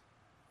this,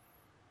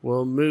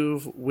 will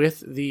move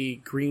with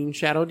the green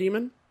shadow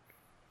demon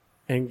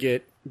and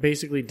get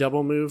basically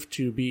double move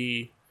to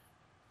be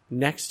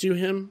next to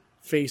him,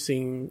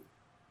 facing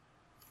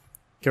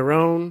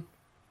Garone,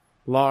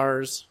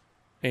 Lars,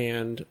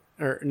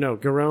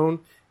 Garone,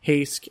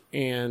 Haske,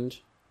 and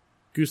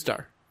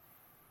Gustar.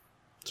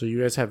 So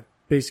you guys have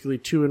basically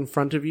 2 in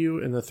front of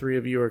you, and the 3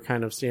 of you are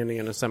kind of standing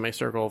in a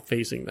semicircle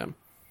facing them.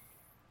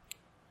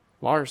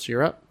 Lars,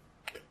 you're up.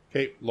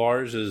 Okay,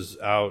 Lars is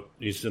out.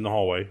 He's in the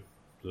hallway,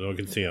 so no one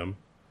can see him.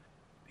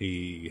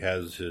 He's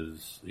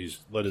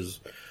let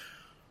his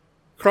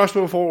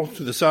crossbow fall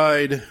to the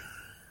side.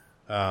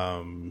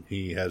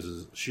 He has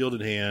his shield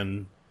in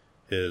hand,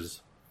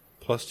 his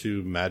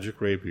 +2 magic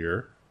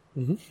rapier.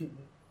 Mm-hmm.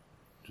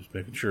 Just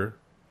making sure.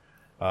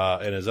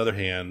 In his other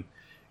hand,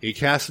 he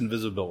casts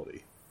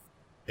invisibility.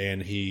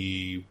 And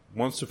he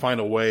wants to find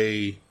a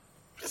way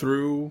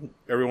through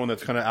everyone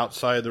that's kind of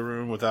outside the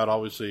room without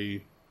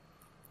obviously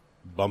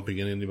bumping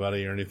into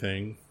anybody or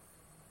anything.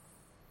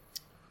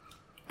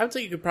 I would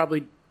say you could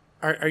probably...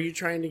 Are you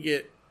trying to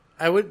get...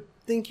 I would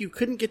think you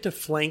couldn't get to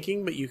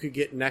flanking, but you could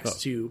get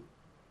next to...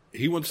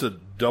 He wants to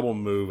double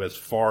move as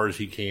far as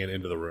he can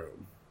into the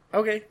room.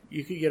 Okay,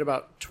 you could get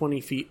about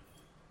 20 feet,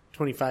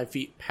 25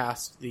 feet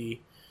past the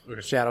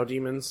shadow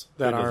demons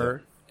that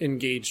are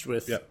engaged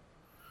with... Yep.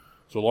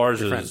 So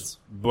Lars is friends.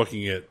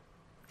 booking it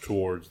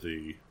towards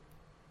the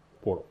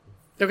portal.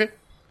 Okay.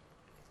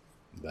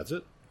 That's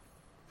it.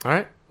 All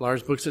right.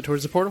 Lars books it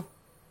towards the portal.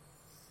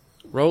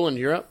 Roland,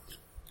 you're up.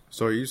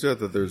 So you said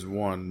that there's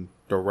one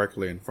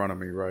directly in front of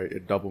me, right?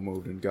 It double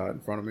moved and got in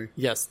front of me?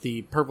 Yes,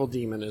 the purple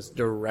demon is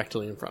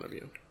directly in front of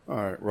you. All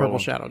right. Purple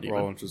shadow demon.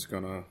 Roland's just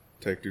going to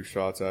take 2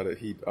 shots at it.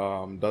 He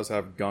does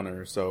have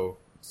Gunner, so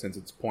since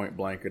it's point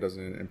blank, it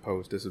doesn't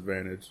impose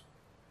disadvantage.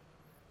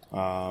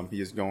 He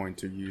is going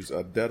to use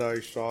a Deadeye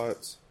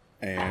shot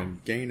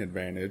and gain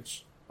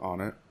advantage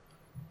on it.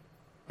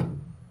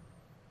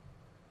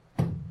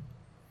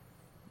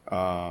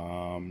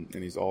 And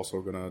he's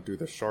also going to do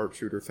the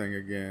sharpshooter thing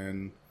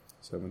again.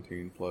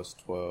 17 plus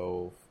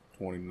 12,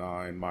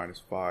 29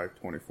 minus 5,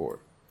 24.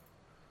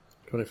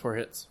 24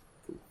 hits.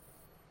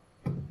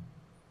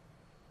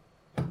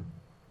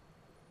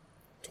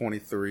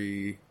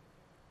 23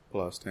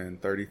 plus 10,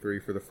 33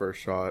 for the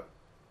first shot.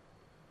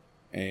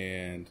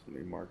 And let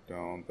me mark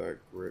down that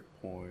grit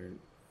point.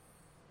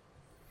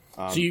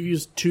 So you've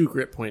used 2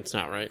 grit points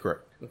now, right?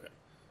 Correct. Okay.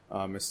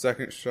 His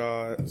second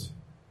shot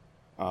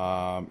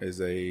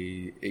is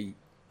a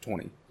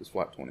 20, just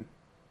flat 20.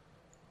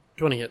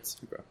 20 hits.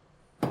 Okay.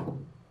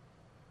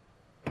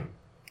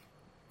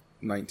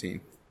 19.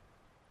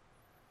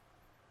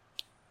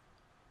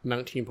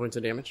 19 points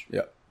of damage?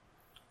 Yep.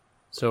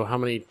 So how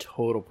many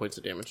total points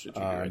of damage did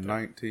you do right there?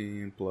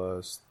 19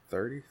 plus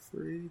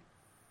 33,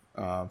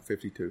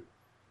 52.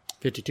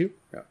 52?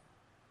 Yeah.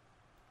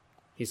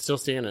 He's still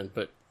standing,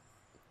 but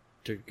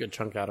took a good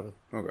chunk out of him.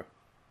 Okay.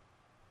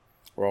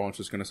 Roland's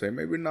just going to say,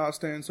 maybe not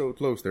stand so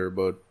close there,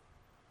 bud.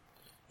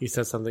 He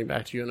says something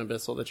back to you in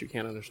Abyssal that you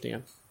can't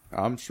understand.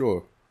 I'm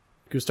sure.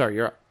 Gustar,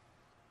 you're up.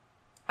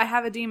 I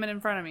have a demon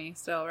in front of me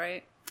still,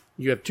 right?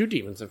 You have 2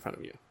 demons in front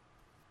of you.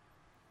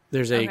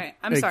 There's a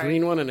sorry.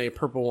 green one and a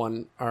purple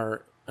one.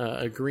 Are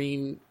a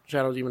green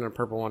shadow demon and a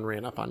purple one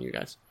ran up on you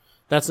guys.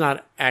 That's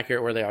not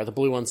accurate where they are. The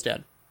blue one's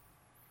dead.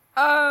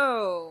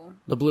 Oh.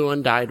 The blue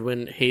one died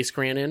when Haste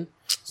ran in.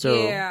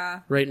 So Yeah.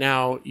 right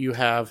now you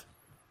have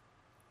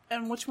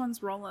And which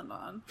one's Roland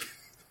on?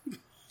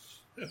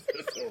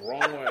 The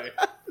wrong way.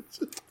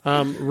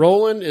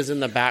 Roland is in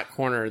the back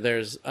corner.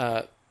 There's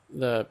the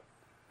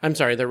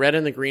red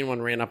and the green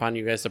one ran up on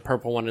you guys. The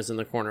purple one is in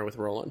the corner with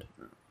Roland.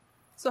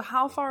 So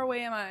how far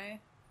away am I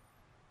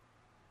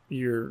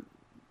You're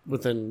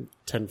within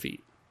 10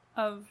 feet.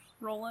 of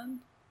Roland?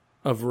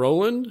 Of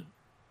Roland?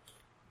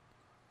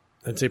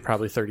 I'd say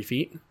probably 30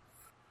 feet.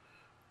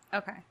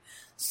 Okay.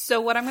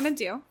 So what I'm going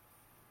to do...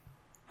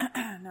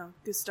 no,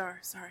 Good Star,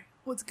 sorry.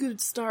 What's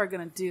Good Star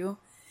going to do?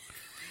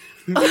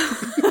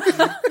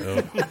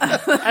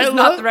 I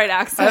Not the right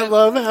accent. I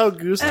love how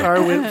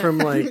Gustar went from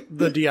like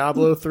the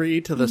Diablo 3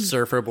 to the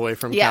surfer boy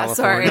from Yeah,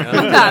 sorry.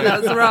 California.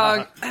 that was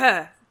wrong.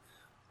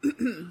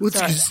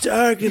 What's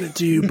Gustar gonna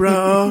do,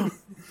 bro?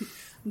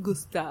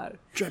 Gustar.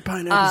 Try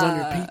pineapples on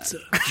your pizza.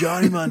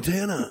 Johnny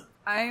Montana.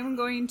 I'm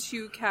going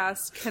to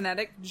cast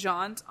Kinetic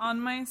Jaunt on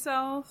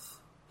myself.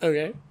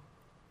 Okay.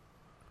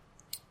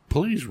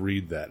 Please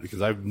read that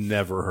because I've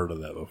never heard of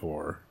that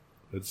before.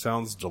 It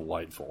sounds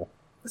delightful.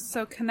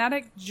 So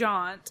Kinetic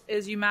Jaunt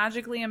is you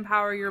magically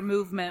empower your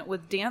movement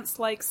with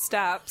dance-like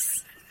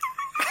steps.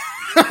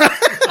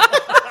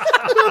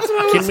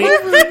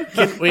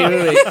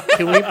 Wait.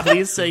 Can we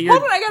please say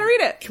Hold on, I gotta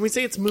read it. Can we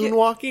say it's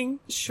moonwalking?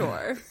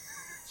 Sure.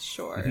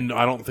 No,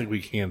 I don't think we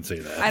can say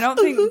that. I don't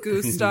think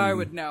Gustar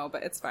would know,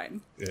 but it's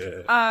fine.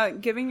 Yeah.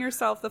 Giving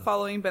yourself the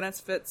following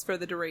benefits for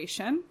the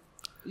duration.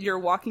 Your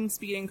walking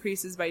speed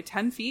increases by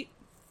 10 feet.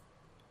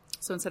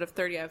 So instead of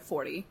 30, I have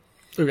 40.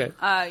 Okay.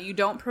 You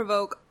don't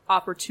provoke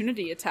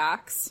opportunity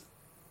attacks.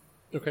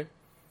 Okay.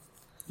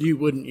 You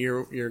wouldn't.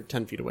 You're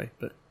 10 feet away,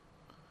 but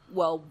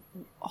Well,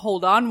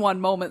 hold on one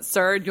moment,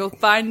 sir, and you'll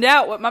find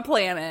out what my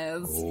plan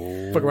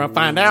is. fuck around,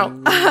 find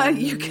out.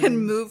 You can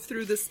move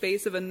through the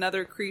space of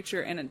another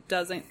creature, and it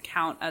doesn't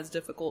count as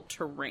difficult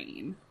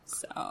terrain.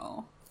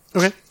 So,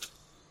 Okay.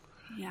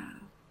 yeah.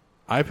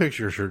 I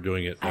picture her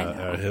doing it. I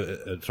know.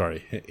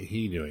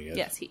 He doing it.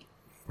 Yes, he.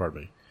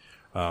 Pardon me.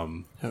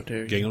 How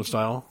dare you? Gangnam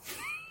Style.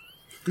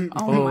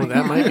 Oh,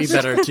 that might be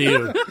better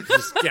too.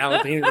 Just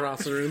galloping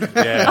across the room.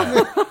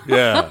 Yeah.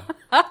 Yeah.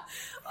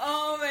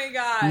 Oh my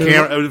god.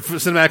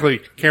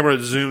 Cinematically, camera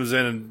zooms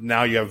in, and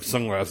now you have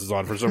sunglasses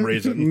on for some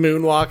reason.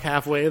 Moonwalk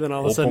halfway, then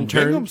all of a sudden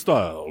turn. Gangnam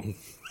Style.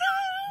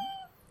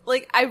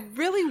 Like, I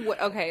really would.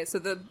 Okay, so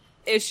the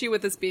issue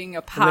with this being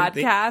a then at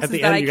podcast the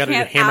is that end, I you gotta do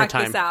can't hammer act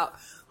time. this out.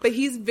 But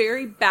he's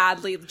very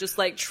badly just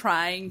like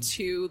trying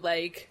to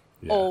like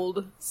Yeah.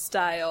 old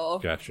style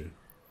Gotcha.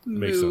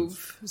 Makes sense.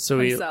 move So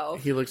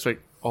himself. he looks like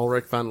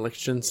Ulrich von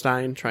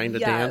Liechtenstein trying to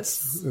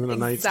dance in a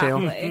Knight's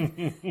Tale.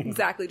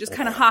 Exactly. Just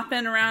kind of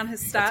hopping around his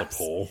steps. That's a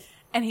pull.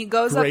 And he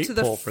goes Great up to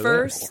the pull for that.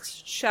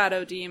 first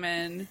shadow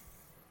demon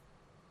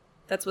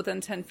that's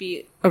within 10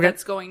 feet. Okay.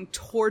 That's going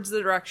towards the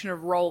direction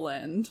of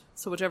Roland.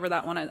 So whichever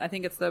that one is. I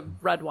think it's the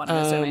red one,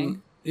 I'm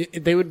assuming.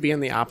 They would be in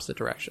the opposite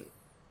direction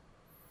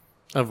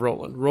of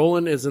Roland.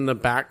 Roland is in the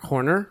back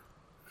corner.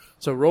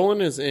 So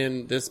Roland is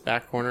in this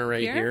back corner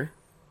right here.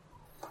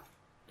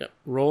 Yep.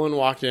 Roland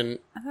walked in.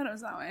 I thought it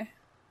was that way.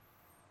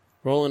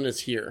 Roland is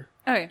here.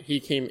 Okay. He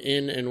came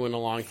in and went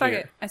along Fuck here.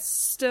 it. I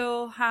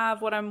still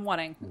have what I'm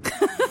wanting.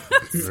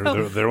 They're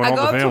I all go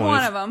the up to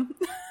one families. of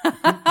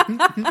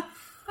them.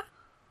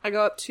 I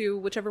go up to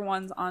whichever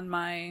one's on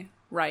my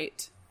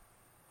right.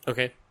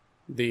 Okay.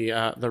 The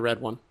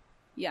red one.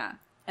 Yeah.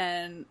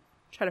 And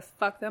try to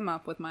fuck them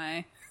up with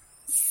my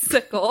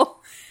sickle.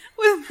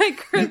 With my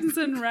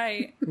crimson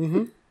right.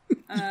 Mm-hmm.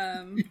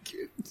 Let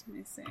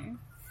me see.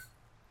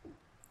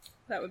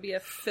 That would be a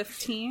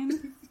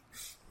 15.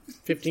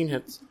 15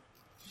 hits.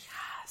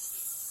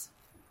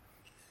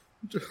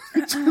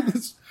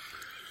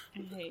 I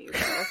hate you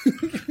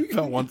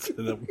both.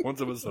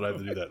 Once of us said I have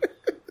to do that.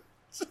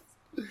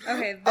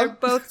 Okay, they're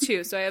both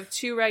 2. So I have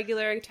 2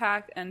 regular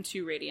attack and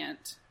 2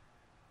 radiant.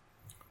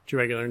 2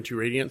 regular and 2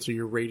 radiant. So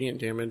your radiant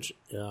damage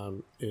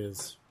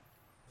is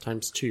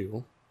times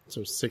 2.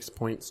 So 6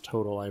 points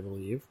total, I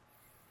believe.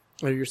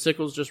 Are your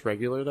sickles just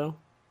regular, though?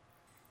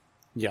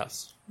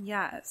 Yes.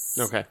 Yes.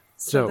 Okay.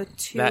 So So the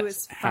 2 that's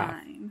is half.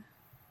 fine.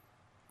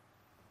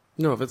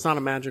 No, if it's not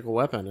a magical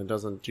weapon, it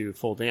doesn't do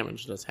full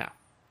damage. It does half.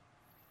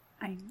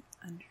 I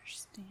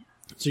understand.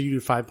 So you do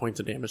 5 points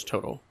of damage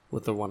total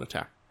with the one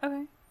attack.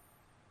 Okay.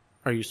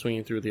 Are you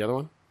swinging through the other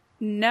one?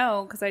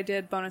 No, because I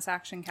did bonus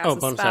action cast Oh, a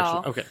bonus spell.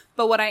 action. Okay.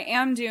 But what I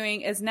am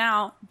doing is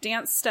now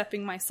dance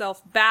stepping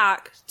myself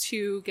back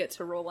to get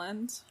to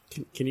Roland.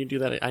 Can you do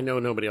that? I know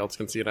nobody else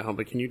can see it at home,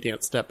 but can you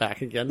dance step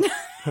back again?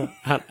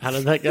 How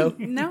did that go?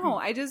 No,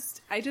 I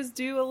just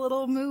do a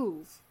little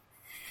move.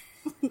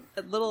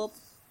 A little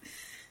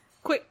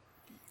quick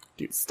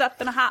step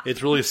and a hop.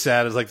 It's really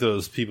sad. It's like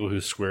those people who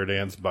square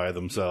dance by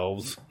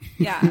themselves,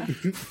 Yeah.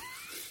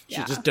 She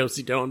just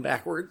do-si-doing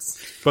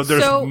backwards. but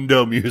there's So-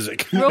 no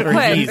music. Real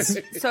quick. knees.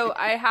 So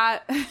I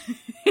had...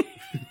 It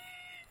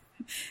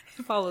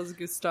follows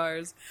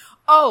Gustar's.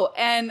 Oh,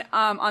 and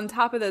on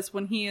top of this,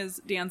 when he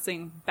is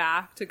dancing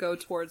back to go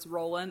towards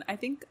Roland, I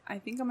think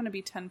I'm going to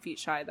be 10 feet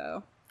shy,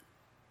 though.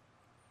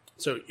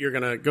 So you're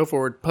going to go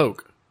forward,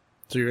 poke.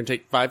 So you're going to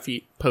take 5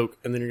 feet, poke,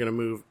 and then you're going to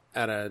move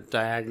at a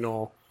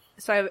diagonal.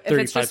 So if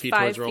it's just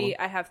 5 feet,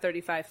 I have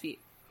 35 feet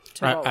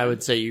to Roland. I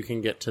would say you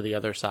can get to the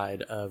other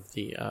side of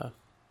the...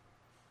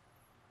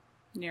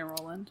 Near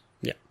Roland.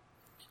 Yeah.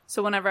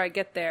 So whenever I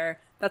get there,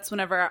 that's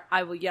whenever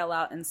I will yell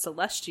out in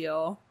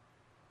Celestial,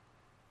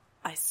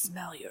 I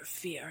smell your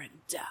fear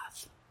and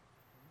death.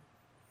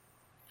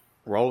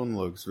 Roland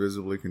looks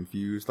visibly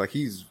confused. Like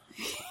he's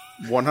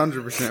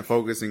 100%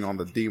 focusing on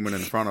the demon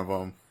in front of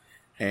him.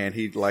 And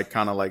he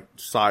kind of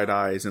side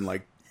eyes and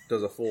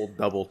does a full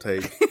double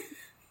take.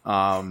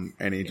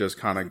 And he just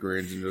kind of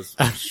grins and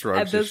just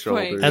shrugs his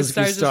shoulders. As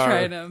Gustar's just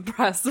trying to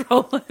impress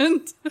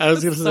Roland. I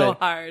was going to say, so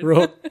hard.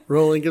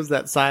 Roland gives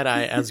that side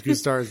eye as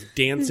Gustar is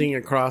dancing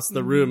across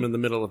the room in the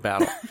middle of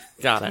battle.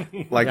 Got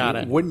it. Got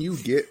it. When you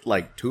get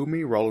to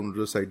me, Roland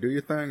will just say, "Do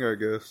your thing," I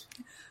guess.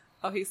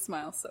 Oh, he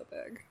smiles so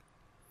big.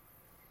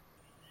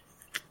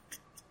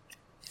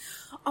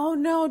 Oh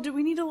no! Do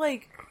we need to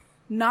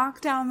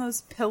knock down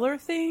those pillar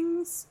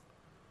things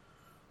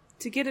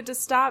to get it to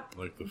stop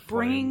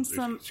bringing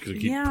some? It's going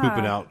to keep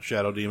pooping out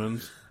shadow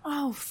demons.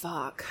 Oh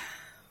fuck!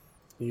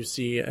 You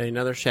see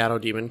another shadow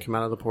demon come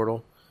out of the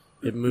portal.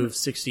 It moves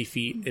 60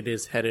 feet. It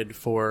is headed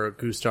for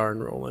Gustar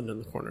and Roland in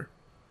the corner.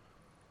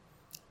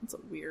 That's a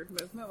weird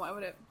movement. Why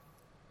would it?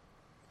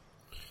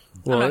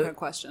 Well, I'm not going to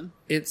question.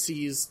 It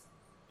sees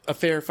a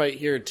fair fight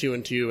here at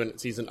 2-2, and it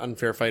sees an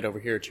unfair fight over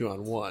here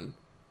 2-on-1.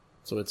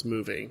 So it's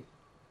moving.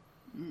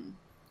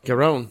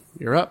 Garon,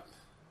 you're up.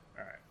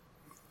 All right.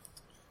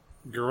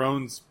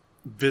 Garon's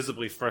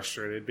visibly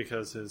frustrated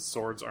because his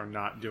swords are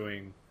not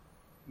doing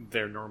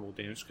their normal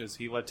damage because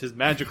he left his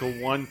magical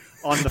one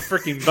on the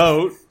freaking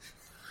boat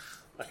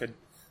like a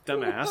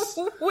dumbass.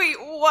 Wait,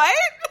 what?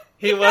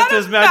 He left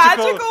his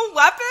magical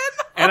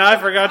weapon, and I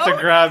forgot to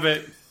grab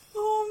it.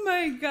 Oh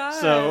my god!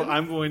 So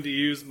I'm going to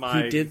use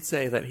my. He did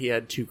say that he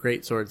had 2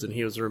 great swords, and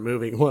he was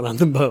removing one on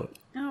the boat.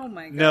 Oh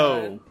my god!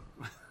 No.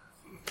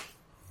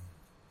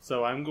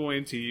 So I'm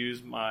going to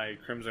use my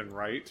Crimson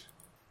Right.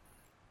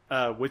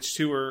 Which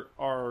two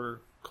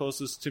are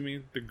closest to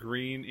me? The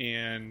green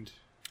and...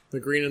 The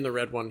green and the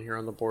red one here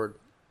on the board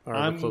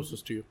are the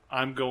closest to you.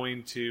 I'm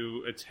going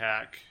to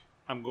attack.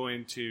 I'm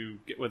going to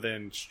get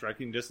within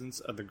striking distance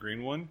of the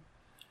green one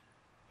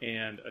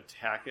and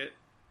attack it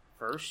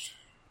first.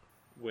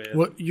 With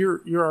Well,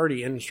 you're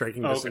already in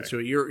striking distance to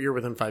it. You're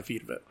within 5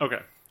 feet of it. Okay.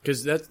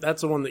 Because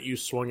that's the one that you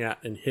swung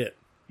at and hit.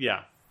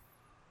 Yeah.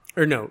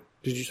 Or no,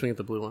 did you swing at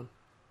the blue one?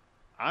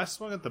 I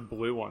swung at the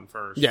blue one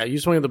first. Yeah, you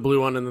swung at the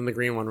blue one and then the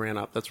green one ran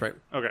up. That's right.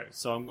 Okay,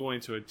 so I'm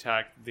going to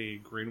attack the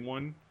green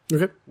one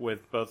Okay.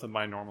 with both of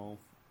my normal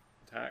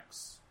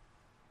attacks.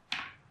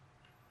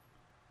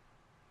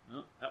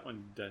 No, that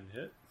one doesn't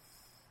hit.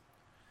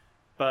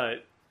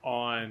 But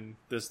on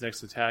this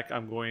next attack,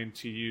 I'm going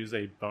to use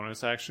a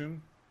bonus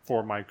action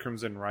for my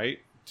Crimson Right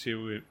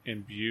to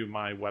imbue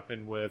my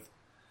weapon with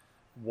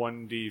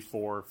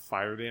 1d4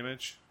 fire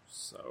damage.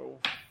 So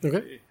Okay.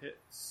 it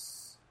hits.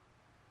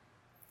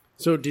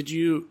 So did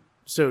you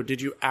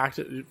act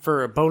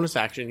for a bonus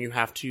action? You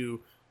have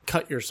to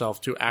cut yourself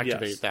to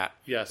activate that.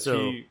 Yes,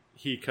 So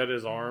he cut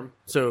his arm.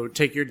 so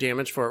take your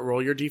damage for it.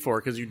 Roll your d4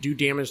 because you do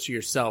damage to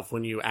yourself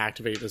when you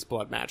activate this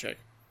blood magic.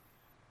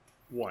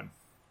 1.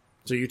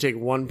 So you take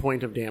 1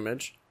 point of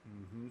damage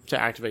to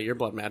activate your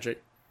blood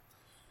magic.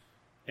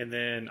 And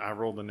then I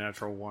rolled a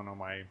natural 1 on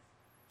my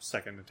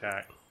second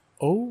attack.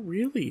 Oh,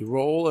 really?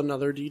 Roll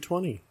another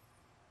d20.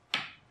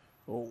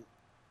 Oh,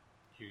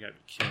 you got to be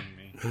kidding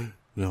me.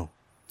 No.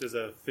 Does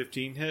a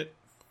 15 hit?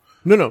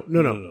 No.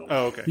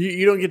 Oh, okay.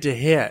 You don't get to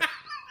hit.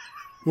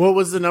 What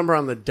was the number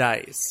on the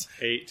dice?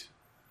 8.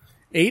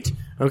 8?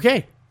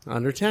 Okay.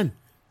 Under 10.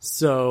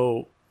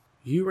 So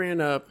you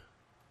ran up.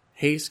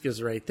 Hask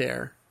is right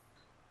there.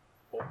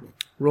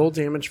 Roll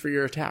damage for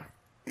your attack.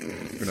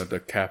 I'm gonna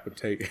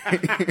decapitate.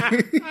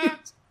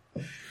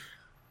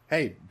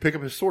 Hey, pick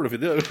up his sword if it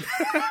does.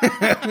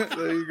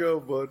 There you go,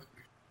 bud.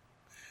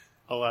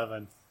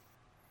 11.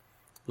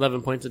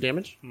 11 points of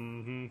damage?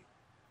 Mm-hmm.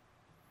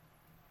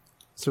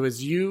 So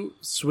as you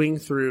swing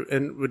through,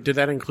 and did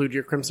that include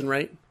your Crimson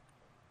Right?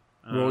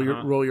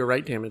 Roll your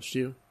right damage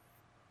too.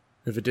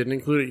 If it didn't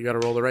include it, you got to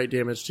roll the right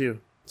damage too.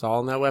 It's all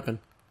in that weapon.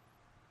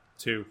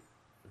 2.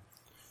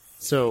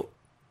 So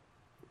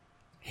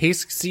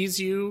Hask sees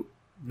you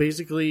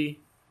basically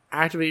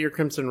activate your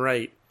Crimson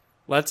Right,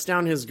 lets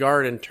down his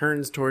guard, and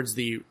turns towards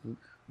the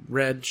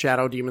red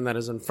shadow demon that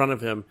is in front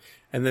of him,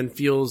 and then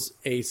feels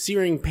a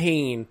searing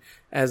pain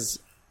as...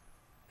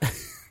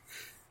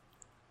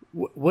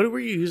 What were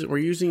you using? Were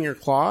you using your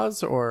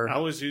claws or? I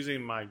was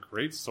using my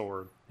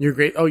greatsword. Your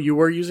great? Oh, you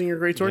were using your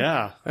greatsword?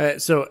 Yeah.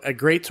 So a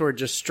greatsword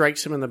just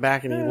strikes him in the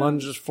back, and he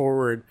lunges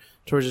forward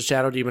towards the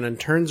shadow demon and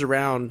turns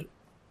around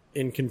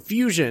in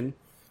confusion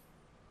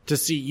to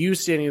see you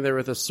standing there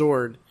with a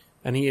sword,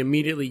 and he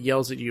immediately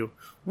yells at you,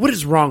 "What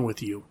is wrong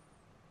with you?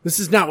 This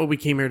is not what we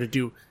came here to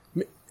do.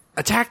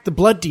 Attack the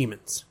blood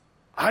demons."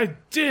 I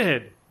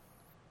did!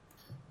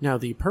 Now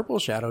the purple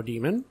shadow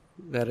demon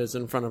that is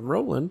in front of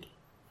Roland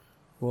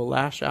will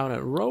lash out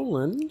at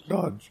Roland.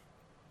 Dodge.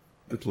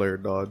 Declare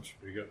dodge.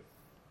 There you go.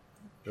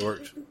 It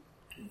worked.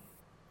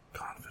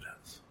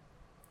 Confidence.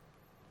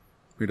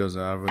 He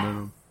doesn't have it in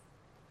him.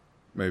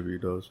 Maybe he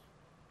does.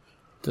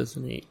 Does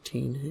an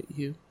 18 hit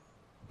you?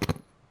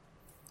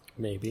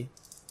 Maybe.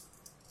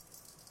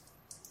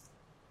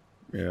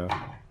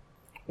 Yeah.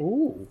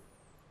 Ooh.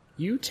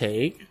 You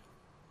take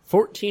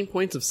 14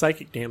 points of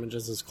psychic damage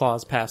as his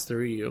claws pass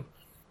through you.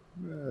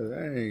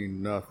 That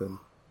ain't nothing.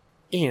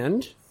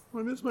 And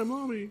I miss my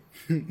mommy.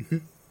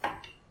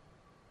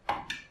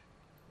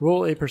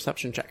 roll a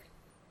perception check.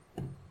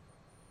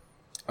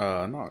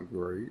 Not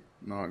great.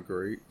 Not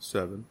great.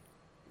 7.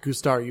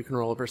 Gustar, you can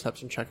roll a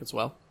perception check as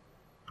well.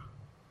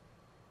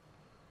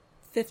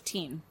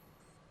 15.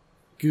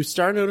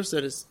 Gustar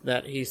notices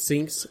that he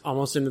sinks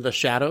almost into the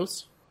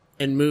shadows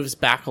and moves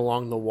back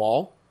along the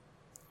wall.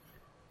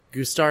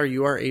 Gustar,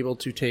 you are able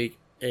to take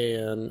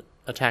an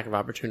attack of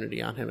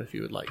opportunity on him if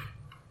you would like.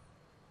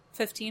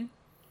 15.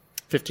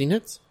 15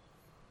 hits?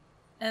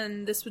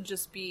 And this would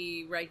just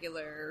be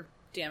regular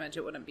damage.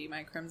 It wouldn't be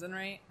my crimson,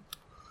 right?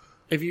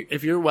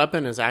 If your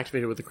weapon is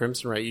activated with the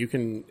Crimson Right, you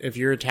can, if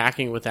you're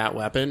attacking with that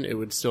weapon, it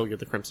would still get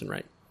the Crimson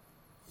Right.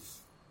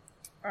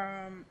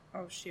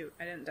 Oh shoot,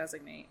 I didn't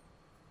designate.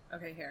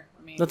 Okay, here.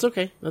 Let me. That's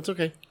okay. That's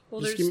okay.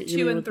 Well, Just there's give 2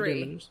 me and what the 3.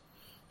 damage is.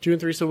 2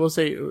 and 3, so we'll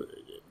say,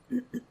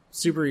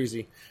 super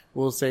easy.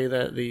 We'll say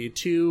that the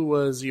 2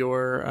 was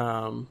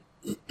your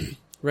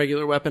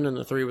regular weapon and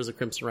the 3 was a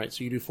Crimson Right,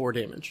 so you do 4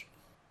 damage.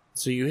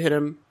 So you hit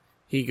him,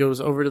 he goes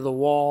over to the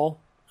wall.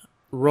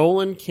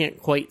 Roland can't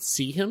quite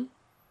see him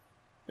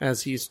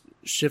as he's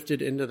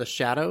shifted into the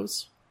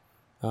shadows.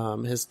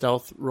 His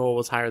stealth roll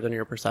was higher than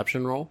your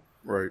perception roll.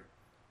 Right.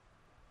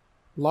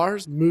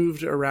 Lars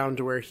moved around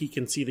to where he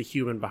can see the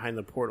human behind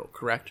the portal,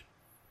 correct?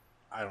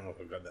 I don't know if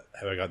I've got that.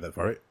 Have I got that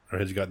far yet? Or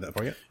has he gotten that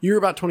far yet? You're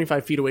about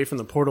 25 feet away from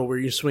the portal. Were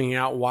you swinging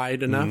out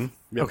wide enough?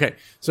 Mm-hmm. Yep. Okay,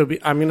 so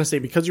I'm going to say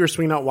because you were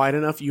swinging out wide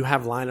enough, you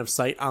have line of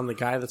sight on the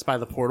guy that's by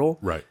the portal.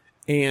 Right.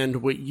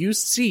 And what you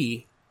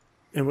see,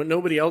 and what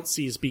nobody else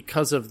sees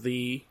because of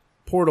the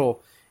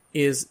portal,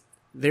 is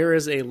there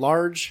is a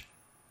large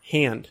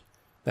hand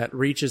that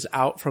reaches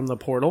out from the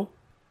portal,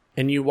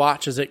 and you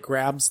watch as it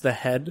grabs the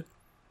head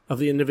of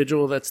the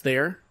individual that's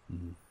there,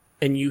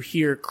 and you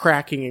hear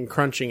cracking and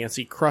crunching as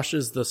he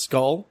crushes the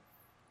skull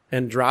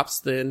and drops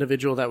the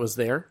individual that was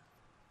there.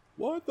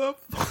 What the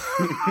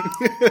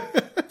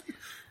fuck?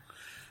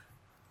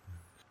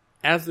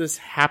 As this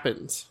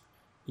happens,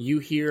 you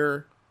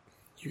hear...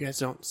 You guys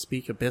don't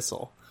speak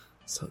Abyssal,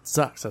 so it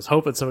sucks. I was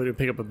hoping somebody would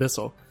pick up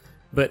Abyssal.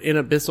 But in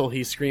Abyssal,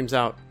 he screams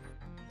out,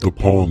 "The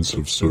pawns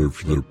have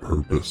served their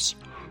purpose.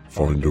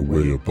 Find a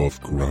way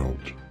above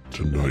ground.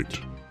 Tonight,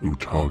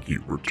 Utagi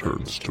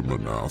returns to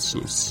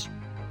Manassas."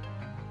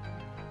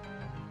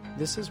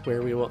 This is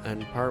where we will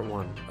end part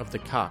 1 of the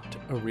Cocked,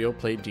 a Real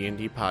Play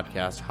D&D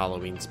podcast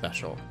Halloween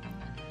special.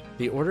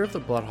 The Order of the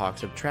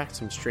Bloodhawks have tracked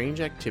some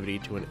strange activity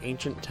to an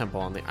ancient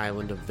temple on the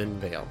island of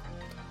Vinvale.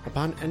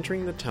 Upon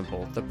entering the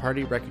temple, the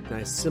party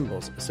recognized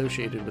symbols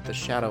associated with the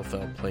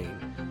Shadowfell plane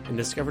and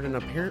discovered an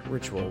apparent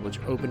ritual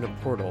which opened a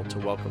portal to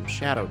welcome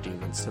shadow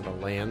demons to the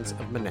lands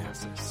of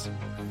Manassas.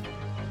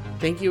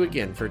 Thank you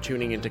again for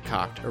tuning into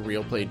Cocked, a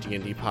Real Play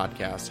D&D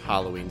podcast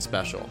Halloween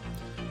special.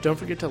 Don't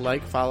forget to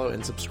like, follow,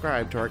 and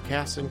subscribe to our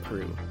cast and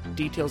crew.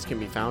 Details can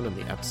be found in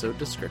the episode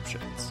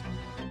descriptions.